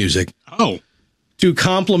Christmas music Oh, to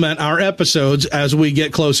complement our episodes as we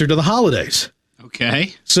get closer to the holidays.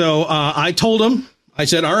 okay. So I told him, I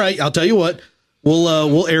said, all right, I'll tell you what.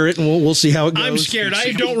 We'll air it and we'll see how it goes. I'm scared.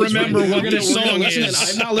 I don't remember what this song is.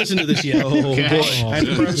 I've not listened to this yet.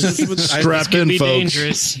 Strapped in, folks.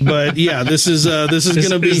 Dangerous. But yeah, this is going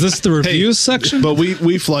to be. Is this the reviews section? But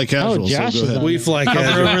we fly casual, Josh so go is ahead. on we fly Cover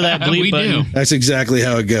casual. over that We bleep button. do. That's exactly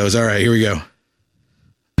how it goes. All right, here we go.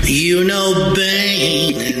 You know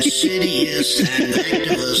Bane, Insidious, and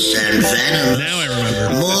Activus, and Venom. Now I remember.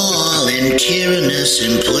 Maul, and Tyrannus,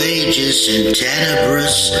 and Plagueis, and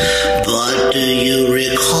Tenebrous. But do you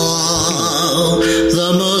recall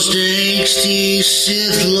the most angsty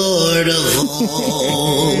Sith Lord of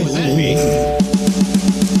all?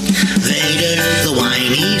 Vader, the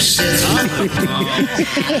whiny Sith Lord,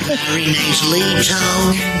 very nasally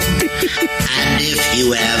tone. And if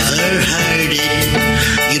you ever heard it,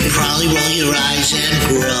 you'd probably roll your eyes and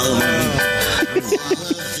groan. All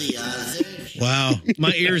of the others. Wow,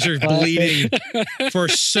 my ears are bleeding for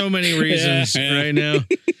so many reasons right now.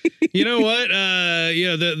 You know what?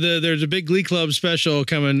 There's a big Glee Club special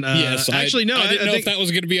coming. Yes, actually, no. I didn't know if that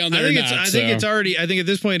was going to be on there. I think it's already. I think at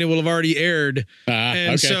this point it will have already aired,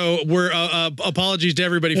 and okay. so we're apologies to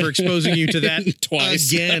everybody for exposing you to that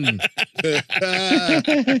Twice. again.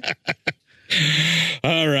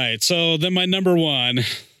 All right. So then my number 1.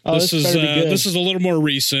 Oh, this this better be good. is a little more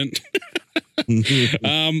recent.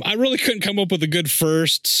 I really couldn't come up with a good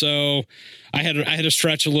first, so I had to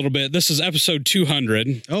stretch a little bit. This is episode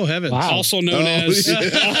 200, Oh heavens! Wow. also known as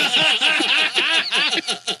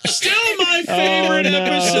Still my favorite no.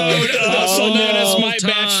 episode. also of known as all my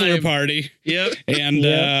bachelor time. party. Yep. And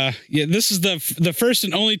this is the first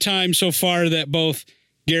and only time so far that both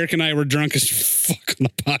Garrick and I were drunk as fuck on the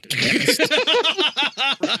podcast.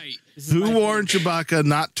 Right. Who warned Chewbacca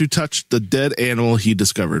not to touch the dead animal he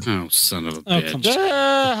discovered? Oh, son of a bitch.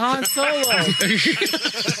 Han Solo.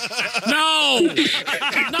 No,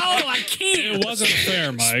 I can't. It wasn't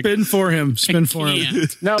fair, Mike. Spin for him. Spin for him.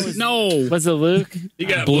 Can't. No, No. was it Luke? You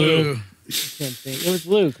got Blue. Can't think. It was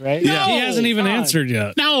Luke, right? No. He hasn't even Han. answered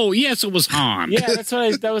yet. No, yes, it was Han. Yeah,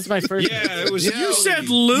 that was my first. Yeah, it was. Yeah. You said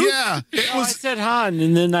Luke. Yeah, it Oh, I was. said Han,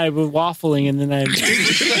 and then I was waffling, and then I. You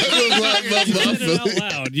said it out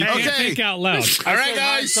loud. You can't Okay. think out loud. All right, Han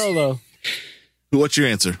guys. Solo. What's your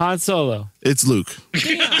answer? Han Solo. It's Luke.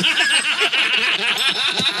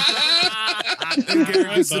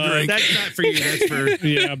 That's not for you. That's for.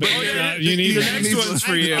 Yeah, but you need The next one's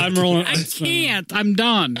for you. I'm rolling. I can't. I'm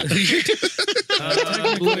done.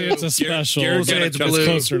 Technically, it's a special. Garrett but said it's it's blue.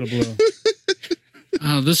 closer to blue.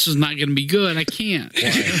 Oh, this is not going to be good. I can't.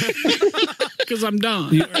 Because I'm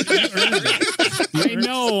done. I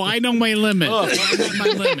know my limit. I'm at my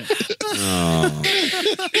limit.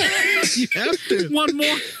 You have to. One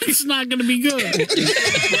more. It's not going to be good.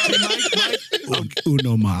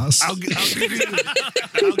 Uno mas.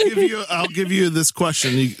 I'll give you this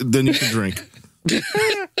question. Then you can drink.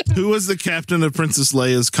 Who was the captain of Princess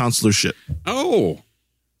Leia's consular ship? Oh,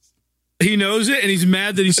 He knows it, and he's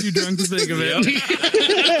mad that he's too drunk to think of it.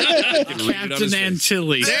 Captain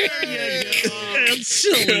Antilles.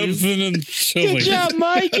 Kevin and Chili. Good job,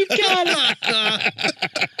 Mike. You got it.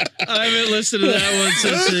 I haven't listened to that one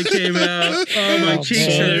since it came out. Oh, my Oh, cheeks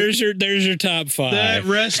man. hurt. There's your top five. That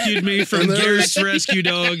rescued me from Garrett's Rescue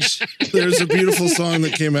Dogs. There's a beautiful song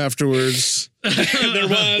that came afterwards there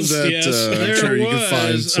was, that yes. I'm There sure you can was.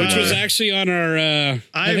 find. Which somewhere. was actually on our.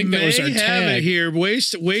 I think may that was our have tag. it here.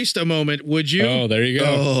 Waste a moment, would you? Oh, there you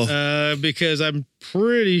go. Oh, Because I'm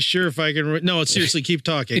pretty sure if I can. No, seriously, keep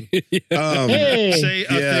talking. Hey, Say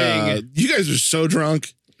a yeah. thing. You guys are so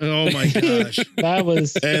drunk, Oh my gosh. that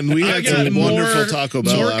was and we I had got some wonderful Taco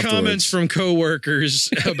Bell more afterwards. comments from coworkers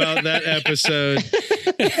about that episode.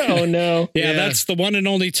 oh no. Yeah, Yeah. that's the one and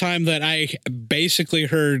only time that I basically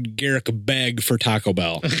heard Garrick beg for Taco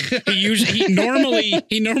Bell. He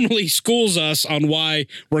normally schools us on why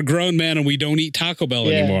we're grown men and we don't eat Taco Bell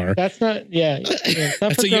Yeah, anymore. that's not. Yeah, it's not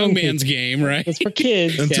That's for a young grown man's kids. game, right? It's for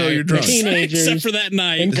kids. Until Yeah, you're drunk. Teenagers Except for that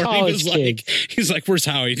night and where he college was like, kids. he's like, "Where's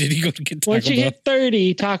Howie? Did he go to get Taco Once you Bell?" hit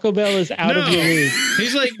 30, Taco Bell is out of your league.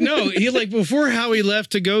 He's like, no, he like before Howie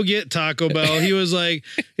left to go get Taco Bell, he was like,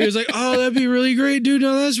 oh, that'd be really great, dude.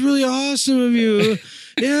 No, that's really awesome of you.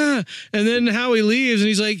 Yeah. And then Howie leaves and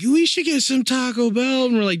he's like, we should get some Taco Bell.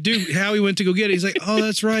 And we're like, dude, Howie went to go get it. He's like, oh,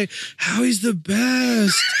 that's right. Howie's the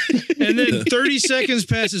best. And then 30 seconds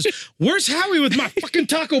passes. Where's Howie with my fucking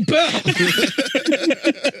Taco Bell?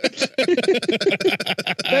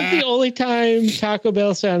 That's the only time Taco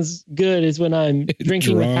Bell sounds good is when I'm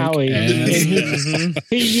drinking with Drunk Howie. as-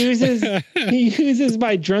 And he uses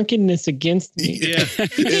my drunkenness against me. Yeah.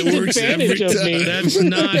 It works every Advantage of time. me.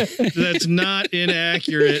 That's not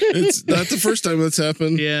inaccurate. It's not the first time that's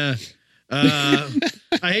happened. Yeah. I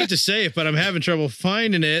hate to say it, but I'm having trouble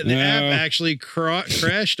finding it. The No. app actually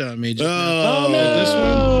crashed on me. Just now. Oh This one?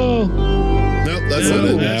 no! Nope, that's No, not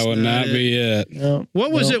it. that's That would not be it. No,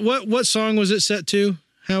 What was no. it? What song was it set to,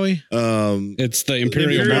 Howie? It's the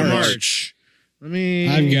Imperial, Imperial March. March. Let me.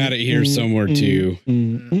 I've got it here somewhere too. Well,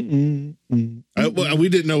 we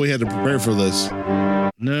didn't know we had to prepare for this.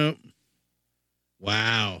 No.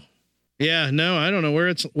 Wow. Yeah. No, I don't know where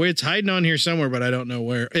it's hiding on here somewhere, but I don't know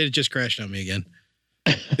where. It just crashed on me again.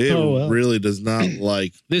 It Oh, well. really does not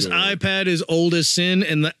like This your- iPad is old as sin,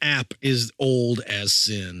 and the app is old as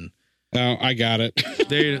sin. Oh, I got it.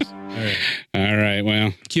 There it is. All right. All right.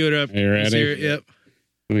 Well, Cue it up. Are you Let's ready? hear it. Yep.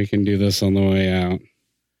 we can do this on the way out.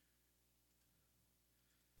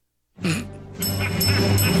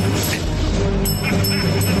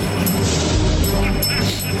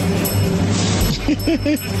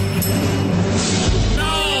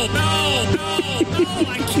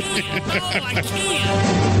 I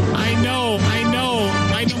can't. I know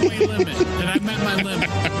my limit, and I'm at my limit.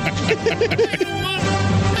 I don't want.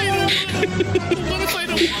 What if I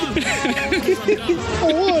don't want?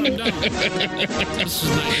 I'm done. This is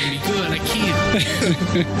not gonna be good. I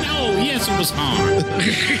can't. No, yes, it was hard.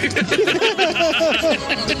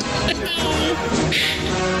 No.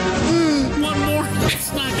 One more.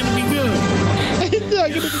 It's not gonna be good. It's not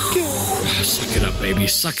gonna be good. Suck it up, baby.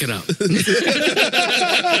 Suck it up.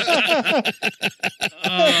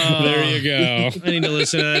 There you go. I need to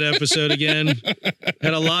listen to that episode again.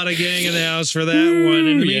 Had a lot of gang in the house for that one.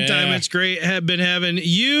 In the meantime, yeah. it's great. Have been having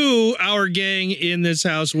you, our gang, in this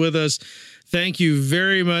house with us. Thank you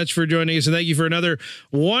very much for joining us, and thank you for another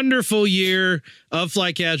wonderful year of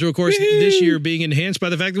Fly Casual. Of course, this year being enhanced by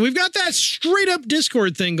the fact that we've got that straight up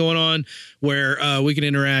Discord thing going on where we can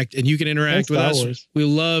interact and you can interact with Star us. Wars. We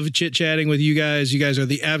love chit chatting with you guys. You guys are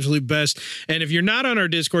the absolute best. And if you're not on our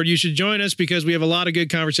Discord, you should join us because we have a lot of good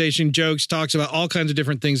conversation, jokes, talks about all kinds of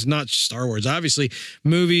different things, not just Star Wars, obviously,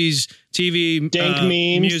 movies, TV, Dank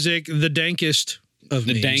memes. music, the dankest of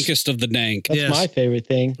The memes. dankest of the dank. That's Yes. my favorite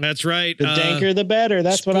thing. That's right. The danker, the better.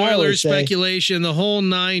 That's what I Spoilers, always say. speculation, the whole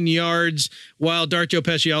 9 yards. While Dark Joe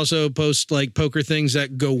Pesci also posts like poker things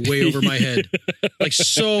that go way over my head, like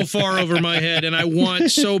so far over my head, and I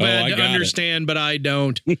want so bad I to got it. understand, but I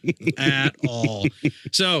don't at all.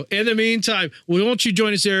 So in the meantime, won't you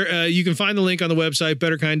join us there? You can find the link on the website,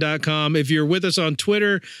 betterkind.com. If you're with us on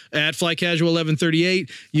Twitter at FlyCasual1138,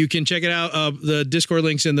 you can check it out. The Discord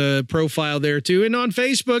link's in the profile there too, and on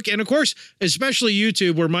Facebook, and of course, especially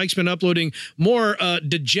YouTube, where Mike's been uploading more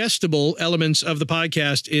digestible elements of the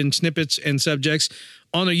podcast in snippets and subjects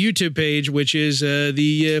on a YouTube page, which is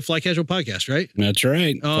the Fly Casual Podcast, right? That's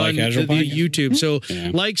right. Fly On Casual the Podcast. YouTube. So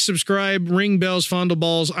Yeah. like, subscribe, ring bells, fondle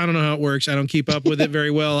balls. I don't know how it works. I don't keep up with it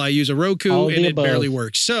very well. I use a Roku All of and the it above. barely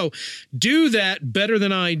works. So do that better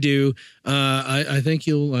than I do. I think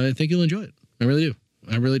you'll enjoy it. I really do.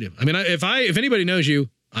 I really do. I mean, if anybody knows you,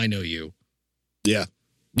 I know you. Yeah.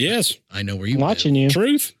 Yes. I know where you I'm watching you.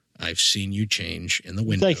 Truth. I've seen you change in the It's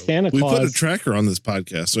window. like Santa We put a Claus. tracker on this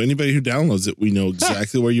podcast, so anybody who downloads it, we know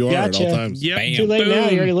exactly where you are at all Gotcha. times. Yep. Bam. Too late now.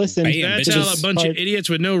 You already listened. Bam. That's bitches. how a bunch of idiots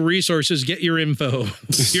with no resources get your info.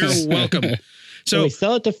 You're welcome. So So we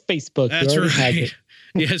sell it to Facebook. that's You already have right. it.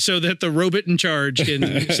 Yeah, so that the robot in charge can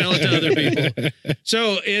sell it to other people.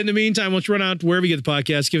 So in the meantime, let's run out to wherever you get the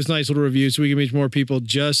podcast. Give us a nice little review so we can reach more people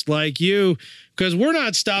just like you. Because we're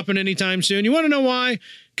not stopping anytime soon. You want to know why?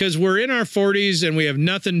 Because we're in our 40s and we have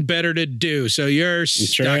nothing better to do. So you're That's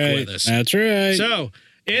stuck right. with us. That's right. So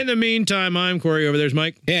in the meantime, I'm Corey. Over there's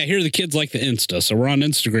Mike. yeah, here the kids like the Insta, so we're on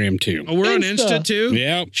Instagram too. Oh, we're on Insta. Insta too.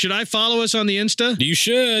 Yep. Should I follow us on the Insta? You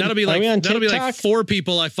should. That'll be Are like we on that'll be like TikTok? 4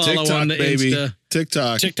 people I follow TikTok, on the baby. Insta.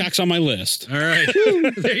 TikTok. TikTok's on my list. All right.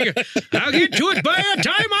 There you go. I'll get to it by the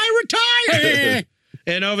time I retire.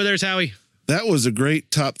 And over there's Howie. That was a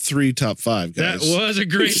great top 3, top 5, That guys. was a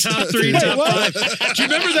great top 3, top 5. Do you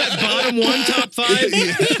remember that bottom 1, top 5?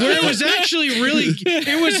 Where it was actually really,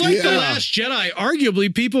 it was like The Yeah. Last Jedi.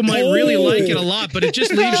 Arguably, people might really like it a lot, but it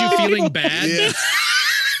just leaves you feeling bad. Yeah.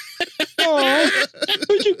 Oh,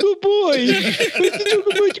 such a good boy.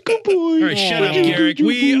 Such a good boy. All right, shut up, Garrick.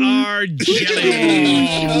 We are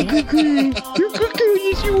jelly. You're cuckoo.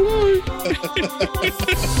 Yes, you are.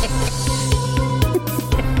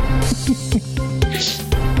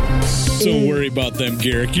 Don't worry about them,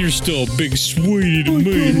 Garrick. You're still a big sweetie to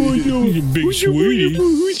me. You're a big sweetie.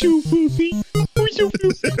 Who's so fluffy? Who's so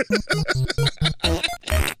fluffy?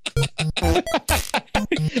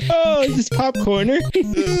 Oh, is this popcorner?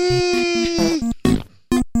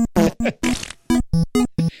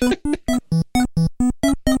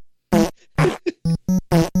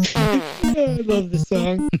 I love this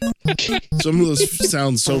song. Some of those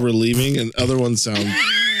sound so relieving, and other ones sound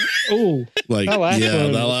Oh, like, That last yeah,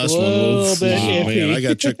 one that was last a one. little Was, bit oh, man, iffy. I got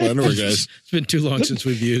to check my underwear, guys. It's been too long since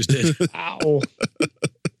we've used it. ow.